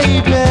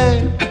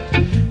baby,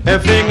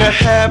 having a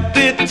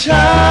happy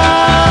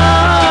time.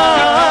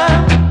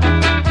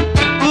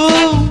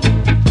 Ooh.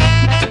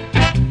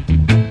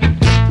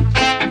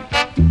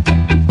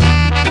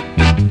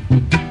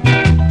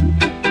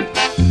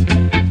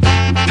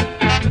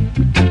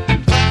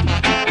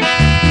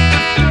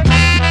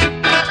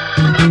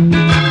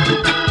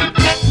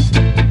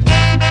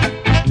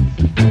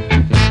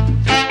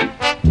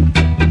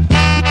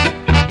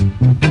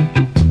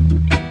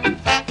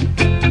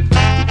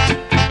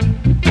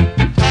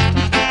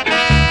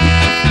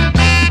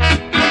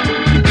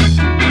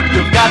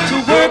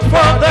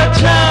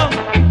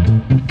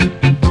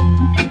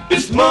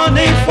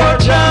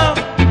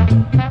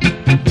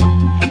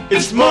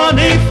 It's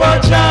money for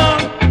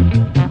job.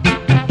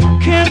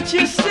 Can't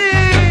you see?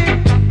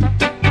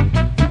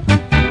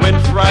 When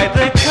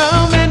Friday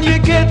come and you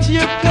get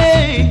your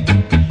pay,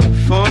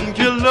 fun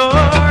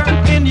galore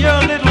in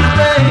your little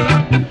way.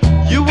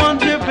 You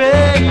want your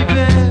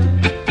baby,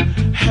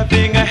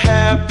 having a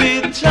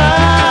happy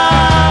time.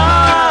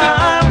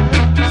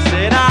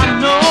 Said I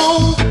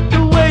know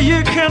the way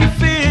you can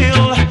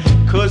feel,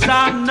 'cause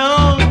I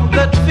know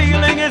that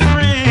feeling is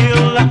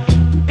real.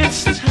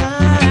 It's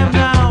time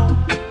now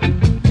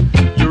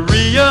you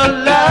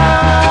realize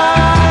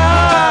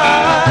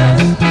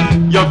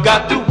you've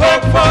got to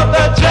work for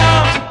the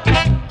job.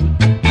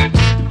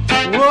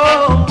 Whoa,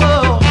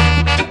 whoa,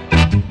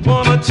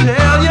 wanna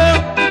tell you,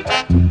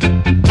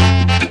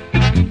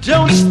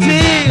 don't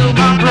steal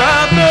my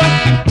brother.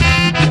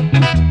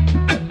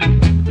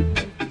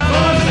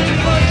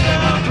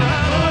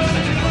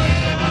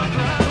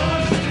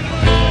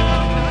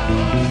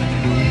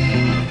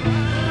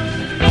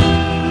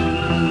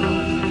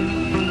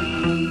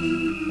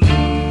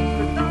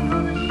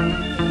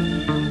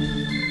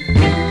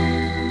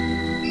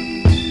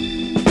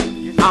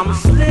 I'm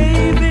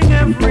slaving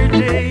every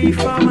day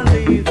from a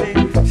living,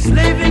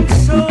 slaving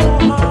so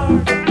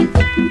hard.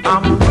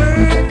 I'm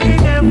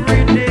working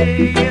every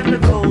day in the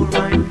coal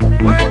mine,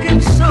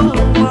 working so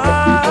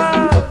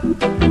hard.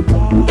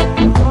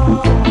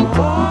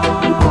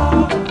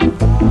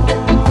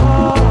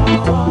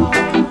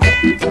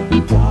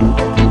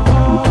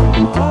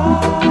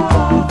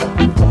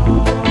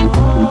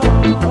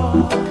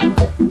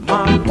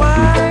 My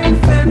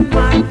wife and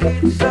my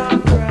kids are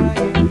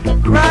crying,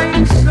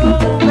 crying so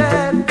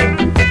bad.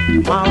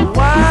 My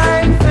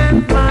wife and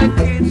my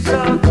kids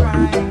are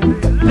crying,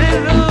 they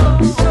look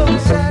so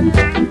sad.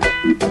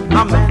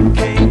 A man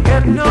can't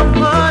get no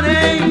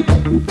money,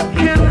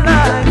 can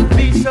life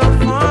be so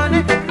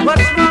funny?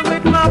 What's wrong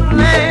with my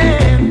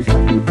plans?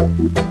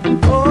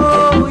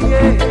 Oh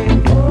yeah,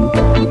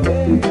 oh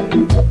yeah.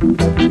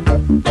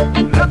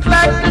 Look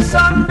like the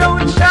sun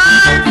don't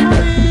shine for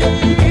me,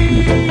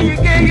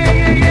 yeah, yeah,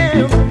 yeah,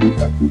 yeah.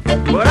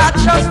 But I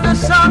trust the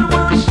sun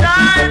will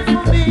shine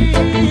for me.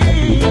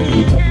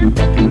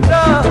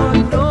 Lord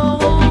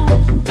knows,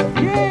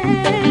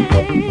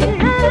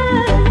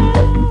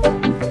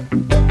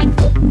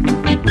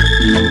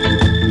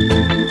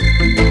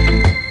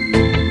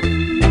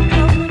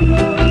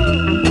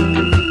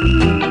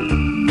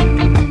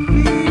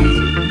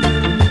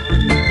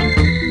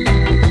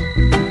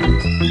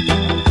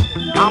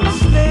 I'm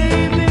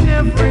slaving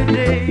every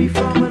day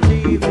from a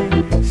living,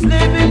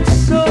 slaving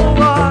so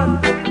hard.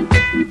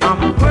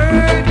 I'm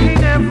working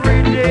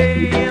every day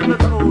in the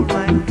coal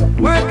mine,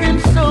 working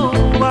so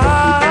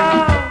hard.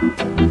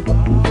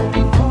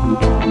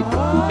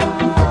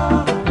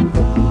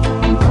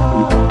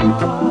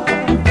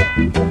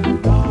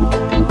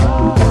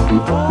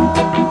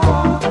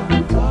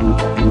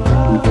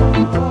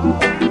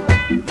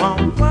 My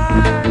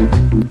wife,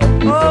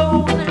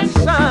 oh, they're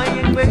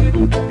sighing,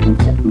 baby.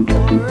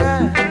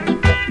 Alright.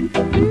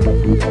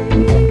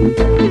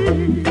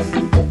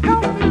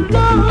 Help me,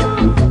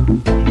 Lord.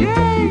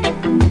 Yeah.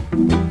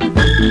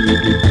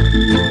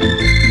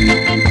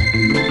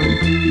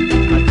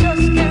 I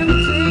just can't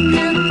take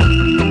it,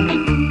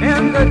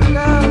 and I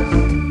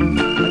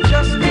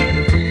just can't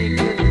take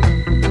it.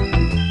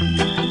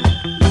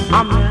 A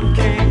man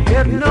can't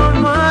get no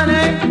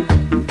money,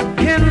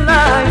 can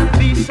life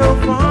be so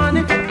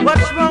funny?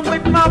 What's wrong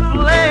with my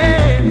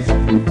plans?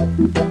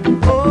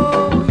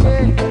 Oh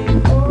yeah,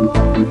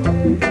 oh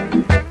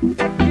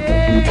yeah,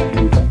 yeah.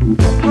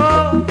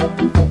 Oh,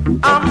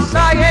 I'm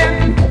sighing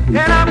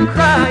and I'm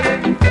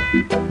crying.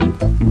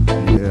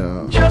 Yeah.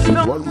 Just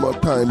no One more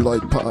time,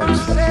 Lloyd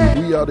Parks.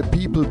 We are the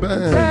People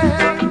Band.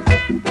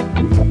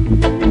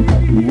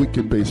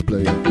 Wicked bass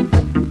player.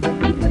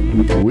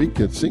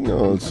 Wicked singer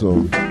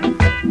also.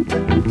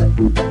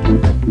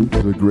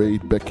 The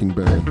great backing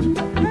band.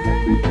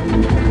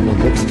 Well,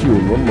 next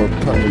tune, one more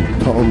time.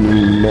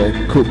 Tommy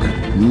McCook.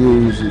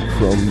 Music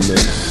from the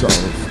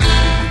south.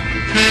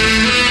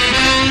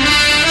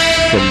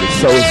 From the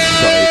south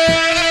side.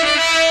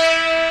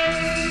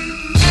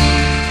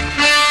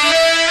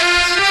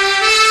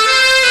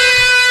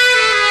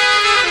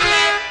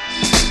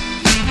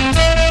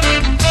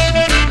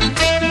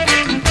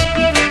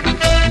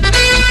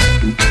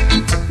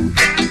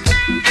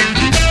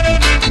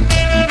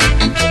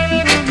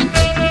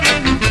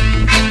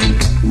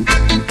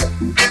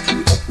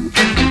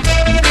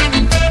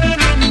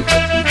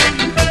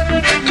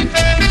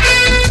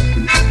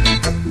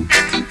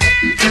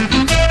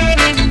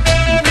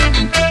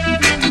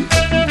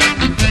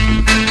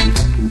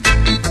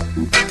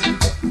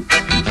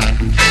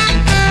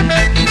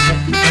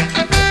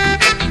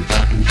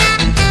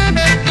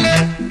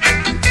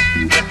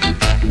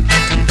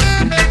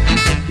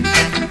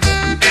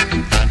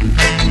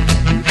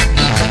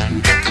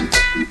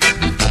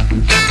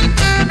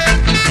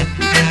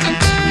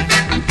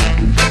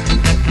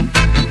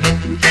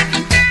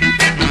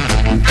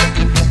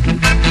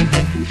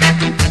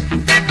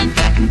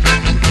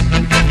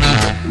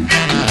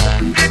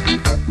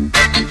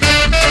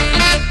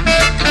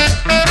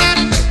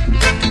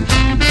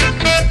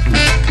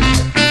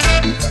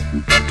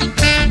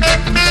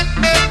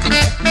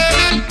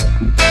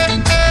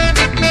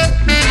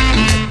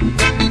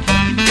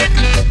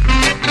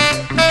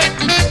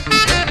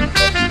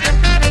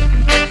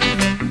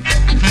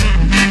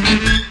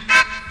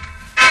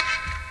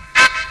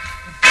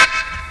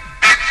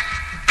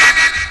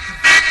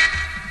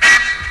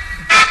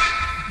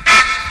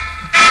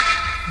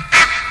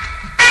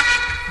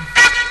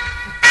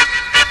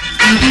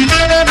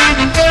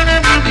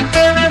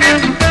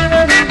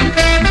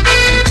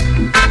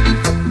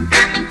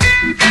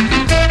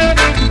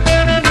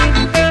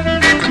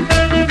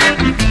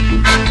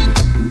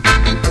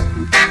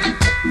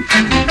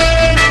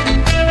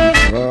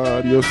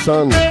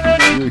 Son,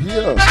 you're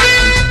here.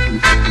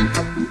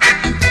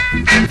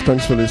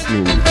 Thanks for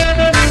listening.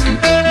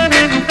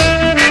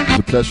 It's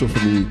a pleasure for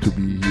me to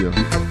be here,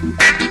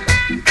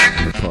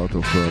 a part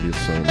of Radio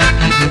Sun.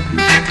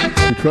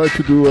 We try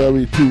to do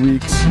every 2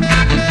 weeks,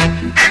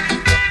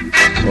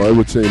 or I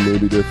would say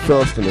maybe the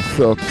first and the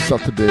third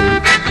Saturday.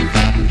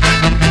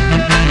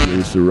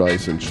 There's the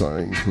Rise and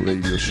Shine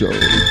radio show,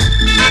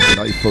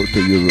 live out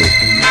of Europe,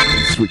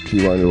 strictly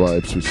vinyl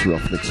vibes with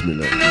Ruffneck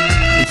Smille.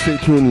 Stay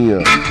tuned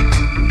here.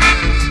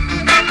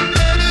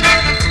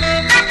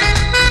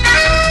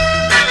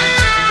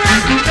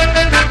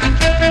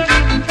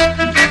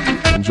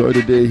 Enjoy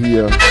the day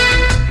here.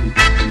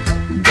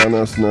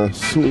 Danas na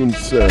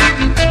sunce.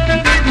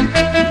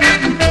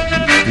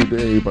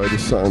 Today by the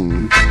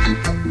sun.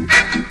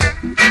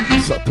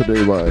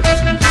 Saturday vibes.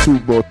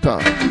 Subota.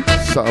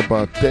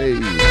 Sabate.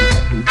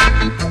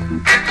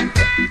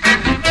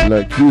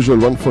 Like usual,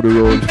 one for the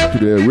road.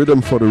 Today,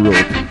 rhythm for the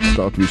road.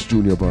 Start with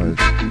Junior Biles.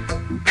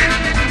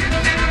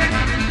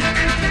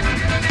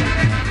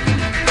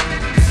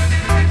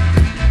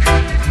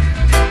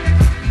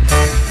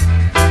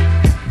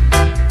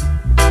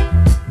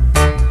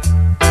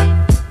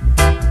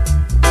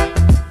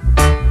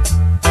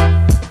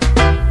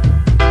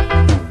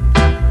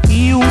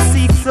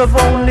 Of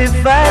only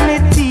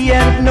vanity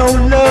and no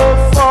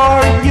love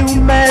for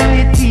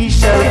humanity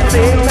shall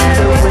fade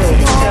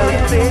away.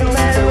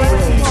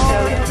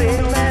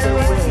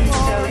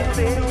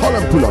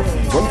 Holland pull up,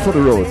 one for the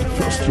road.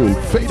 First tune,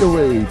 Fade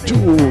Away,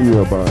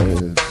 Junior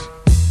Biles.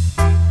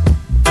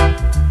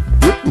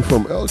 Written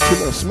from L.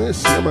 Chinna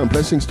Smith. Yeah, man,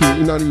 blessings to the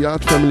Inna the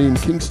Yard family in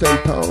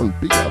Kingston Town.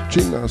 Big up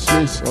Chinna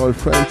Smith, all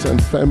friends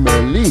and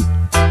family.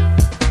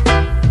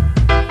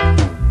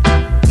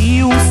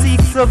 You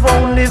seeks of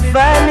only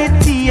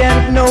vanity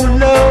and no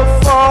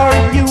love for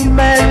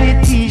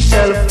humanity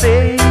shall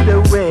fade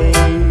away,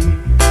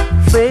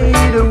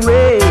 fade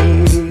away.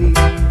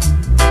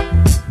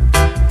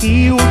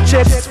 He who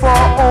checks for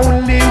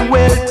only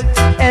wealth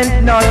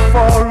and not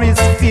for his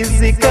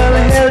physical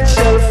health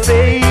shall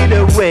fade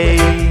away,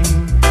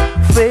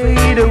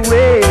 fade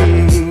away.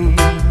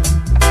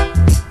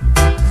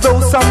 Though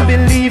some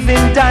believe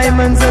in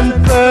diamonds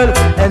and pearl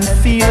and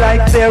feel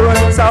like they're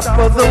on top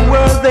of the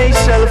world, they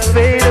shall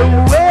fade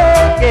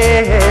away.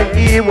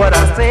 Hear what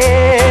I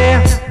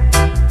say.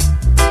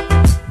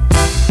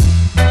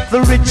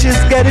 The rich is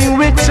getting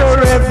richer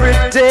every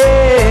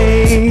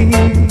day,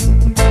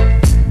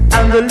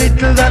 and the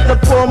little that the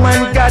poor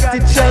man got,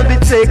 it shall be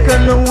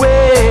taken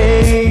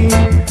away.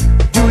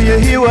 Do you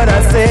hear what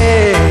I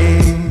say?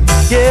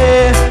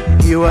 Yeah,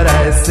 hear what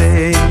I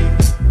say.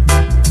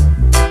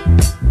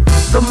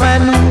 The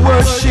man who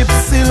worships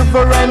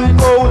silver and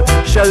gold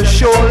shall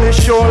surely,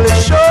 surely,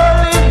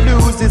 surely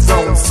lose his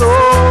own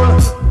soul,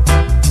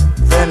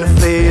 then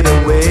fade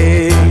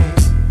away.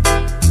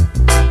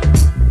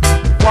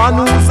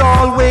 One who's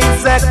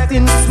always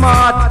acting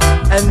smart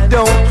and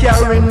don't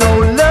carry no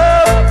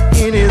love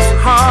in his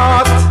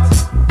heart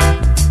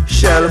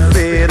shall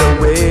fade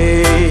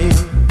away.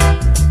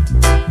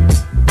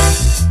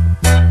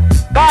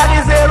 God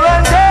is here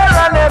and there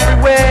and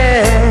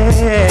everywhere,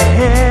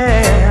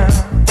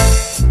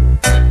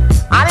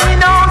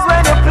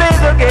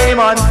 game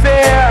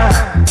unfair,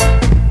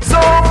 so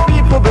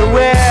people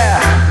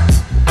beware,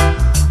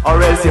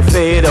 or else you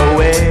fade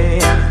away.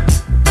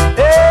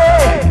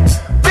 Hey,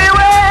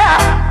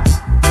 beware,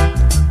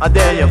 or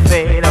then you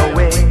fade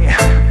away.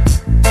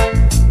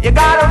 You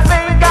gotta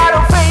fade,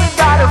 gotta fade,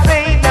 gotta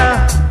fade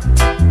now.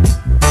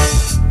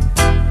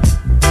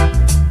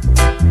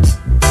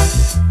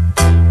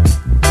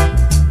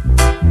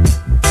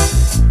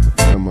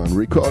 Yeah, man,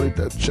 record it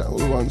at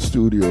Channel 1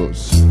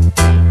 Studios.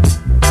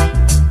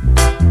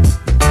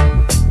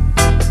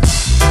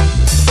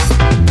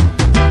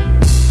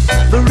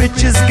 The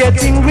rich is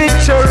getting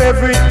richer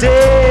every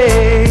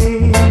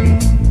day,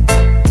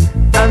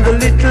 and the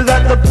little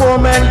that the poor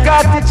man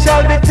got, it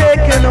shall be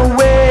taken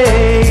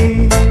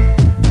away.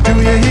 Do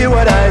you hear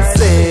what I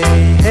say?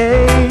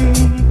 Hey,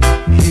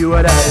 hear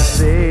what I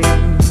say.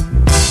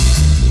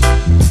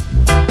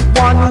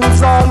 One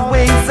who's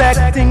always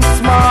acting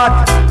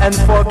smart and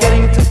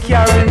forgetting to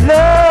carry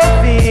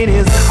love in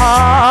his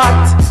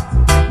heart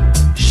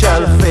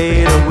shall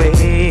fade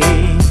away.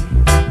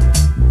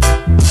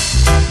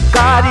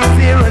 God is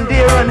here and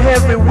there and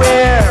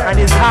everywhere, and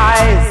his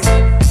eyes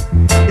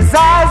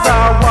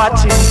are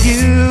watching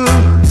you.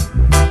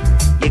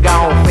 You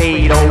gon'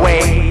 fade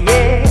away,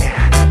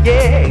 yeah,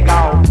 yeah, you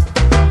gon'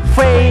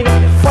 fade,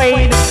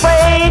 fade,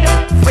 fade,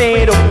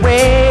 fade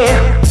away,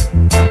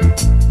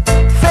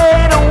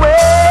 fade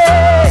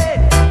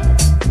away,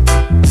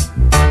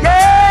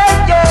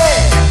 yeah, yeah.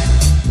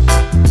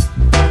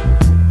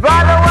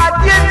 Brother, what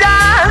you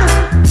done?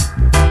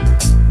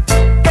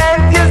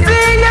 Can't you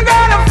see you're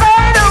gonna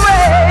fade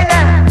away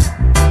now?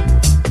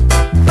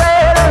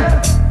 Fade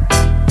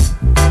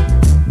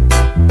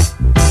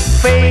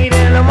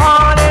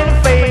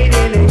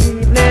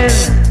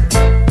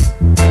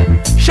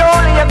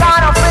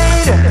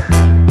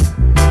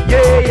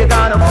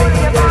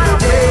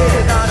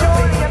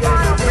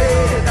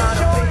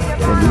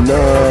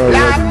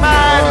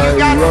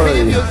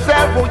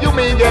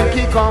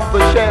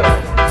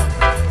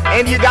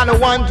And you got no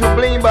one to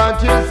blame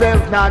but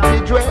yourself, not be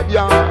dread,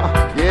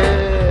 yeah.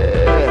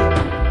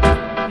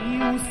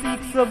 You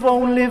seeks of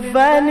only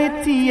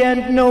vanity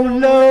and no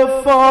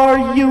love for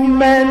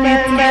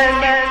humanity.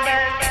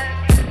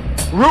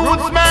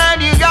 Roots,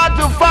 man, you got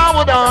to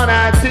forward on,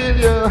 I tell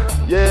you,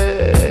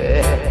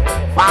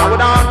 yeah. Forward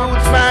on,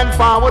 roots, man,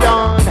 forward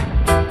on.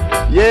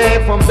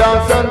 Yeah, from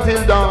dusk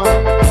until dawn.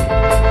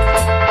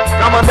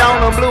 Come on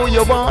down and blow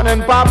your one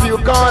and pop your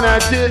corn, I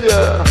tell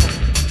you.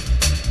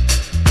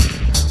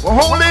 Well,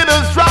 only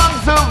the strong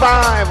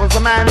survive, as the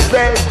man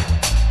said.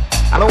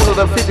 And only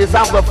the fittest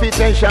of the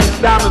fittest shall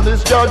stand in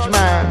this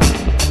judgment.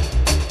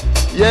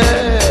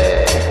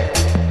 Yeah.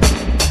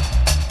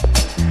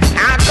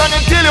 I'm gonna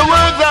tell you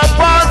words are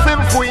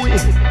passing free.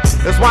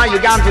 That's why you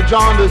got to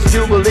join this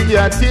jubilee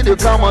until you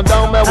come on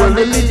down Beverly. And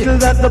the little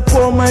that the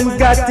poor man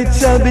got, it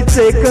shall be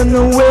taken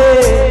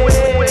away.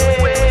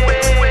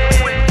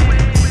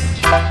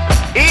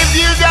 If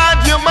you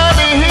got your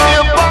money in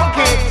your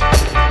pocket,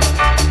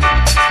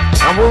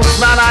 and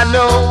Wolfman, I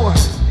know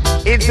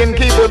it's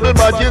incapable,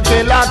 but you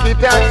can lock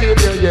it out till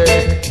you,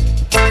 yeah.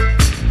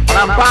 When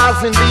I'm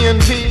passing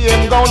D&T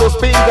and gonna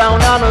spin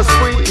down on a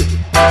spree,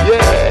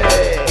 yeah.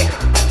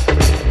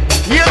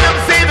 You can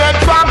see the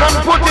truck and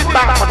put it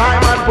back, but I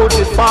might put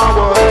it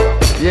forward,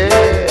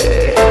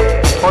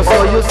 yeah. Oh,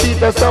 so you see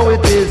that's how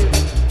it is,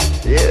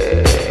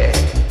 yeah.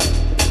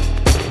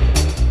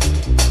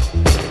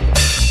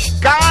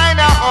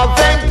 Kinda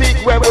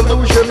authentic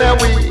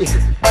revolutionary,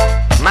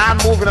 man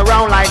moving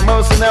around like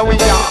mercenary,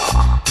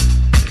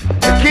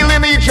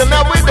 killing each and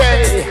every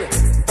day.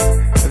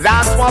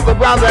 That's what the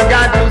brother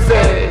got to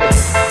say.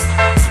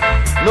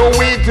 No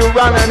way to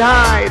run and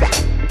hide.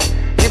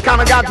 You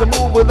kinda got to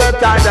move with the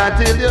tide, I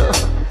tell you.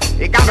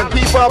 You gotta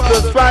keep up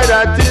the stride,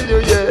 I tell you,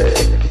 yeah.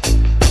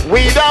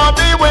 We don't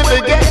be with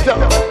the ghetto.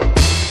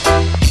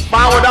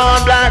 Forward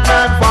on, black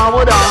man,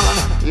 forward on,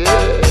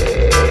 yeah.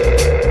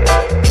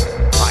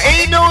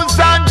 Ain't no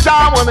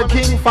sunshine when the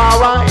King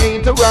Pharaoh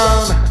ain't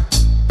around.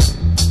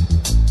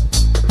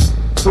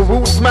 So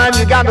roots, man,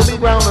 you gotta be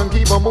round and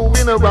keep on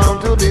moving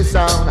around to this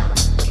sound,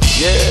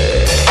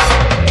 yeah.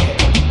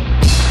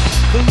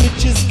 The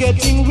rich is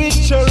getting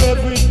richer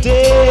every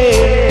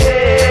day.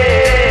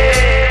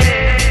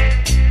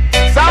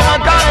 Some are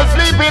kinda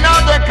sleeping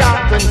on the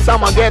cot and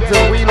some are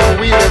getting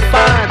really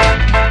fine.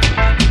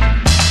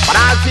 But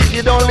I see if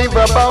you don't live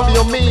above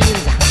your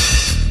means,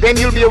 then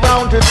you'll be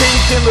around to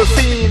take in the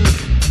scenes,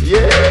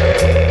 yeah.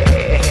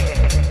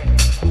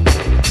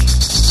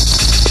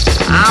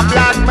 I'm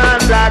black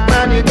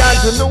man, you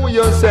got to know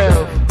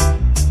yourself.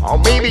 Or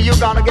maybe you're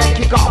gonna get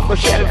kicked off the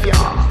shelf,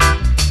 y'all.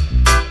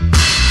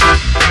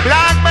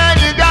 Black man,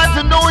 you got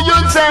to know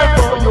yourself,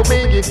 or you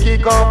may get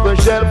kicked off the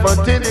shelf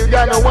until you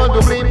got no one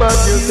to blame but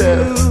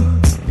yourself.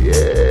 Yeah.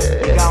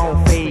 It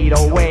gon' fade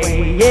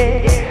away,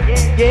 yeah.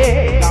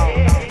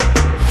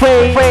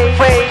 Fade away.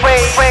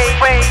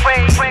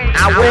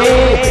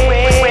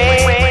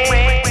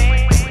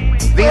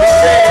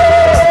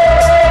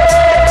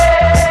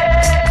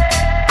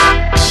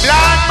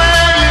 Black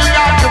man, you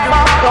got to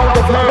fuck on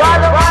the floor.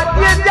 What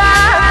you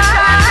done?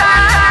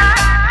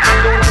 I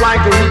don't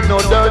like to eat no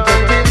dirt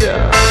until you,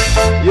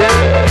 yeah.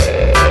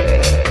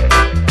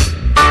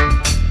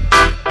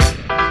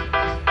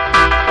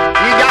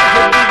 You got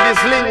to beat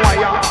this lingua,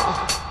 y'all.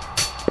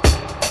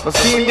 The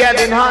scene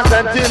getting hot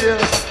until you,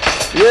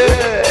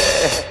 yeah.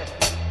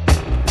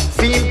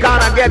 Scene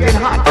kinda getting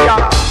hot,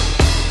 y'all.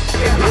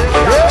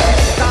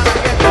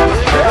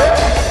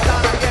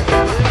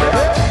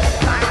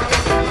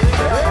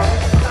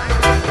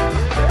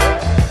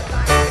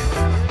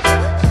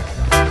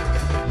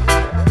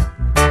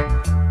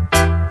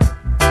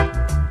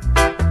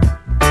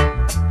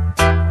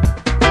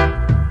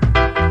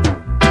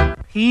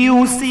 He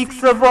who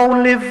seeks of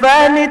only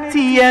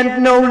vanity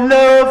and no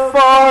love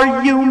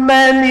for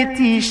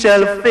humanity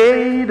shall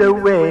fade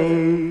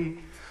away.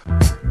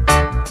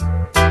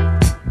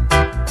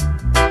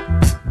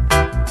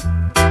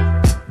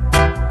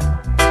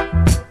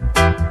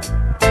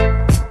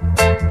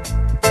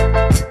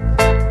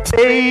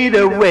 Fade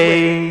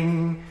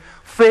away,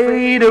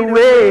 fade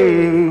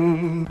away.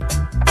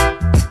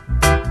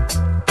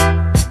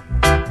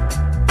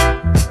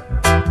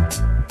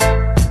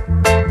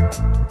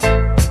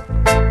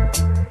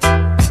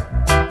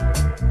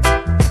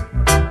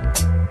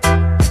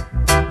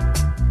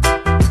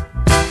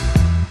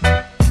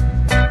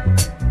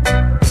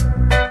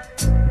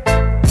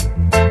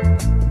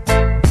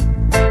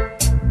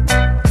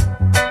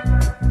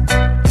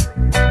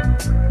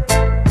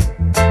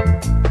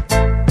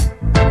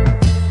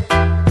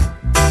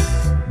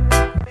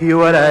 Hear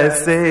what I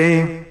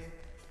say.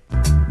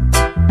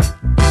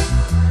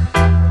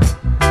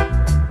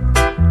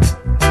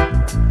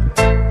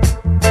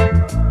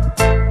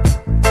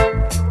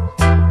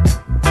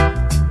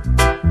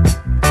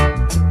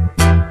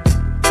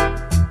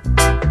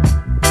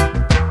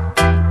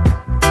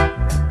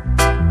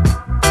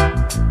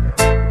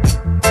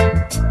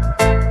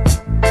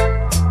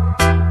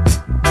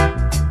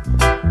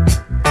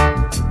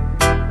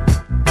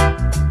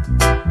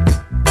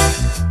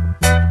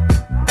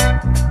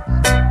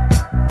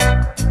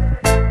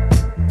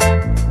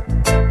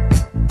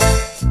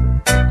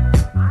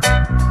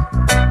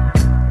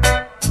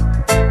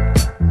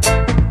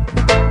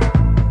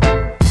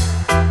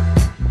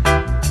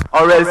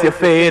 or else you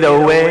fade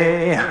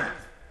away.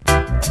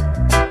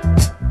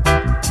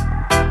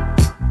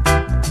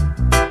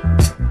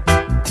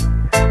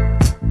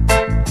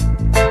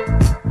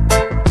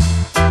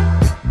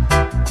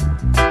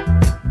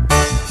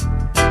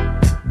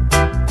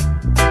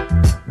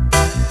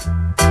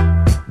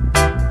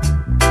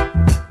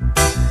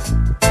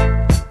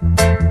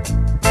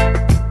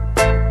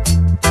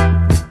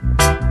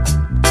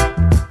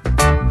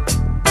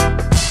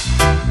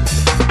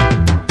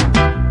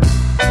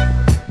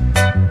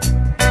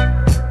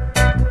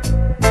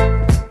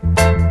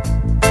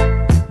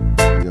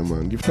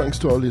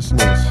 To our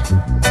listeners,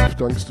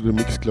 thanks to the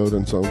Mixcloud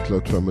and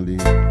Soundcloud family.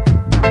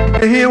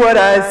 Hear what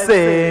I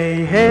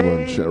say, hey. Come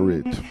on, share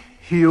it.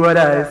 Hear what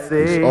I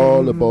say. It's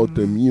all about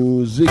the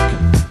music.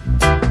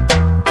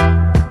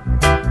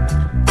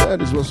 Yeah,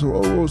 this was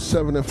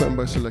 007 FM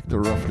by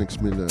Selector Ruffneck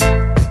Smille.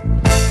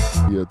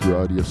 Here at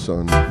Radio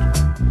Sun.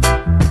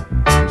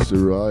 It's the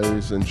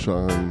Rise and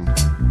Shine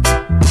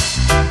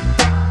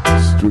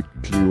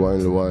Strictly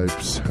Wild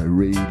Vibes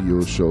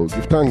radio show.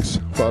 Give thanks,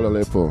 Fala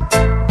Lepo.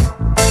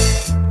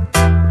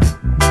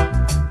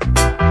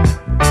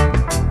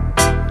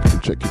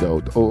 Check it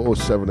out,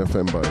 007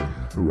 FM by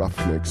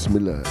Ruffneck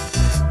Smille.